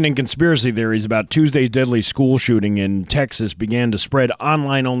 misinformation and conspiracy theories about Tuesday's deadly school shooting in Texas began to spread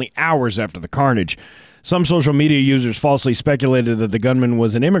online only hours after the carnage. Some social media users falsely speculated that the gunman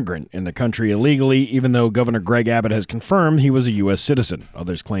was an immigrant in the country illegally, even though Governor Greg Abbott has confirmed he was a U.S. citizen.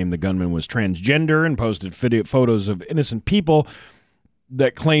 Others claim the gunman was transgender and posted photos of innocent people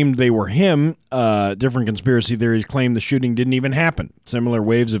that claimed they were him. Different conspiracy theories claim the shooting didn't even happen. Similar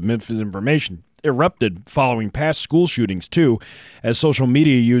waves of misinformation erupted following past school shootings, too, as social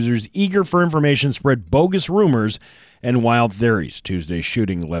media users eager for information spread bogus rumors and wild theories. Tuesday's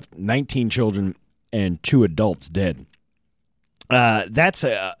shooting left 19 children and 2 adults dead. That's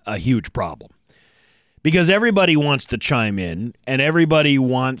a huge problem because everybody wants to chime in and everybody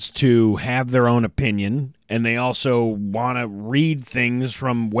wants to have their own opinion, and they also want to read things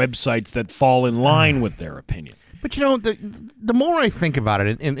from websites that fall in line with their opinion. But, you know, the more I think about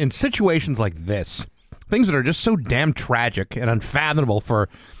it, in situations like this, things that are just so damn tragic and unfathomable for,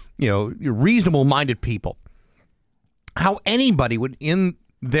 you know, reasonable-minded people, how anybody would, in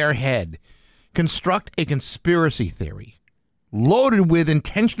their head, construct a conspiracy theory loaded with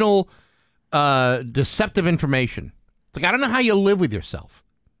intentional, deceptive information. It's like, I don't know how you live with yourself.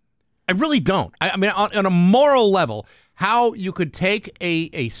 I really don't. I mean, on a moral level, how you could take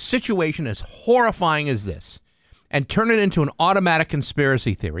a situation as horrifying as this and turn it into an automatic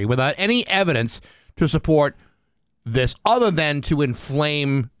conspiracy theory without any evidence to support this other than to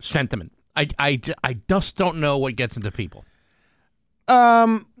inflame sentiment. I just don't know what gets into people.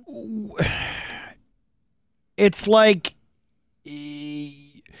 It's like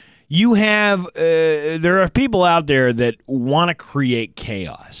you have there are people out there that want to create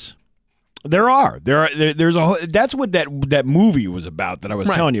chaos. There's that's what that movie was about that I was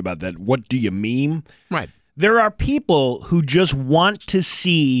telling you about, that What Do You Meme? Right. There are people who just want to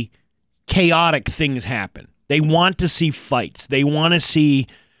see chaotic things happen. They want to see fights. They want to see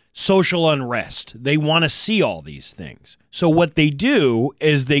social unrest. They want to see all these things. So what they do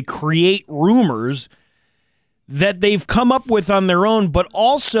is they create rumors that they've come up with on their own, but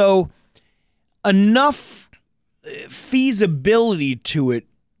also enough feasibility to it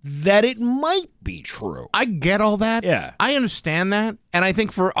that it might be true. I get all that. Yeah. I understand that. And I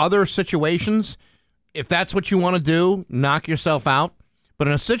think for other situations, if that's what you want to do, knock yourself out. But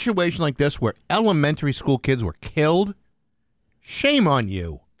in a situation like this where elementary school kids were killed, shame on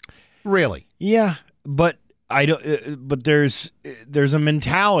you. Really. Yeah, but I don't. But there's a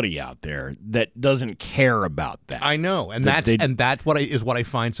mentality out there that doesn't care about that. I know, and that's what I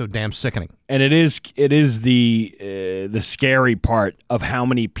find so damn sickening. And it is the scary part of how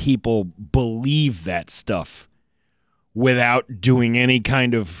many people believe that stuff without doing any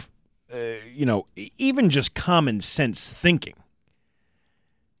kind of even just common sense thinking.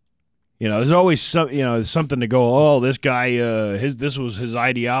 There's always something to go, oh, this guy, this was his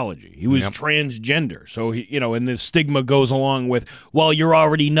ideology. He was transgender. So, and the stigma goes along with, well, you're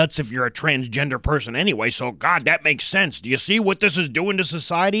already nuts if you're a transgender person anyway. So, God, that makes sense. Do you see what this is doing to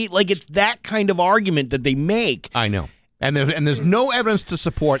society? Like, it's that kind of argument that they make. I know. And there's no evidence to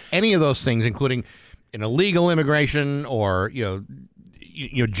support any of those things, including illegal immigration or,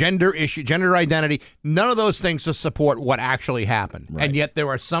 gender issue, gender identity, none of those things to support what actually happened. Right. And yet there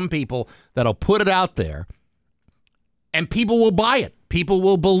are some people that'll put it out there and people will buy it. People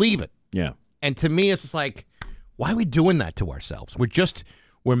will believe it. Yeah. And to me, it's like, why are we doing that to ourselves?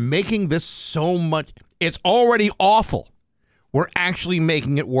 We're making this so much. It's already awful. We're actually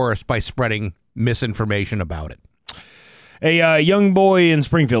making it worse by spreading misinformation about it. A young boy in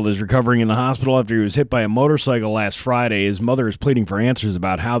Springfield is recovering in the hospital after he was hit by a motorcycle last Friday. His mother is pleading for answers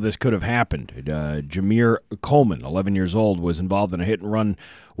about how this could have happened. Jameer Coleman, 11 years old, was involved in a hit and run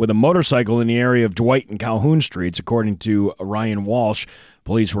with a motorcycle in the area of Dwight and Calhoun Streets, according to Ryan Walsh.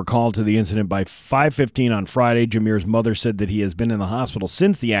 Police were called to the incident by 5:15 on Friday. Jameer's mother said that he has been in the hospital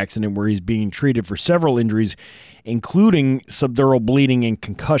since the accident, where he's being treated for several injuries, including subdural bleeding and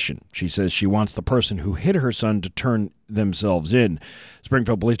concussion. She says she wants the person who hit her son to turn themselves in.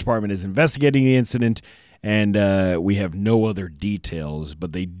 Springfield Police Department is investigating the incident, and we have no other details,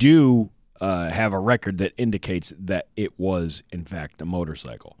 but they do have a record that indicates that it was, in fact, a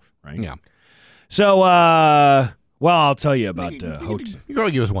motorcycle, right? Yeah. So, well, I'll tell you about hoax. You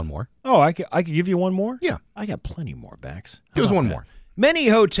can give us one more. Oh, I could give you one more? Yeah. I got plenty more, Bax. Give us one more. Many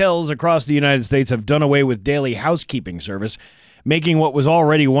hotels across the United States have done away with daily housekeeping service, making what was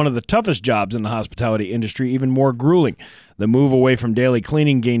already one of the toughest jobs in the hospitality industry even more grueling. The move away from daily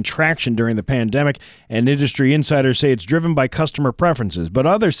cleaning gained traction during the pandemic, and industry insiders say it's driven by customer preferences, but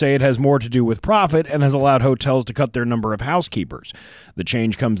others say it has more to do with profit and has allowed hotels to cut their number of housekeepers. The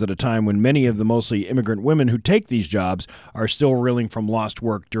change comes at a time when many of the mostly immigrant women who take these jobs are still reeling from lost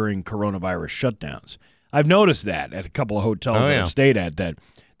work during coronavirus shutdowns. I've noticed that at a couple of hotels I've stayed at, that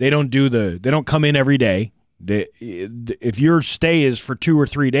they don't come in every day. If your stay is for 2 or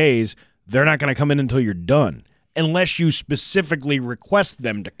 3 days, they're not going to come in until you're done, unless you specifically request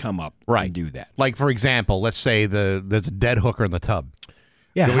them to come up and do that. Like, for example, let's say there's a dead hooker in the tub.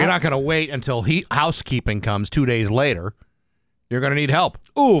 Yeah, so you're not going to wait until housekeeping comes 2 days later. You're going to need help.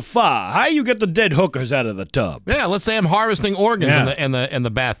 How you get the dead hookers out of the tub? Yeah, let's say I'm harvesting organs in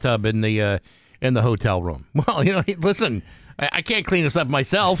the bathtub in the hotel room. Well, listen, I can't clean this up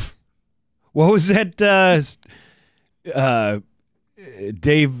myself. What was that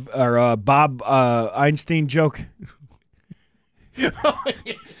Dave or Bob Einstein joke?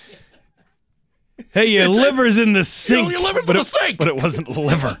 Hey, your liver's in the sink. Your liver's in the sink. But it wasn't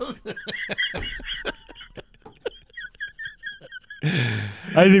liver.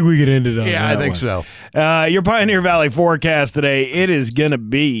 I think we could end it on that. Yeah, I think one. so. Your Pioneer Valley forecast today, it is going to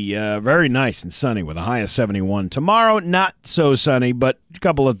be very nice and sunny with a high of 71. Tomorrow, not so sunny, but a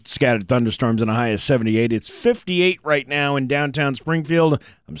couple of scattered thunderstorms and a high of 78. It's 58 right now in downtown Springfield.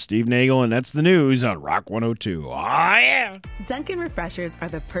 I'm Steve Nagel, and that's the news on Rock 102. Oh, yeah! Dunkin' Refreshers are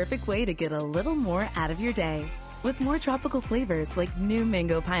the perfect way to get a little more out of your day. With more tropical flavors like new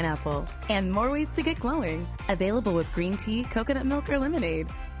mango pineapple and more ways to get glowing. Available with green tea, coconut milk, or lemonade.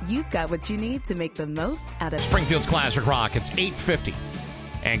 You've got what you need to make the most out of Springfield's Classic Rock. It's 8:50.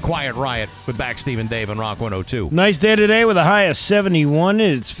 And Quiet Riot with Back Steve and Dave on Rock 102. Nice day today with a high of 71.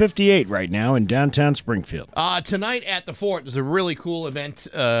 It's 58 right now in downtown Springfield. Tonight at the Fort, there's a really cool event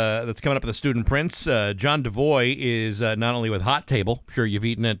that's coming up at the Student Prince. John DeVoy is not only with Hot Table. I'm sure you've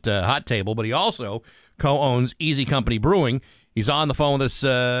eaten at Hot Table, but he also co-owns Easy Company Brewing. He's on the phone with us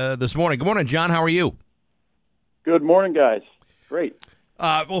this morning. Good morning, John. How are you? Good morning, guys. Great.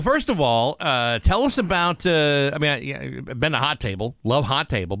 Well, first of all, tell us about, I've been to Hot Table, love Hot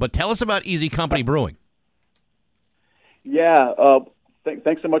Table, but tell us about Easy Company Brewing. Yeah,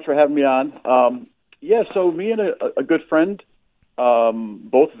 thanks so much for having me on. So me and a good friend,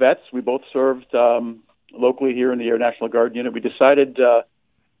 both vets, we both served locally here in the Air National Guard unit. We decided to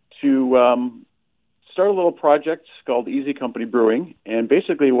start a little project called Easy Company Brewing, and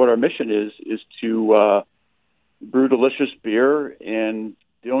basically what our mission is to brew delicious beer and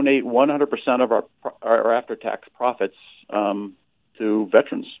donate 100% of our after-tax profits to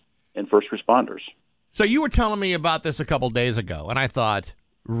veterans and first responders. So you were telling me about this a couple days ago, and I thought,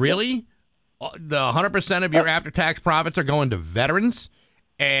 really? The 100% of your after-tax profits are going to veterans?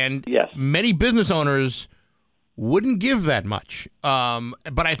 And many business owners wouldn't give that much.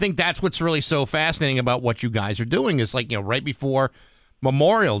 But I think that's what's really so fascinating about what you guys are doing. Is like, right before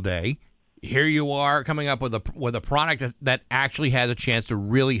Memorial Day, here you are coming up with a product that actually has a chance to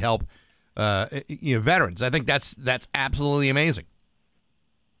really help veterans. I think that's absolutely amazing.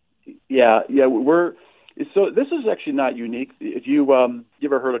 Yeah. So this is actually not unique. If you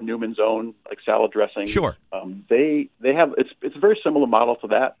ever heard of Newman's Own, like salad dressing? Sure. They have it's a very similar model to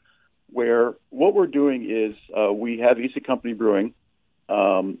that, where what we're doing is we have Easy Company Brewing,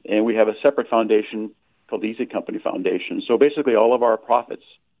 and we have a separate foundation called the Easy Company Foundation. So basically, all of our profits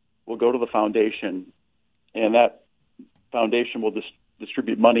will go to the foundation, and that foundation will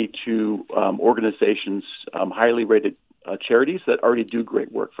distribute money to organizations, highly rated charities that already do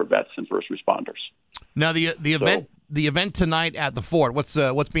great work for vets and first responders. Now, the event tonight at the Fort,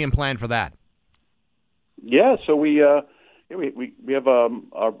 what's being planned for that? Yeah, so we have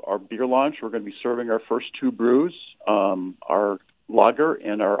our beer launch. We're going to be serving our first two brews, our lager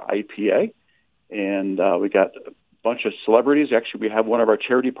and our IPA, and we got bunch of celebrities. Actually, we have one of our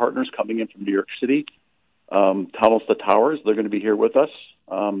charity partners coming in from New York City, Tunnels to Towers. They're going to be here with us.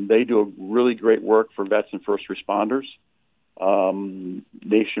 They do a really great work for vets and first responders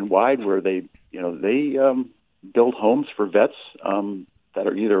nationwide, where they build homes for vets that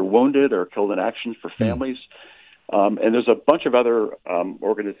are either wounded or killed in action for families. And there's a bunch of other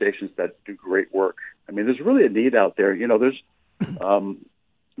organizations that do great work. I mean, there's really a need out there. There's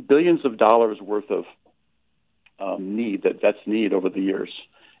billions of dollars worth of need that vets need over the years,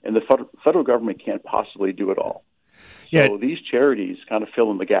 and the federal government can't possibly do it all. So these charities kind of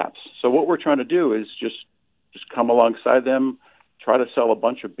fill in the gaps. So what we're trying to do is just come alongside them, try to sell a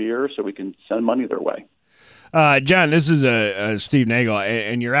bunch of beer so we can send money their way. John, this is Steve Nagel,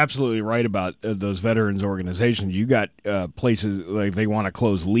 and you're absolutely right about those veterans organizations. You got places like they want to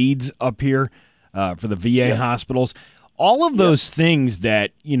close leads up here for the VA hospitals. All of those things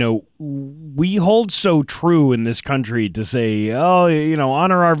that, we hold so true in this country to say,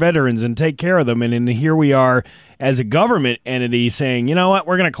 honor our veterans and take care of them. And here we are as a government entity saying, you know what,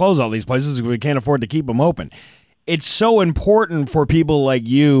 we're going to close all these places because we can't afford to keep them open. It's so important for people like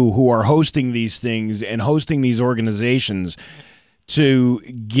you who are hosting these things and hosting these organizations to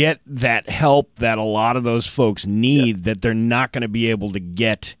get that help that a lot of those folks need that they're not going to be able to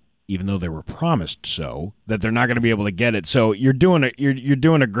get, even though they were promised that they're not going to be able to get it. So you're doing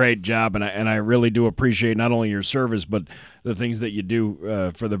a great job, and I really do appreciate not only your service but the things that you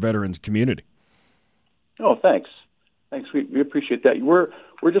do for the veterans community. Oh, thanks. We appreciate that.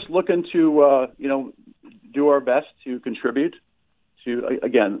 We're just looking to do our best to contribute to,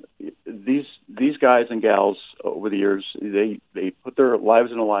 again, these guys and gals over the years. They put their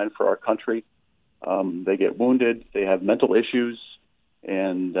lives in the line for our country. They get wounded. They have mental issues.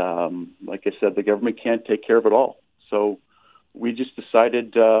 And like I said, the government can't take care of it all. So we just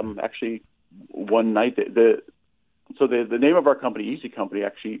decided, actually, one night, the name of our company, Easy Company,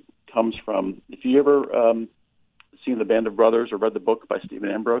 actually comes from, if you ever seen The Band of Brothers or read the book by Stephen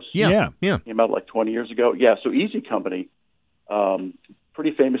Ambrose? Yeah. Came out like 20 years ago. Yeah, so Easy Company,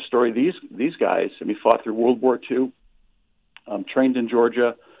 pretty famous story. These guys, fought through World War II, trained in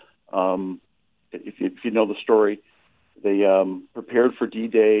Georgia. If you know the story, they prepared for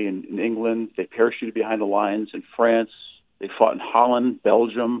D-Day in England. They parachuted behind the lines in France. They fought in Holland,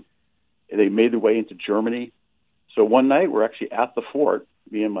 Belgium. And they made their way into Germany. So one night, we're actually at the fort,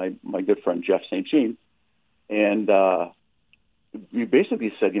 me and my good friend Jeff St. Jean, and we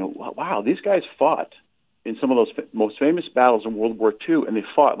basically said, wow, these guys fought in some of those most famous battles in World War II, and they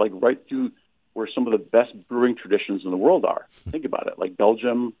fought like right through where some of the best brewing traditions in the world are. Think about it, like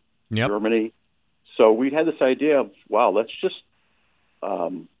Belgium, Germany. So we had this idea of, wow, let's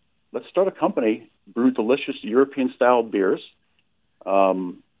start a company, brew delicious European-style beers,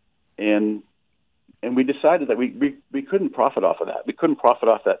 and we decided that we couldn't profit off of that. We couldn't profit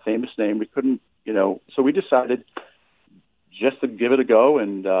off that famous name. We couldn't, so we decided just to give it a go.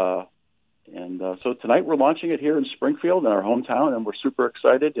 And so tonight we're launching it here in Springfield, in our hometown, and we're super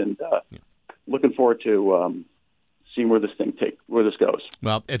excited and looking forward to seeing where this goes.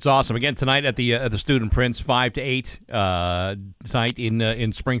 Well, it's awesome. Again, tonight at the Student Prince, 5 to 8 tonight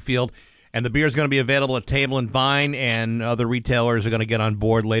in Springfield. And the beer is going to be available at Table and Vine, and other retailers are going to get on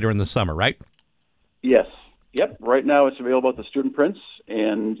board later in the summer, right? Yes. Yep. Right now it's available at the Student Prince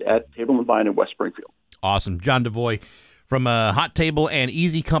and at Table and Vine in West Springfield. Awesome. John DeVoy from Hot Table and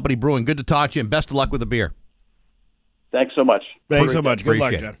Easy Company Brewing. Good to talk to you, and best of luck with the beer. Thanks so much. Thanks so much. Good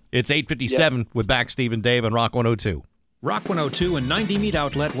luck, Appreciate John. It's 8:57 with back Steve and Dave on Rock 102. Rock 102 and 90 Meat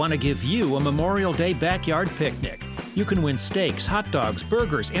Outlet want to give you a Memorial Day backyard picnic. You can win steaks, hot dogs,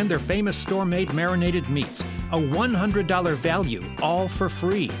 burgers, and their famous store-made marinated meats. A $100 value, all for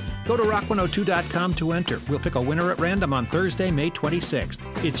free. Go to rock102.com to enter. We'll pick a winner at random on Thursday, May 26th.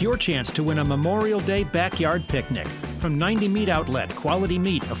 It's your chance to win a Memorial Day backyard picnic. From 90 Meat Outlet, quality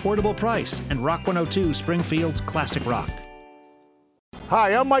meat, affordable price, and Rock 102, Springfield's classic rock.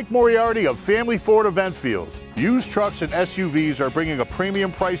 Hi, I'm Mike Moriarty of Family Ford of Enfield. Used trucks and SUVs are bringing a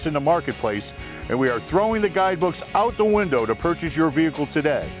premium price in the marketplace, and we are throwing the guidebooks out the window to purchase your vehicle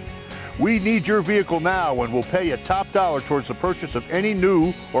today. We need your vehicle now, and we'll pay you top dollar towards the purchase of any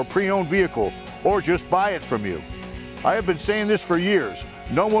new or pre-owned vehicle, or just buy it from you. I have been saying this for years.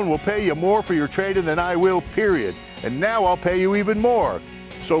 No one will pay you more for your trade-in than I will, period. And now I'll pay you even more.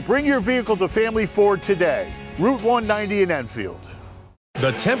 So bring your vehicle to Family Ford today. Route 190 in Enfield.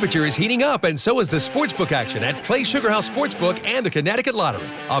 The temperature is heating up, and so is the sportsbook action at Play Sugar House Sportsbook and the Connecticut Lottery.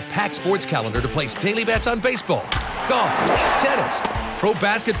 A packed sports calendar to place daily bets on baseball, golf, tennis, pro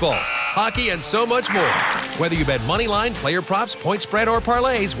basketball, hockey, and so much more. Whether you bet money line, player props, point spread, or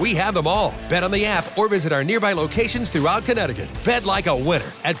parlays, we have them all. Bet on the app or visit our nearby locations throughout Connecticut. Bet like a winner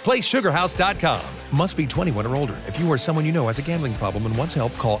at PlaySugarHouse.com. Must be 21 or older. If you or someone you know has a gambling problem and wants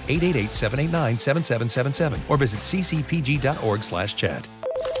help, call 888-789-7777 or visit ccpg.org/chat.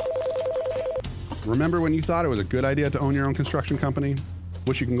 Remember when you thought it was a good idea to own your own construction company?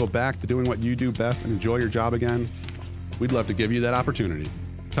 Wish you can go back to doing what you do best and enjoy your job again? We'd love to give you that opportunity.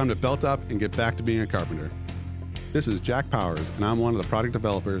 It's time to belt up and get back to being a carpenter. This is Jack Powers, and I'm one of the product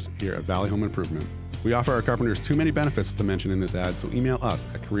developers here at Valley Home Improvement. We offer our carpenters too many benefits to mention in this ad, so email us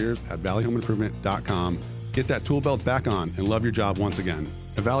at careers@valleyhomeimprovement.com. Get that tool belt back on and love your job once again.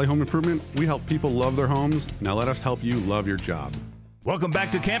 At Valley Home Improvement, we help people love their homes. Now let us help you love your job. Welcome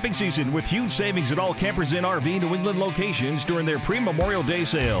back to camping season with huge savings at all Campers Inn RV New England locations during their pre-Memorial Day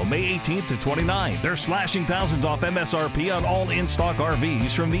sale, May 18th to 29th. They're slashing thousands off MSRP on all in-stock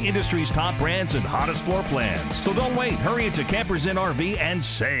RVs from the industry's top brands and hottest floor plans. So don't wait. Hurry into Campers Inn RV and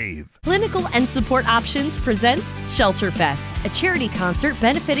save. Clinical and Support Options presents Shelterfest, a charity concert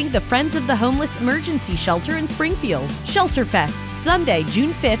benefiting the Friends of the Homeless Emergency Shelter in Springfield. Shelterfest, Sunday,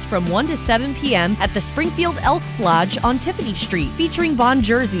 June 5th from 1 to 7 p.m. at the Springfield Elks Lodge on Tiffany Street, featuring Bon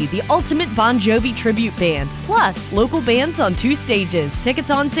Jersey, the ultimate Bon Jovi tribute band, plus local bands on 2 stages.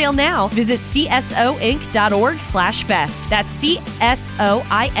 Tickets on sale now. Visit csoinc.org/fest. That's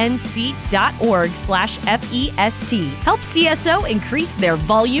csoinc.org/FEST. Help CSO increase their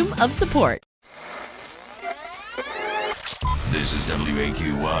volume of support. This is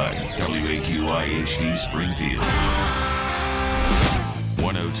WAQY HD Springfield.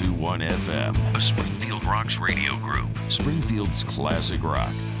 102.1 FM, a Springfield Rocks radio group. Springfield's classic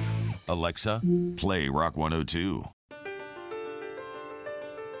rock. Alexa, play Rock 102.